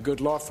left a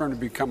good law firm to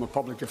become a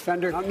public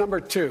defender. Number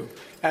two,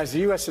 as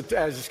the Vice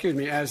President of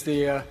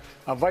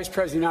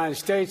the United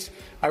States,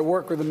 I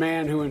work with a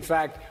man who, in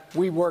fact,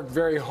 we worked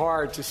very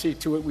hard to see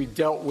to it we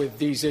dealt with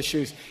these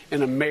issues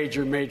in a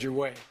major, major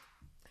way.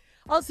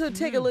 Also,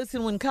 take a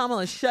listen when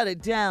Kamala shut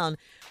it down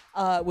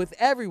with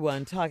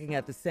everyone talking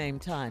at the same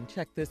time.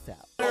 Check this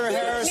out.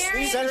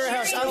 Senator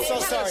Harris, I'm so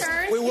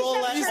sorry. We will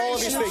let all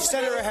of you speak.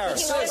 Senator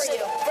Harris.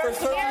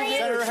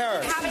 Senator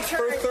Harris.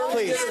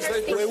 Please,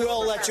 we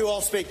will let you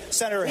all speak.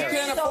 Senator Harris. We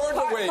can't afford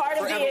to wait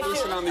for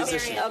evolution on these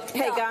issues.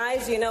 Okay,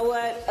 guys, you know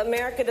what?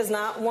 America does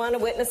not want to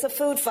witness a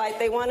food fight.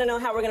 They want to know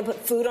how we're going to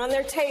put food on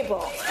their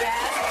table.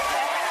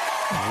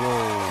 Yes?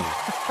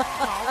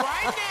 All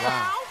right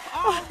now.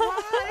 All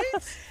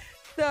right.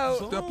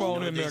 So, step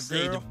on in there,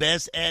 say girl. the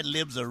best ad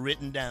libs are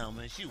written down,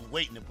 man. She was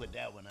waiting to put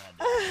that one out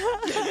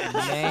there.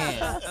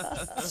 Man.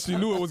 She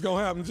knew it was going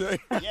to happen, Jay.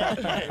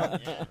 Yeah.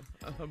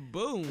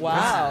 Boom.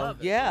 Wow.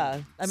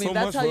 Yeah. I mean, so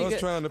that's much how for you us get.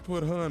 trying to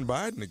put her and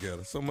Biden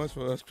together. So much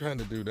for us trying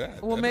to do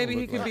that. Well, That maybe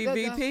don't he look could like-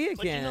 be VP again.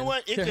 But you know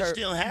what? It to could her.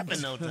 still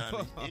happen, though,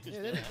 Tommy. It could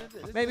still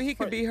happen. Maybe he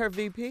could be her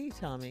VP,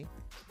 Tommy.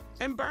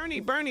 And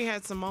Bernie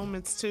had some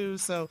moments too.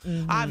 So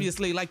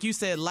obviously, like you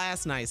said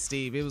last night,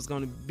 Steve, it was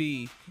going to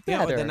be,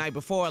 Better. the night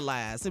before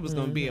last, it was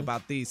going to be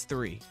about these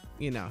three,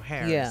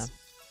 Harris, Yeah.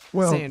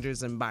 Well,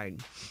 Sanders, and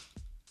Biden.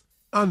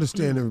 I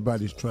understand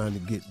everybody's trying to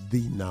get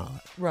the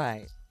nod.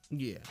 Right.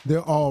 Yeah. They're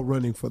all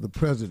running for the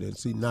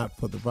presidency, not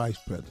for the vice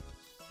president.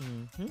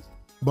 Mm-hmm.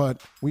 But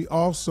we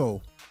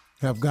also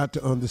have got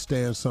to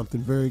understand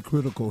something very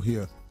critical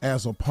here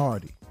as a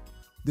party.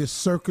 This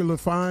circular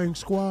firing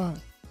squad,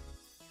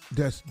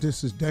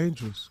 this is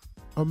dangerous.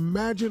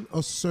 Imagine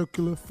a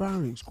circular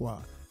firing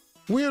squad.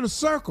 We're in a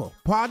circle,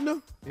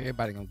 partner.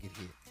 Everybody gonna get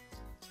hit.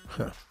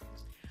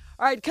 All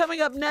All right, coming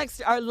up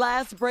next, our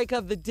last break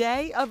of the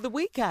day, of the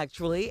week,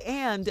 actually,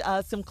 and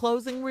some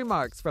closing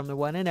remarks from the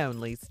one and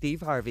only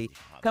Steve Harvey.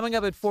 Coming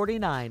up at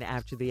 49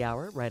 after the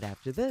hour, right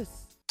after this.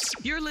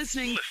 You're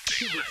listening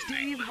to the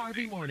Steve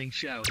Harvey Morning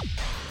Show.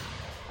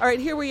 All right,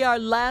 here we are,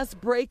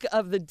 last break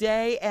of the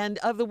day and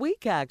of the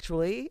week,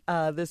 actually.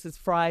 This is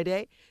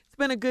Friday. It's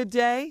been a good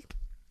day,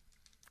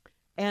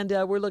 and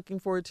we're looking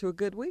forward to a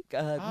good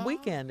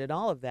weekend and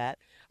all of that.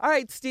 All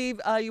right,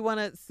 Steve, you want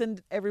to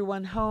send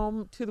everyone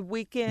home to the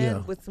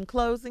weekend with some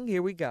closing?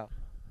 Here we go.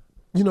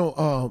 You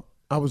know,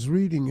 I was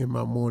reading in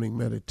my morning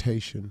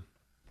meditation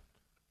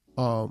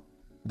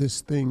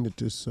this thing that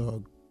this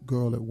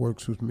girl that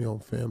works with me on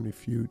Family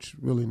Feud, she's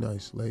a really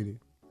nice lady.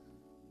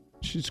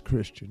 She's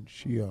Christian.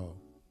 She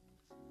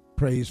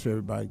prays for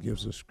everybody,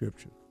 gives us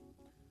scripture.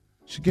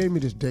 She gave me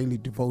this daily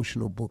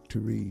devotional book to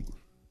read.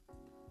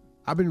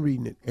 I've been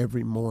reading it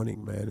every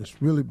morning, man.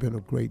 It's really been a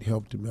great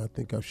help to me. I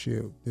think I've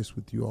shared this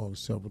with you all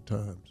several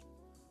times.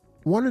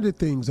 One of the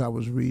things I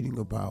was reading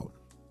about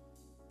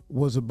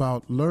was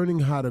about learning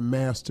how to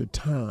master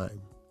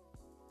time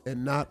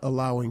and not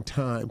allowing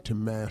time to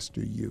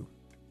master you.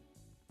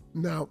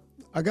 Now,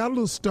 I got a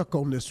little stuck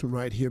on this one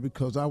right here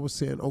because I was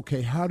saying,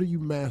 okay, how do you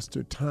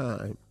master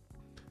time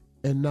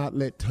and not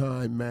let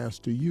time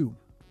master you?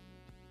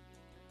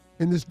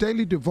 In this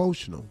daily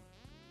devotional,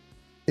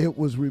 it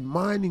was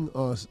reminding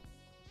us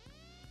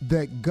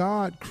that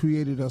God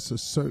created us a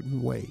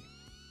certain way.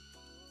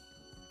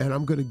 And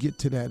I'm going to get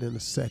to that in a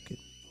second.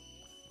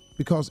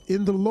 Because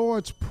in the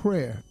Lord's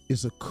Prayer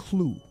is a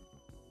clue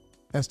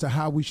as to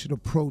how we should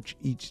approach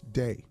each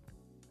day.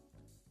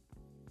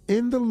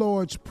 In the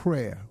Lord's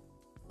Prayer,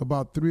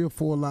 about 3 or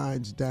 4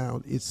 lines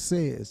down, it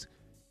says,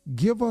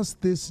 "Give us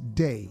this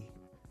day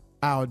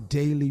our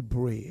daily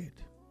bread."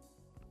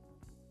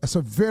 That's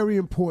a very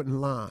important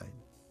line.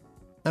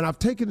 And I've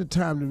taken the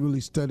time to really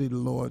study the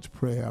Lord's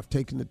Prayer. I've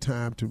taken the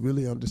time to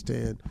really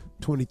understand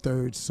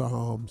 23rd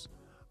Psalms,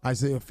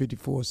 Isaiah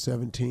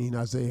 54:17,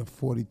 Isaiah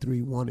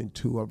 43:1 and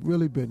 2. I've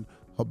really been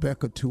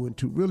Habakkuk 2 and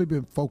 2, really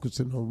been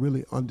focusing on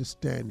really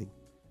understanding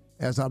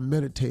as I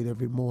meditate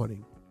every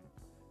morning.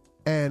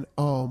 And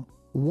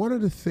one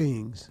of the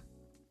things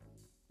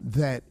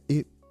that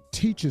it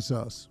teaches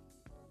us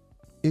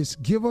is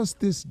give us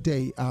this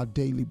day our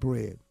daily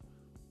bread.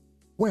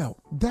 Well,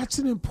 that's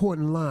an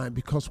important line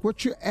because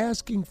what you're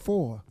asking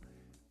for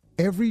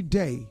every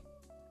day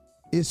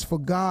is for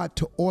God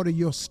to order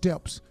your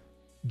steps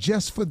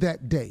just for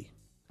that day.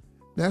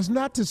 That's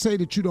not to say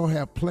that you don't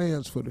have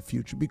plans for the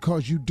future,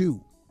 because you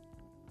do.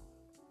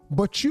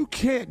 But you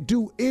can't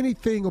do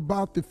anything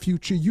about the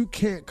future. You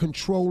can't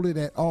control it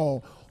at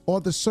all,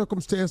 or the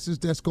circumstances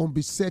that's going to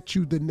beset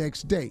you the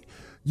next day.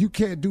 You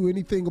can't do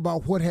anything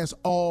about what has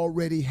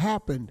already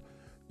happened.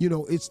 You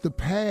know, it's the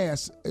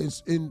past.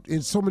 It's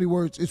in so many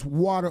words, it's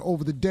water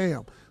over the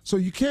dam. So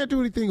you can't do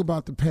anything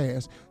about the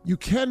past. You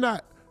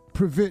cannot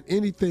prevent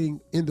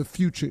anything in the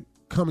future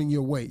coming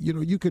your way. You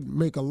know, you could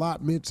make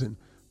allotments and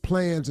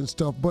plans and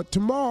stuff, but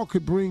tomorrow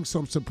could bring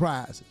some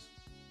surprises.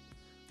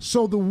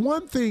 So the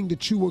one thing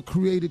that you were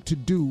created to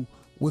do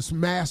was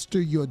master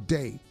your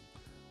day.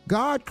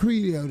 God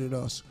created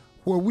us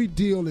where we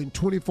deal in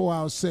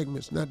 24-hour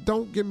segments. Now,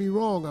 don't get me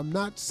wrong. I'm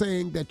not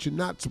saying that you're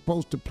not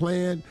supposed to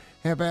plan,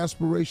 have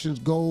aspirations,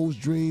 goals,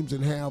 dreams,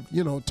 and have,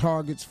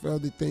 targets for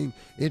everything,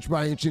 inch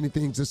by inch,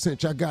 anything's a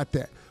cinch. I got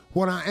that.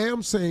 What I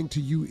am saying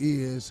to you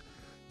is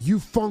you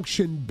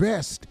function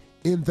best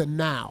in the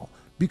now,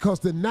 because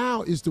the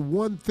now is the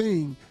one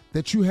thing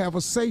that you have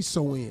a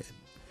say-so in.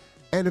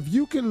 And if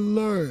you can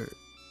learn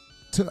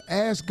to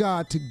ask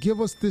God to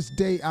give us this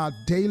day our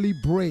daily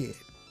bread,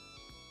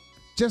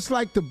 just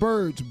like the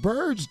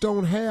birds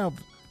don't have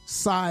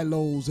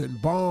silos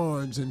and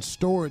barns and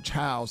storage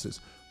houses.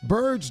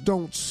 Birds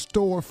don't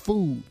store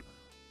food.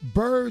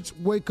 Birds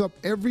wake up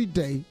every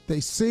day, they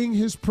sing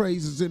his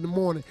praises in the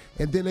morning,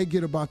 and then they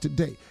get about the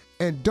day.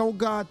 And don't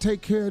God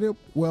take care of them?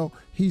 Well,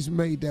 he's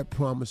made that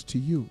promise to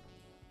you.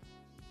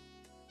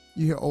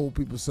 You hear old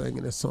people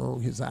singing that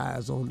song, "His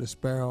eyes on the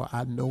sparrow,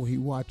 I know he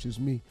watches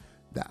me."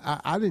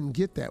 I didn't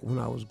get that when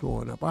I was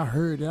growing up. I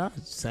heard it, I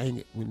sang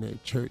it when they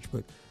church,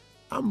 but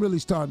I'm really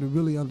starting to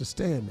really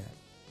understand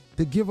that.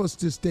 To give us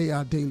this day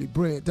our daily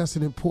bread, that's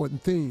an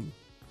important thing.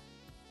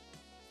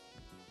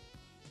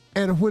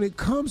 And when it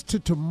comes to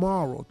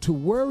tomorrow, to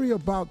worry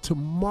about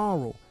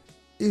tomorrow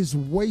is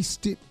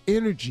wasted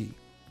energy,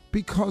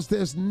 because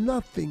there's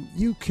nothing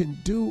you can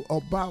do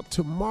about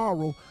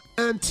tomorrow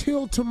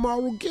until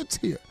tomorrow gets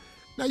here.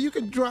 Now, you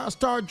can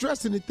start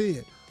addressing it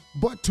then,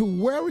 but to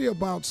worry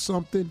about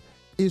something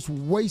is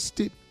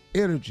wasted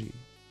energy,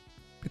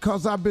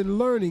 because I've been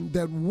learning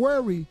that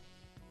worry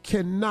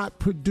cannot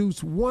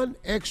produce 1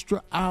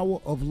 extra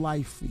hour of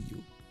life for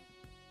you.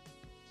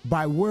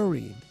 By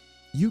worrying,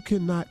 you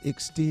cannot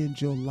extend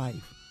your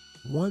life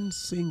 1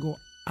 single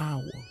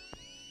hour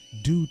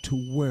due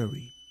to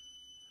worry.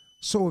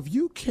 So if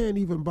you can't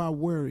even by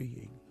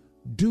worrying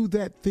do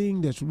that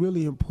thing that's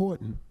really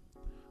important,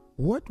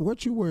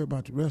 what you worry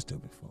about the rest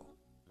of it for?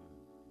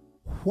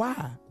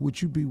 Why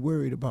would you be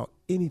worried about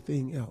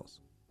anything else?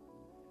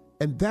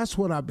 And that's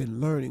what I've been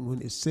learning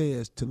when it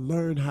says to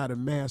learn how to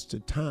master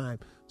time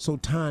so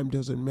time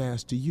doesn't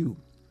master you.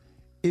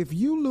 If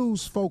you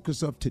lose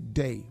focus of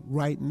today,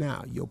 right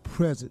now, your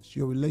presence,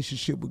 your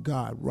relationship with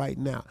God right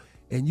now,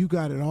 and you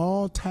got it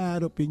all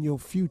tied up in your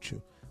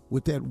future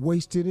with that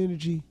wasted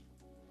energy,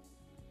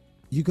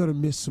 you're going to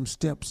miss some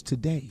steps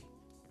today.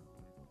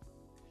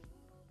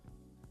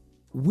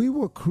 We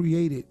were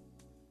created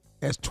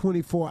as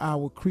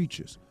 24-hour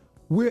creatures.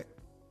 We're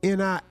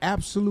in our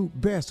absolute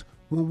best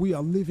when we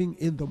are living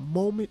in the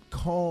moment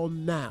called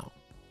now.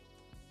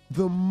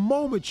 The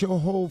moment your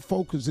whole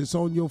focus is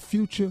on your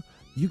future,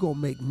 you're going to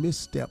make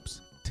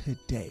missteps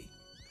today.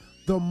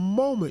 The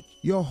moment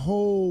your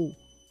whole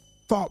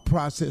thought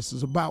process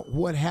is about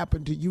what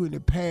happened to you in the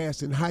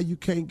past and how you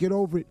can't get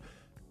over it,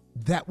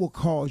 that will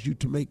cause you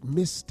to make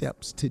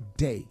missteps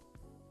today.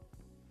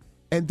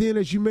 And then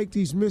as you make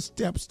these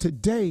missteps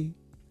today,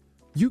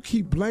 you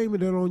keep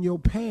blaming it on your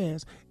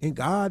past and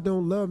God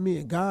don't love me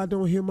and God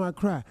don't hear my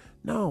cry.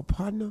 No,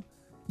 partner.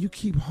 You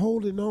keep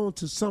holding on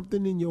to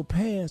something in your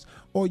past,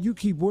 or you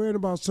keep worrying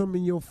about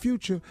something in your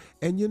future,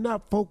 and you're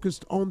not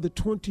focused on the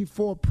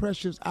 24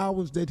 precious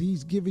hours that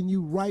he's giving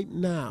you right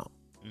now.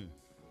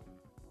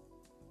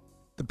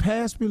 The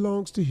past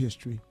belongs to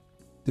history.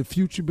 The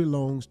future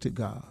belongs to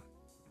God.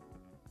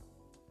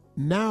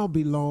 Now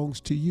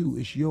belongs to you.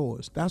 It's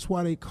yours. That's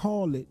why they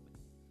call it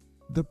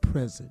the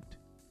present,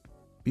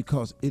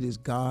 because it is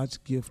God's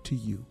gift to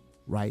you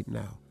right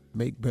now.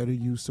 Make better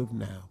use of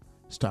now.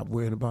 Stop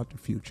worrying about the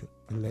future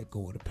and let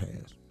go of the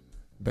past.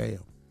 Bam.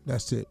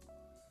 That's it.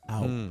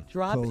 Out.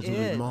 Drop Closing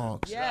it.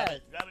 remarks. Yes.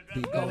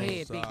 Be Go gone.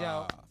 ahead, big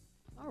dog.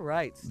 All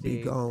right, Steve.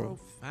 Be gone.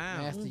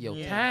 Master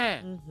your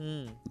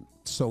time.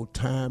 So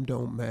time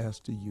don't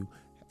master you.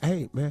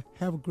 Hey, man,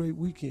 have a great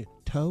weekend.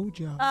 Told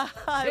y'all.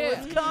 It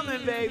was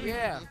coming, baby.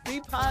 Yeah.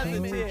 Be Told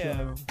positive.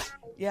 y'all.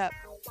 Yep.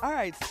 All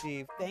right,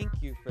 Steve. Thank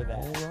you for that.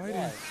 All righty.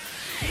 Yes.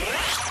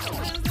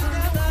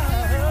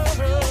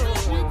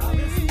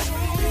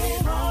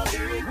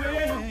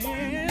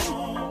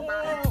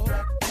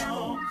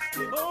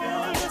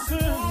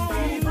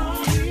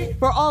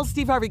 For all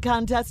Steve Harvey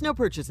contests, no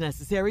purchase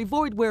necessary,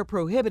 void where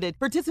prohibited.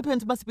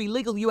 Participants must be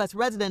legal U.S.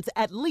 residents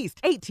at least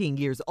 18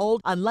 years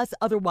old unless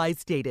otherwise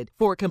stated.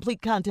 For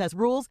complete contest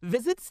rules,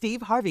 visit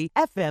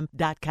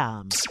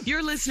SteveHarveyFM.com.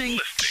 You're listening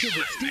to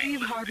the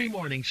Steve Harvey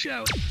Morning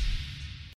Show.